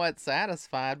somewhat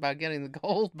satisfied by getting the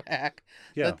gold back,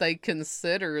 that they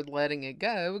considered letting it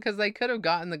go, because they could have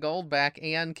gotten the gold back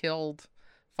and killed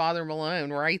Father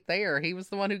Malone right there. He was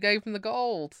the one who gave him the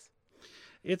gold.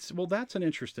 That's an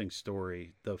interesting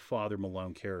story, the Father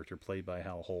Malone character played by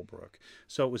Hal Holbrook.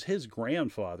 So it was his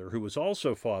grandfather, who was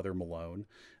also Father Malone,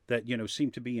 that,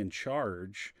 seemed to be in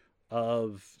charge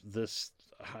of this,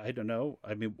 I don't know,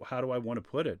 I mean, how do I want to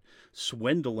put it?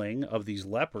 Swindling of these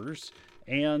lepers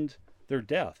and their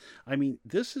death. I mean,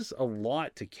 this is a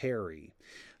lot to carry.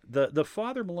 The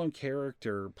Father Malone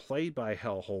character played by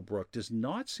Hal Holbrook does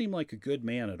not seem like a good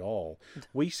man at all.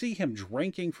 We see him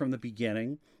drinking from the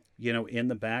beginning. in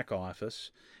the back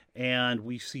office. And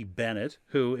we see Bennett,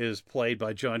 who is played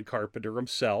by John Carpenter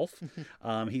himself.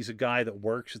 He's a guy that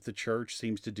works at the church,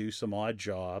 seems to do some odd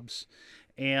jobs.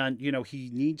 And, he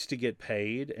needs to get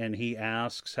paid. And he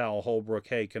asks Hal Holbrook,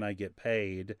 hey, can I get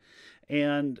paid?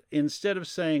 And instead of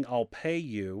saying, I'll pay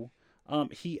you,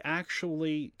 he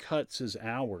actually cuts his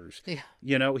hours.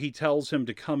 Yeah. He tells him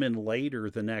to come in later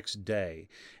the next day.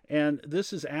 And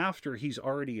this is after he's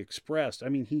already expressed. I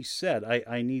mean, he said,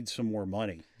 I need some more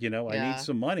money. I need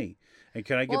some money. And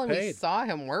can I get paid? We saw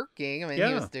him working. I mean,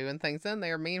 he was doing things in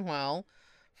there. Meanwhile,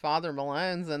 Father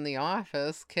Malone's in the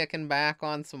office kicking back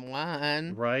on some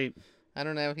wine. Right. I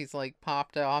don't know if he's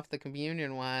popped off the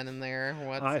communion wine in there or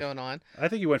what's going on. I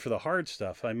think he went for the hard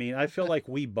stuff. I mean, I feel like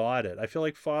we bought it. I feel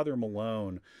like Father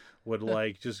Malone would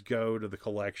just go to the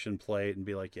collection plate and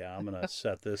be like, yeah, I'm going to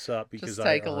set this up because just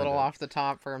take a little off the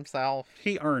top for himself.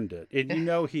 He earned it.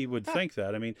 And he would think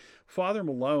that. I mean, Father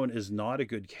Malone is not a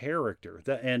good character.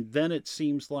 And then it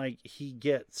seems like he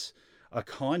gets a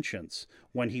conscience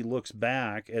when he looks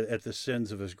back at the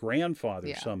sins of his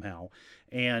grandfather somehow.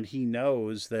 And he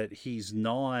knows that he's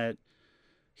not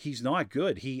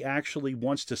good. He actually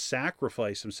wants to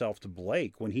sacrifice himself to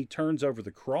Blake. When he turns over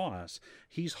the cross,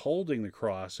 he's holding the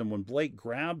cross. And when Blake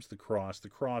grabs the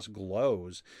cross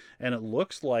glows. And it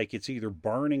looks like it's either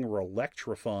burning or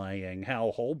electrifying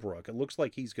Hal Holbrook. It looks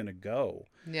like he's going to go.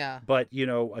 Yeah. But,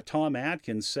 Tom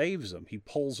Atkins saves him. He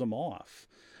pulls him off.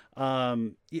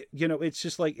 It's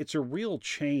just it's a real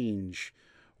change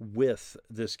with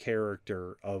this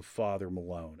character of Father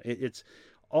Malone. It's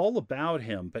all about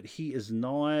him, but he is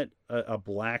not a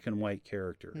black and white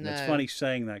character. And it's funny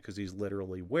saying that because he's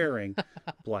literally wearing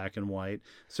black and white.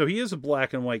 So he is a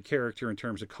black and white character in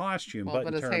terms of costume,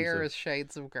 but his hair is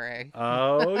shades of gray.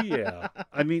 Oh yeah.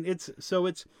 I mean,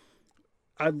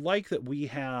 I like that we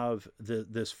have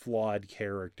this flawed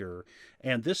character,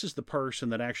 and this is the person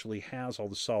that actually has all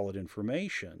the solid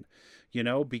information,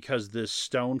 because this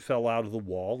stone fell out of the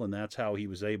wall, and that's how he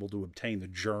was able to obtain the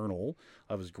journal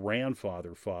of his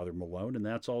grandfather, Father Malone, and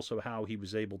that's also how he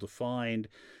was able to find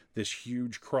this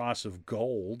huge cross of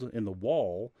gold in the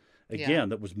wall, again,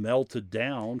 that was melted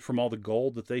down from all the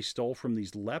gold that they stole from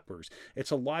these lepers.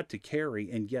 It's a lot to carry,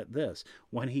 and get this,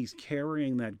 when he's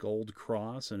carrying that gold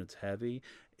cross and it's heavy,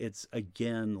 it's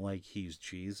again like he's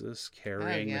Jesus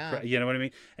carrying you know what I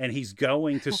mean? And he's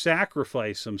going to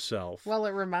sacrifice himself. Well,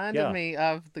 it reminded me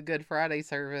of the Good Friday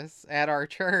service at our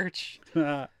church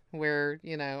where,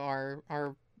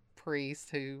 our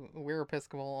priest, who we're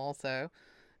Episcopal also,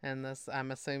 and this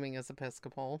I'm assuming is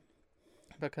Episcopal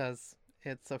because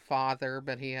it's a father,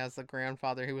 but he has a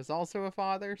grandfather who was also a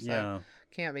father, so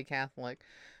can't be Catholic.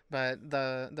 But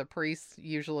the priest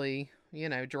usually,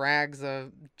 drags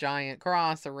a giant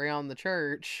cross around the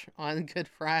church on Good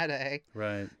Friday.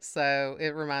 Right. So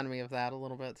it reminded me of that a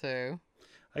little bit too.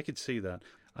 I could see that.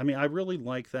 I mean, I really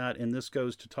like that, and this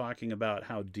goes to talking about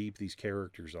how deep these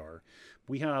characters are.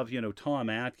 We have, Tom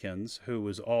Atkins, who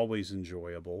is always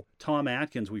enjoyable. Tom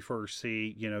Atkins, we first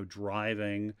see,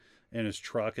 driving in his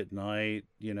truck at night,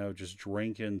 just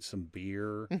drinking some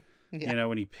beer.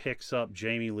 And he picks up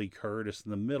Jamie Lee Curtis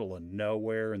in the middle of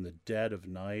nowhere in the dead of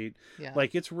night. Yeah.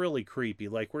 It's really creepy.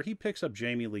 Where he picks up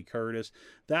Jamie Lee Curtis,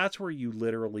 that's where you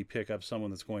literally pick up someone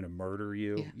that's going to murder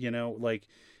you.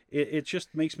 It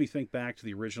just makes me think back to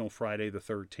the original Friday the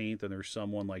 13th, and there's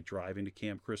someone driving to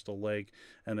Camp Crystal Lake,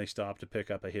 and they stop to pick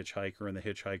up a hitchhiker, and the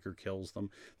hitchhiker kills them.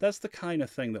 That's the kind of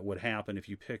thing that would happen if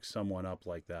you pick someone up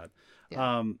like that.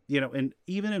 Yeah. And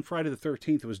even in Friday the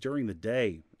 13th, it was during the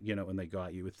day, and they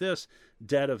got you. With this,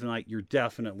 dead of night, you're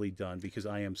definitely done, because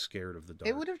I am scared of the dark.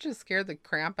 It would have just scared the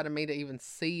crap out of me to even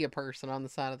see a person on the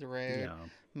side of the road,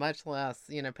 much less,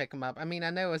 pick them up. I mean, I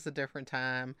know it was a different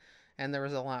time, and there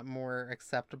was a lot more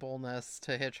acceptableness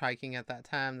to hitchhiking at that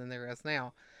time than there is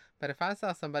now. But if I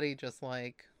saw somebody just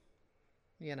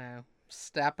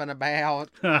stepping about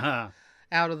out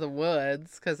of the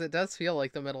woods, because it does feel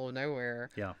like the middle of nowhere.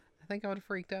 Yeah. I think I would have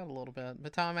freaked out a little bit.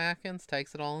 But Tom Atkins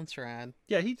takes it all in stride.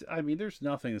 Yeah, there's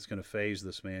nothing that's going to faze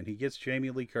this man. He gets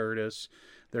Jamie Lee Curtis.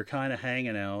 They're kind of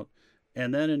hanging out.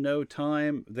 And then in no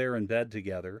time, they're in bed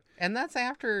together. And that's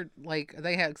after,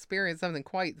 they had experienced something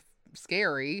quite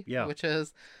scary, which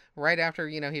is right after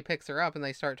he picks her up and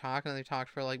they start talking, and they talk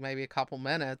for maybe a couple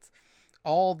minutes.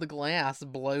 All the glass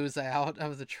blows out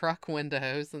of the truck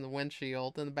windows and the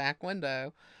windshield and the back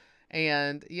window,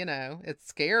 and it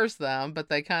scares them, but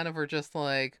they kind of are just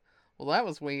like, well, that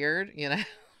was weird.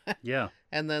 Yeah.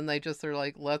 And then they just are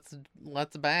like, let's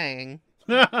bang.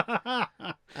 We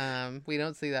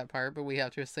don't see that part, but we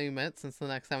have to assume it, since the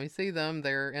next time we see them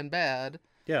they're in bed.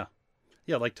 Yeah.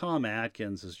 Yeah, like Tom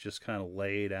Atkins is just kind of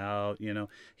laid out, you know.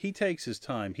 He takes his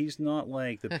time. He's not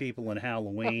like the people in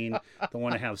Halloween that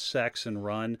want to have sex and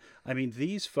run. I mean,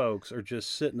 these folks are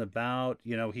just sitting about,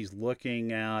 you know, he's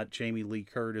looking at Jamie Lee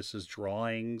Curtis's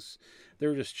drawings.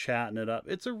 They're just chatting it up.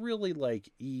 It's a really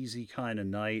like easy kind of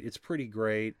night. It's pretty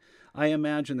great. I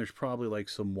imagine there's probably like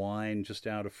some wine just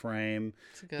out of frame,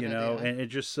 It's a good you know, idea. and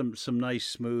just some nice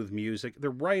smooth music.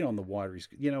 They're right on the water.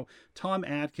 You know, Tom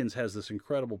Atkins has this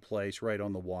incredible place right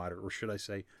on the water, or should I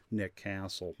say, Nick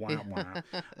Castle? Wow,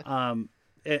 wow.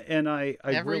 And I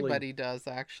Everybody really, does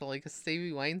actually, because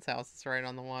Stevie Wayne's house is right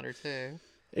on the water too.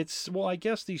 it's well, I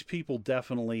guess these people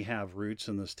definitely have roots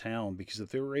in this town because if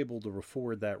they were able to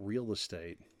afford that real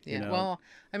estate, you Yeah, know, well,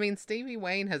 I mean, Stevie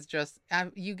Wayne has just,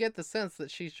 you get the sense that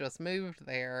she's just moved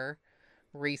there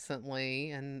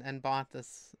recently and bought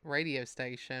this radio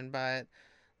station, but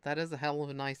that is a hell of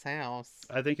a nice house.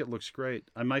 I think it looks great.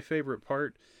 And my favorite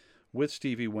part with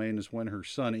Stevie Wayne is when her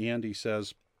son Andy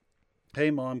says, "Hey,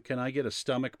 Mom, can I get a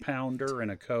stomach pounder and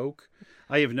a Coke?"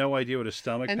 I have no idea what a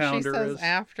stomach And she pounder says is.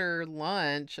 after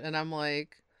lunch, and I'm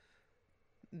like,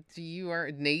 do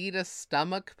you need a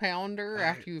stomach pounder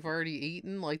after you've already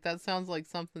eaten? Like, that sounds like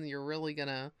something you're really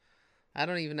gonna. I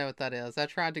don't even know what that is. I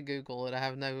tried to Google it. I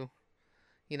have no.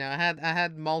 I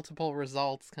had multiple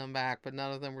results come back, but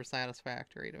none of them were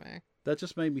satisfactory to me. That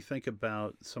just made me think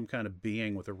about some kind of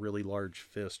being with a really large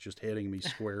fist just hitting me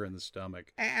square in the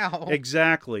stomach. Ow.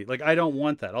 Exactly. Like, I don't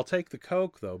want that. I'll take the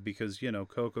Coke, though, because, you know,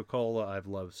 Coca-Cola I've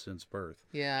loved since birth.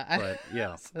 Yeah. But,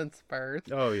 yeah. Since birth.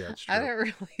 Oh, yeah, it's true. I don't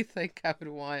really think I would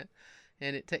want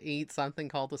it to eat something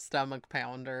called a stomach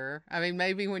pounder. I mean,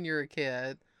 maybe when you're a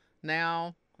kid.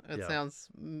 Now, it sounds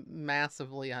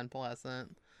massively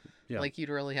unpleasant. Yeah. Like you'd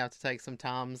really have to take some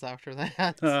Tums after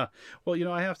that. Well, you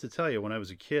know, I have to tell you, when I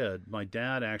was a kid, my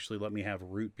dad actually let me have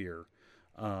root beer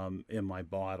in my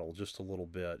bottle just a little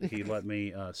bit. He let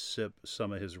me sip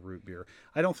some of his root beer.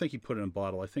 I don't think he put it in a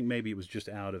bottle. I think maybe it was just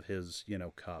out of his, you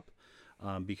know, cup.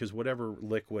 Because whatever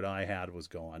liquid I had was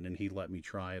gone, and he let me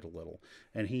try it a little.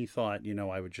 And he thought, you know,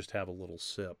 I would just have a little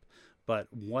sip. But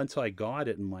once I got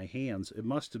it in my hands, it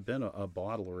must have been a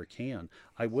bottle or a can.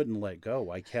 I wouldn't let go.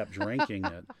 I kept drinking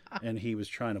it, and he was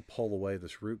trying to pull away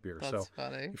this root beer. That's so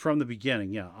funny. from the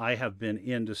beginning, yeah, I have been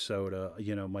into soda.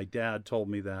 You know, my dad told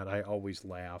me that. I always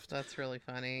laughed. That's really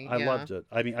funny. I loved it.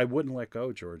 I mean, I wouldn't let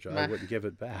go, Georgia. I wouldn't give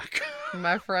it back.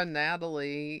 My friend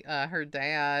Natalie, her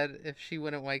dad, if she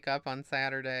wouldn't wake up on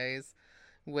Saturdays,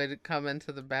 would come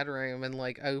into the bedroom and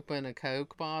like open a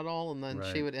Coke bottle, and then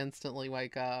she would instantly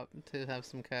wake up to have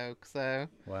some Coke. So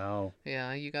wow,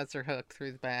 yeah, you guys are hooked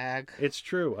through the bag. It's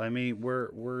true. I mean,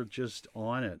 we're just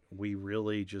on it. We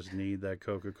really just need that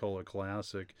Coca-Cola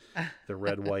Classic, the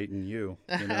red, white, and you.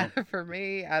 You know, For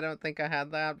me, I don't think I had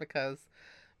that because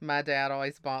my dad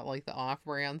always bought like the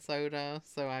off-brand soda,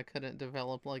 so I couldn't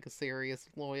develop like a serious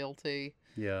loyalty.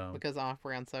 Yeah, because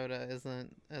off-brand soda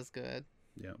isn't as good.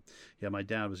 Yeah, yeah. My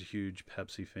dad was a huge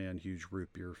Pepsi fan, huge root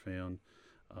beer fan.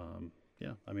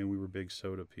 Yeah, I mean, we were big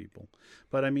soda people.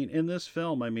 But I mean, in this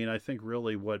film, I mean, I think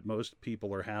really what most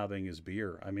people are having is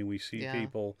beer. I mean, we see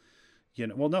people, you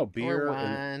know, well, no beer. Or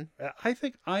wine. And I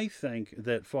think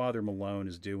that Father Malone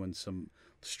is doing some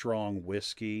strong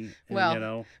whiskey. Well, you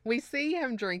know, we see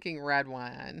him drinking red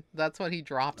wine. That's what he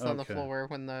drops on the floor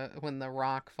when the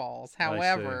rock falls.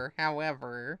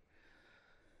 However,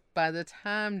 by the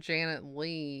time Janet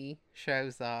Leigh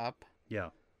shows up,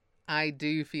 I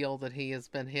do feel that he has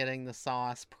been hitting the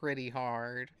sauce pretty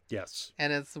hard. Yes.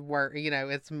 And it's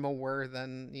it's more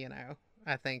than,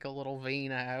 I think a little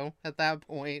vino at that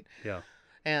point. Yeah.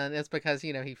 And it's because,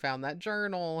 he found that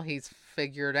journal. He's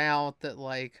figured out that,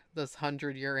 like, this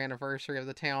 100-year anniversary of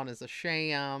the town is a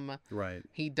sham. Right.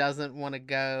 He doesn't want to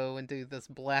go and do this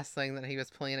blessing that he was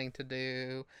planning to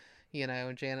do.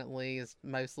 Janet Leigh is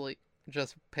mostly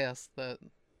just pissed that,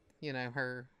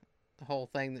 her whole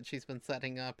thing that she's been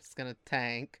setting up is going to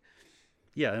tank.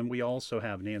 Yeah, and we also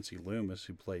have Nancy Loomis,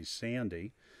 who plays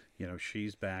Sandy.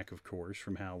 She's back, of course,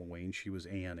 from Halloween. She was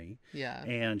Annie. Yeah.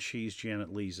 And she's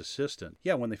Janet Leigh's assistant.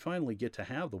 Yeah, when they finally get to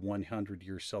have the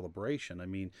 100-year celebration, I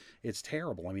mean, it's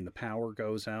terrible. I mean, the power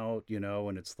goes out,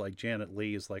 and it's like Janet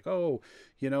Leigh is like, oh,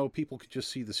 people could just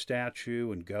see the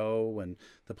statue and go. And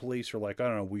the police are like, I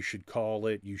don't know, we should call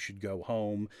it. You should go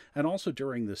home. And also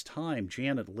during this time,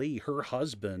 Janet Leigh, her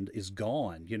husband, is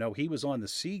gone. He was on the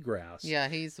Seagrass. Yeah,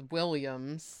 he's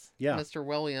Williams. Yeah. Mr.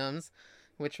 Williams.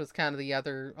 Which was kind of the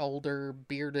other older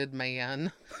bearded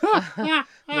man.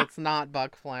 That's not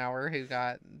Buck Flower, who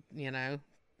got,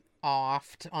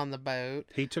 offed on the boat.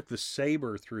 He took the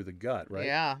saber through the gut, right?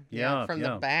 Yeah, from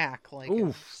the back, like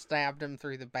stabbed him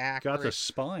through the back. Got the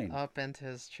spine up into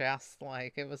his chest.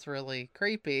 Like, it was really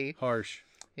creepy. Harsh.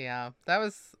 Yeah, that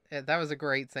was a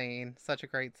great scene. Such a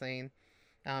great scene.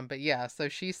 But yeah, so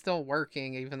she's still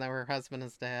working even though her husband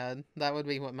is dead. That would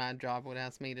be what my job would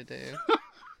ask me to do.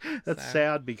 That's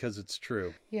sad because it's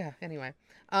true. Yeah, anyway.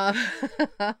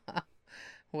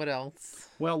 What else?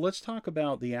 Well, let's talk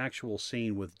about the actual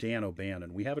scene with Dan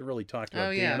O'Bannon. We haven't really talked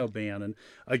about Dan O'Bannon.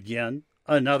 Again,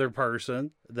 another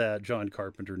person that John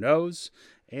Carpenter knows.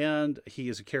 And he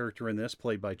is a character in this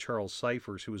played by Charles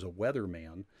Cyphers, who is a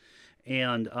weatherman.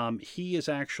 And he is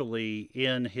actually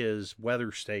in his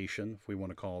weather station, if we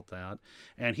want to call it that,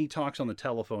 and he talks on the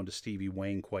telephone to Stevie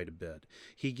Wayne quite a bit.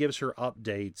 He gives her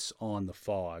updates on the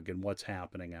fog and what's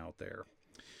happening out there.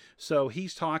 So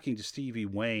he's talking to Stevie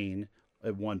Wayne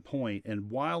at one point,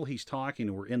 and while he's talking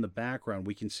to her in the background,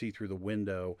 we can see through the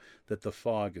window that the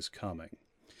fog is coming.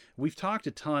 We've talked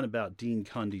a ton about Dean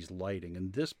Cundey's lighting,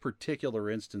 and this particular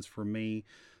instance for me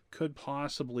could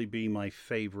possibly be my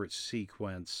favorite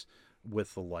sequence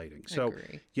with the lighting. So,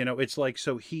 it's like,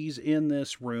 so he's in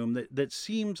this room that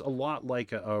seems a lot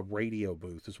like a radio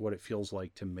booth is what it feels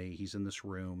like to me. He's in this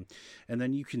room, and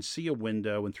then you can see a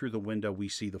window, and through the window we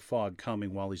see the fog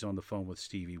coming while he's on the phone with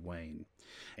Stevie Wayne.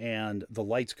 And the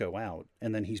lights go out,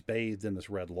 and then he's bathed in this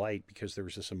red light because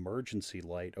there's this emergency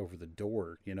light over the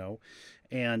door,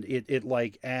 and it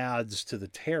like adds to the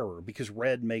terror because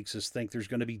red makes us think there's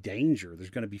going to be danger, there's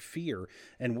going to be fear,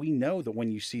 and we know that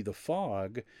when you see the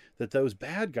fog that those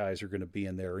bad guys are going to be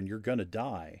in there and you're going to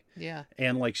die. Yeah.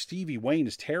 And like Stevie Wayne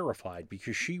is terrified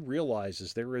because she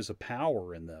realizes there is a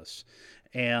power in this,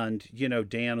 and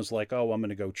Dan is like, oh, I'm going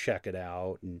to go check it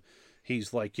out, and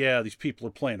he's like, yeah, these people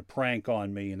are playing a prank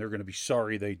on me and they're going to be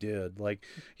sorry they did. Like,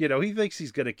 he thinks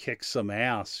he's going to kick some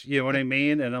ass. You know what I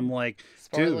mean? And I'm like,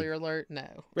 spoiler alert,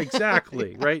 no.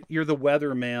 Exactly, right? You're the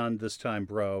weatherman this time,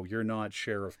 bro. You're not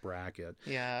Sheriff Brackett.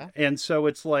 Yeah. And so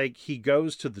it's like he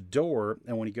goes to the door,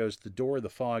 and when he goes to the door, the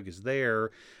fog is there,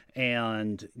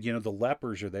 and, the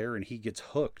lepers are there, and he gets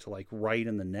hooked, like, right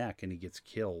in the neck, and he gets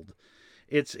killed.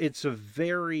 It's a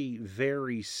very,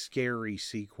 very scary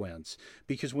sequence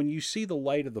because when you see the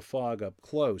light of the fog up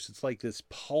close, it's like this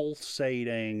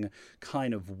pulsating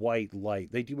kind of white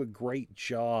light. They do a great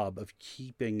job of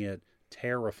keeping it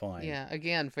terrifying. Yeah,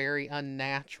 again, very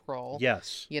unnatural.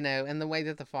 Yes. And the way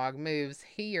that the fog moves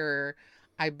here,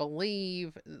 I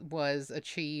believe, was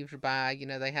achieved by,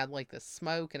 they had like the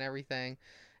smoke and everything,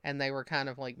 and they were kind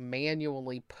of like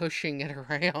manually pushing it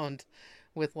around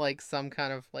with like some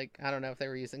kind of like, I don't know if they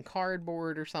were using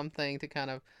cardboard or something to kind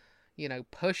of,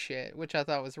 push it, which I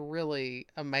thought was really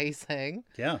amazing.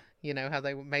 Yeah. How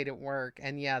they made it work.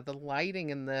 And yeah, the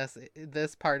lighting in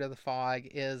this part of the fog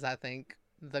is, I think,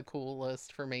 the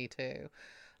coolest for me too.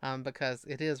 Because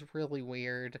it is really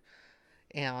weird,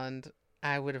 and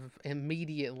I would have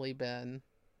immediately been,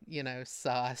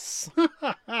 sus.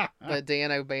 But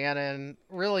Dan O'Bannon,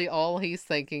 really all he's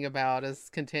thinking about is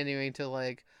continuing to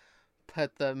like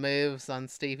put the moves on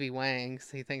Stevie Wayne.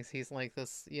 He thinks he's like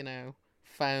this,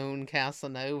 phone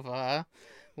Casanova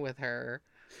with her,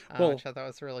 which I thought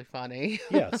was really funny.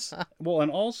 Yes. Well, and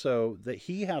also that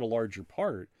he had a larger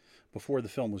part before the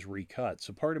film was recut.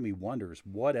 So part of me wonders,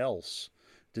 what else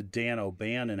did Dan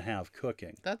O'Bannon have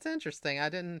cooking? That's interesting. I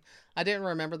didn't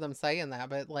remember them saying that,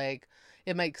 but like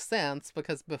it makes sense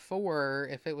because before,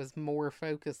 if it was more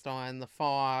focused on the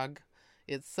fog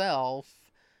itself,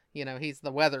 he's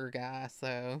the weather guy,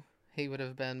 so he would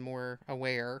have been more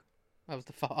aware of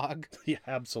the fog. Yeah,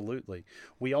 absolutely.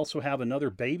 We also have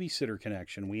another babysitter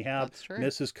connection. We have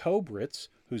Mrs. Kobritz,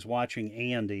 who's watching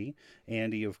Andy.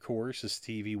 Andy, of course, is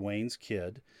Stevie Wayne's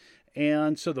kid.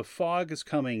 And so the fog is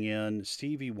coming in.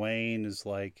 Stevie Wayne is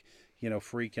like,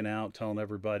 freaking out, telling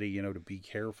everybody, to be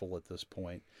careful at this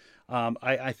point.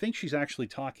 I think she's actually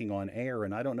talking on air,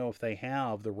 and I don't know if they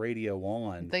have the radio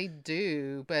on. They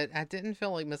do, but I didn't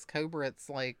feel like Miss Kobritz,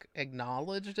 like,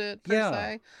 acknowledged it, per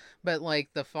se. But, like,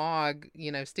 the fog,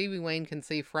 Stevie Wayne can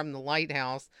see from the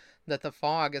lighthouse that the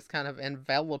fog is kind of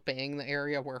enveloping the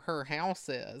area where her house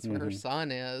is, where her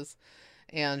son is.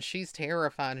 And she's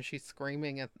terrified, and she's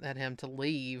screaming at him to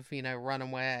leave, run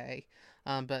away.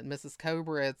 But Mrs.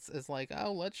 Kobritz is like,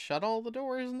 oh, let's shut all the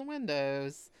doors and the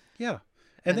windows. Yeah.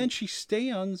 And then she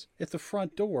stands at the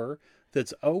front door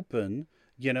that's open,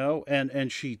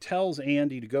 and she tells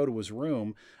Andy to go to his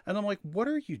room. And I'm like, what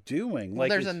are you doing? Well,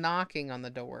 there's a knocking on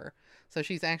the door. So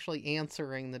she's actually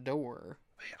answering the door.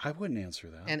 I wouldn't answer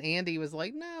that. And Andy was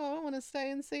like, no, I want to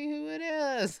stay and see who it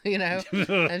is,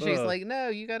 And she's like, no,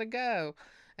 you got to go.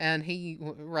 And he,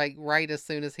 right as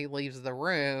soon as he leaves the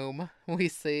room, we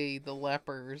see the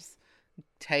lepers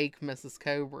take Mrs.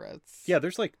 Kobritz. Yeah,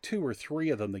 there's like 2 or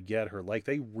 3 of them that get her. Like,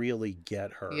 they really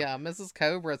get her. Yeah, Mrs.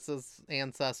 Kobritz's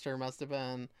ancestor must have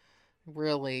been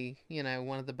really,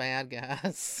 one of the bad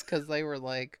guys, because they were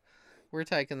like, we're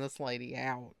taking this lady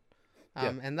out.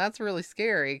 And that's really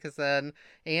scary, because then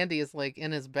Andy is like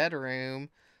in his bedroom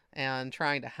and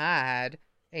trying to hide,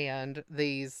 and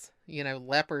these,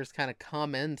 lepers kind of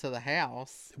come into the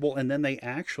house. Well, and then they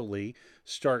actually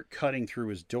start cutting through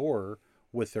his door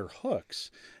with their hooks.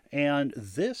 And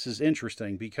this is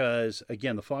interesting because,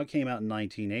 again, The Fog came out in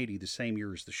 1980, the same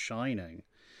year as The Shining.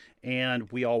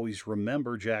 And we always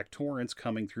remember Jack Torrance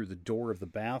coming through the door of the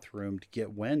bathroom to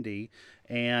get Wendy,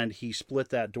 and he split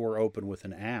that door open with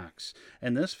an axe.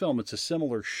 In this film, it's a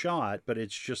similar shot, but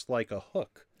it's just like a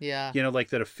hook. Yeah. Like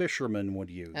that a fisherman would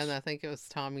use. And I think it was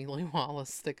Tommy Lee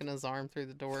Wallace sticking his arm through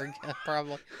the door again,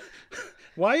 probably.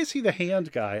 Why is he the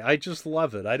hand guy? I just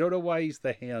love it. I don't know why he's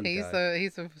the hand guy.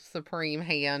 He's a supreme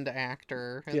hand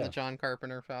actor in the John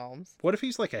Carpenter films. What if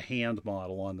he's like a hand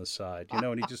model on the side,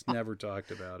 and he just never talked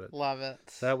about it? Love it.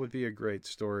 That would be a great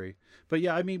story. But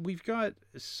yeah, I mean, we've got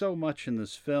so much in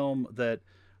this film that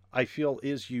I feel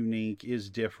is unique, is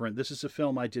different. This is a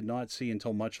film I did not see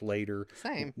until much later.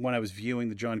 Same. When I was viewing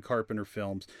the John Carpenter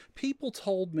films. People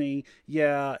told me,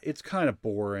 yeah, it's kind of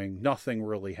boring. Nothing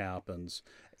really happens.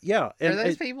 Yeah. And are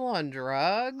those people on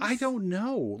drugs? I don't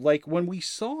know. Like, when we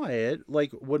saw it,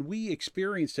 like, when we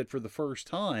experienced it for the first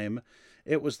time,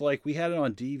 it was like we had it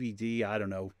on DVD, I don't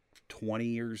know, 20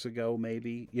 years ago,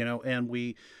 maybe, and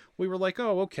we were like,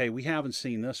 oh, okay, we haven't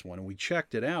seen this one. And we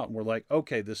checked it out and we're like,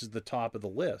 okay, this is the top of the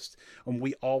list. And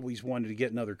we always wanted to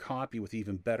get another copy with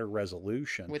even better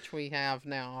resolution. Which we have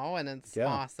now, and it's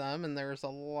awesome. And there's a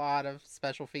lot of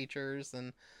special features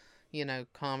and,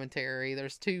 commentary.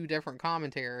 There's 2 different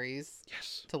commentaries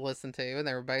to listen to, and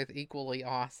they were both equally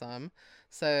awesome.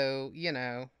 So,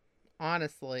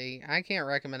 honestly, I can't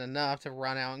recommend enough to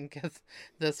run out and get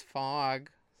this Fog,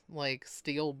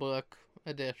 steelbook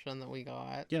edition that we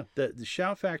got. Yeah, the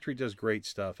Shout Factory does great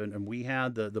stuff, and we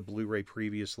had the Blu-ray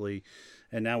previously,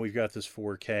 and now we've got this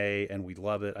 4K, and we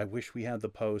love it. I wish we had the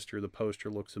poster. The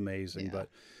poster looks amazing, but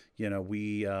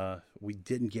we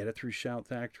didn't get it through Shout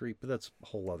Factory, but that's a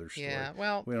whole other story. Yeah,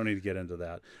 well, we don't need to get into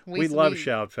that. We love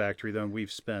Shout Factory, though, and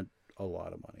we've spent a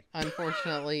lot of money.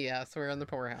 Unfortunately, yes, we're in the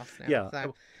poorhouse now. Yeah.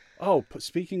 So. Oh,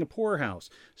 speaking of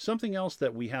poorhouse, something else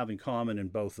that we have in common in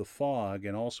both The Fog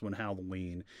and also in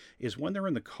Halloween is when they're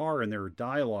in the car and there are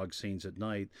dialogue scenes at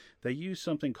night, they use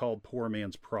something called poor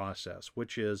man's process,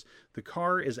 which is the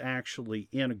car is actually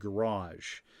in a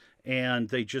garage and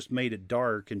they just made it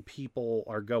dark and people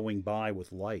are going by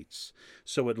with lights.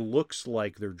 So it looks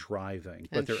like they're driving.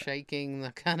 And they're shaking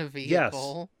the kind of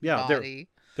vehicle body.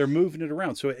 They're moving it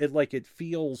around. So it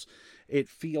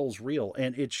feels real.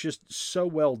 And it's just so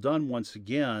well done once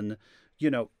again.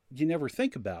 You never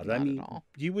think about it. Not at all.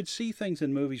 You would see things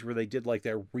in movies where they did like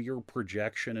their rear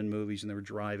projection in movies and they were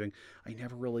driving. I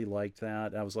never really liked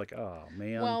that. I was like, oh,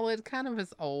 man. Well, it kind of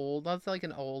is old. That's like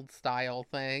an old style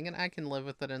thing, and I can live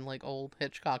with it in like old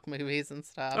Hitchcock movies and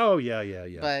stuff. Oh, yeah.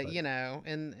 But,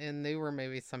 in newer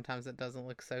movies, sometimes it doesn't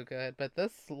look so good. But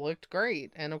this looked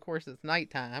great. And, of course, it's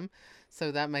nighttime,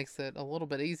 so that makes it a little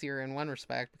bit easier in one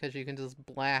respect because you can just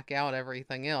black out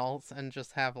everything else and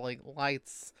just have like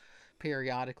lights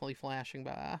periodically flashing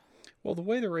by. Well, the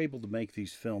way they're able to make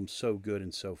these films so good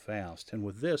and so fast, and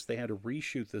with this, they had to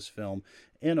reshoot this film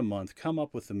in a month, come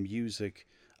up with the music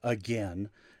again,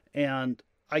 and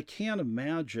I can't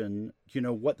imagine,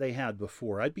 what they had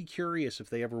before. I'd be curious if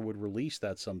they ever would release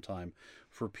that sometime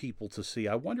for people to see.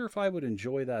 I wonder if I would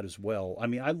enjoy that as well. I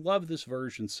mean, I love this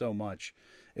version so much.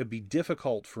 It'd be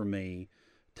difficult for me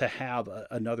to have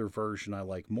another version I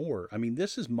like more. I mean,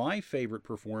 this is my favorite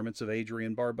performance of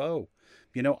Adrienne Barbeau.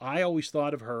 I always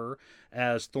thought of her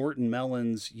as Thornton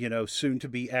Mellon's,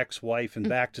 soon-to-be ex-wife in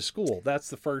Back to School. That's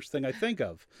the first thing I think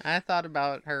of. I thought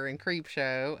about her in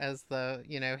Creepshow as the,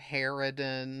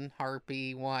 harridan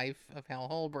harpy wife of Hal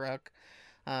Holbrook.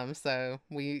 So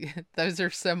those are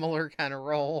similar kind of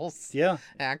roles. Yeah.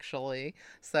 Actually.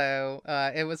 So,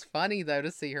 it was funny though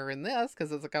to see her in this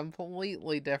because it's a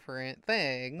completely different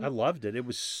thing. I loved it. It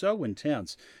was so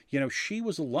intense. She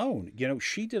was alone.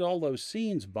 She did all those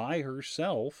scenes by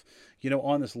herself,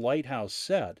 on this lighthouse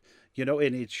set.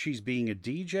 And she's being a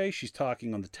DJ, she's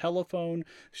talking on the telephone,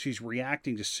 she's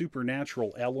reacting to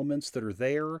supernatural elements that are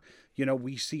there.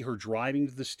 We see her driving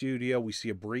to the studio, we see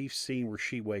a brief scene where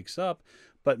she wakes up,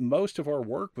 but most of our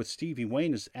work with Stevie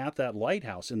Wayne is at that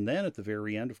lighthouse, and then at the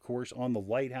very end, of course, on the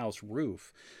lighthouse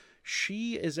roof.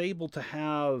 she is able to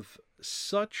have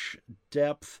such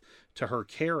depth to her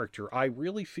character. I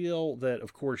really feel that,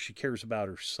 of course, she cares about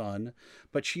her son,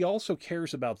 but she also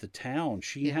cares about the town.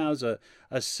 She has a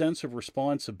sense of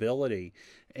responsibility.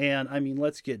 And I mean,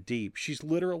 let's get deep. She's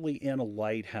literally in a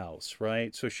lighthouse,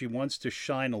 right? So she wants to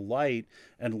shine a light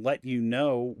and let you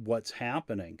know what's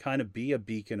happening, kind of be a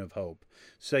beacon of hope.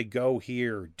 Say, go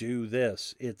here, do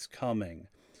this, it's coming.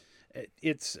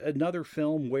 It's another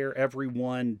film where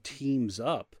everyone teams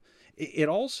up. It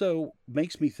also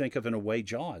makes me think of, in a way,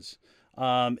 Jaws.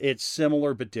 It's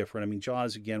similar but different. I mean,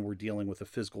 Jaws, again, we're dealing with a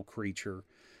physical creature,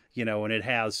 and it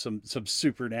has some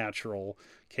supernatural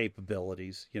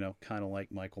capabilities, kind of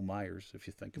like Michael Myers, if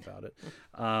you think about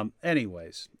it.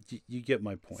 Anyways, you get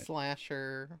my point.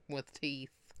 Slasher with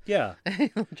teeth. Yeah.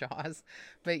 Jaws.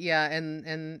 But yeah,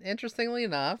 and interestingly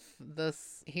enough,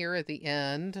 this here at the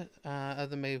end of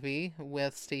the movie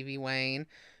with Stevie Wayne,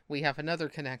 we have another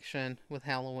connection with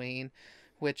Halloween,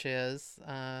 which is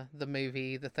the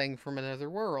movie The Thing from Another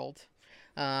World.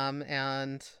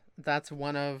 And that's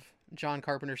one of John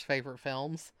Carpenter's favorite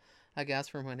films, I guess,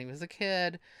 from when he was a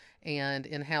kid. And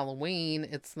in Halloween,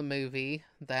 it's the movie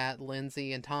that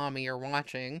Lindsay and Tommy are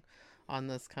watching on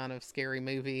this kind of scary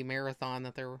movie marathon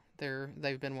that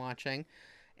they've been watching.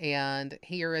 And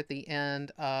here at the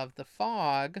end of The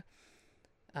Fog,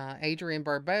 Adrienne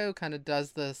Barbeau kind of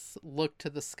does this look to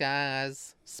the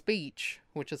skies speech,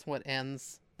 which is what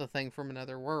ends The Thing from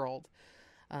Another World.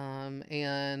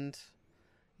 And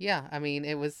yeah, I mean,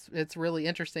 it's really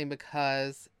interesting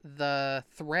because the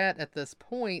threat at this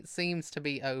point seems to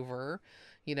be over.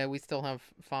 We still have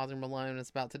Father Malone is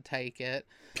about to take it,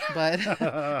 but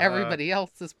everybody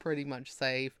else is pretty much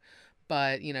safe.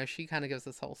 But, she kind of gives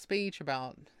this whole speech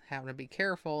about having to be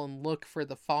careful and look for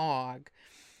the fog.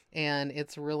 And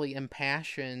it's really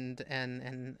impassioned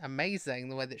and amazing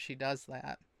the way that she does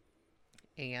that.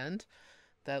 And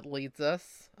that leads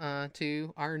us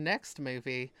to our next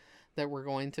movie that we're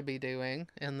going to be doing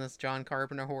in this John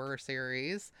Carpenter horror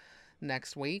series.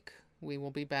 Next week, we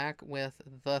will be back with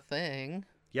The Thing.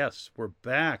 Yes, we're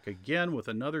back again with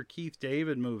another Keith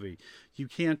David movie. You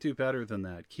can't do better than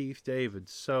that. Keith David,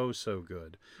 so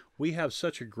good. We have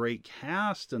such a great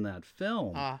cast in that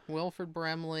film. Wilford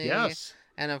Brimley. Yes.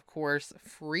 And of course,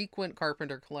 frequent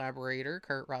Carpenter collaborator,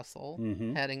 Kurt Russell,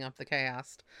 heading up the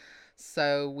cast.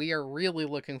 So we are really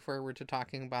looking forward to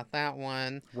talking about that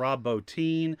one. Rob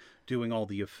Bottin doing all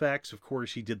the effects. Of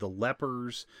course, he did the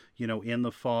lepers, in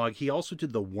The Fog. He also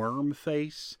did the worm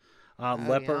face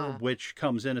leper, which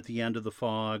comes in at the end of The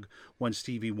Fog when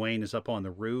Stevie Wayne is up on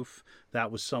the roof. That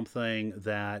was something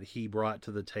that he brought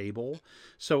to the table.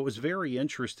 So it was very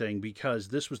interesting because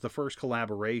this was the first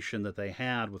collaboration that they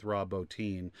had with Rob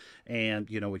Bottin, and,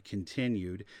 it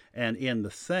continued. And in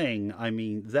The Thing, I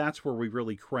mean, that's where we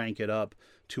really crank it up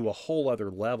to a whole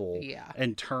other level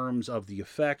in terms of the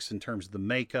effects, in terms of the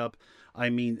makeup.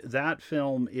 I mean, that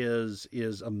film is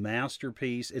a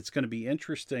masterpiece. It's going to be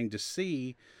interesting to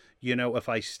see, if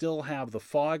I still have The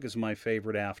Fog as my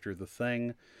favorite after The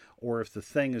Thing, or if The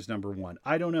Thing is number one.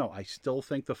 I don't know. I still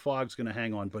think The Fog's going to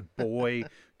hang on, but boy,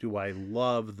 do I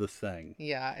love The Thing.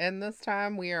 Yeah, and this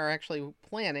time we are actually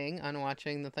planning on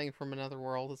watching The Thing from Another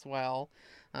World as well,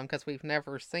 because we've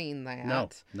never seen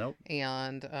that. No.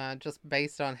 And just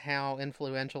based on how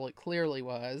influential it clearly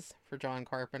was for John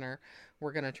Carpenter,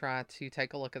 we're going to try to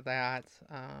take a look at that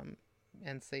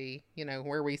and see,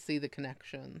 where we see the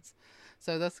connections.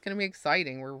 So that's going to be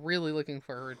exciting. We're really looking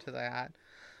forward to that.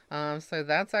 So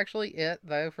that's actually it,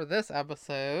 though, for this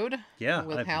episode. Yeah.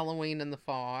 With Halloween in the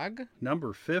Fog.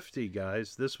 Number 50,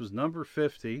 guys. This was number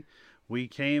 50. We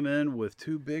came in with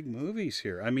two big movies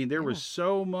here. I mean, there was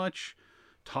so much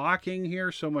talking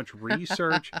here, so much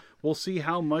research. We'll see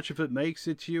how much of it makes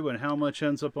it to you and how much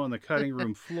ends up on the cutting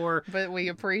room floor. But we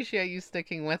appreciate you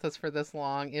sticking with us for this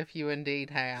long, if you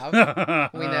indeed have.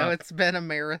 We know it's been a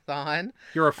marathon.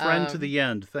 You're a friend to the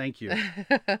end. Thank you.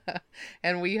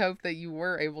 And we hope that you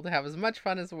were able to have as much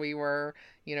fun as we were,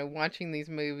 watching these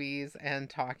movies and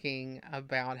talking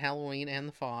about Halloween and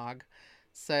the Fog.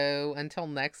 So until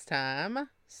next time,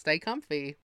 stay comfy.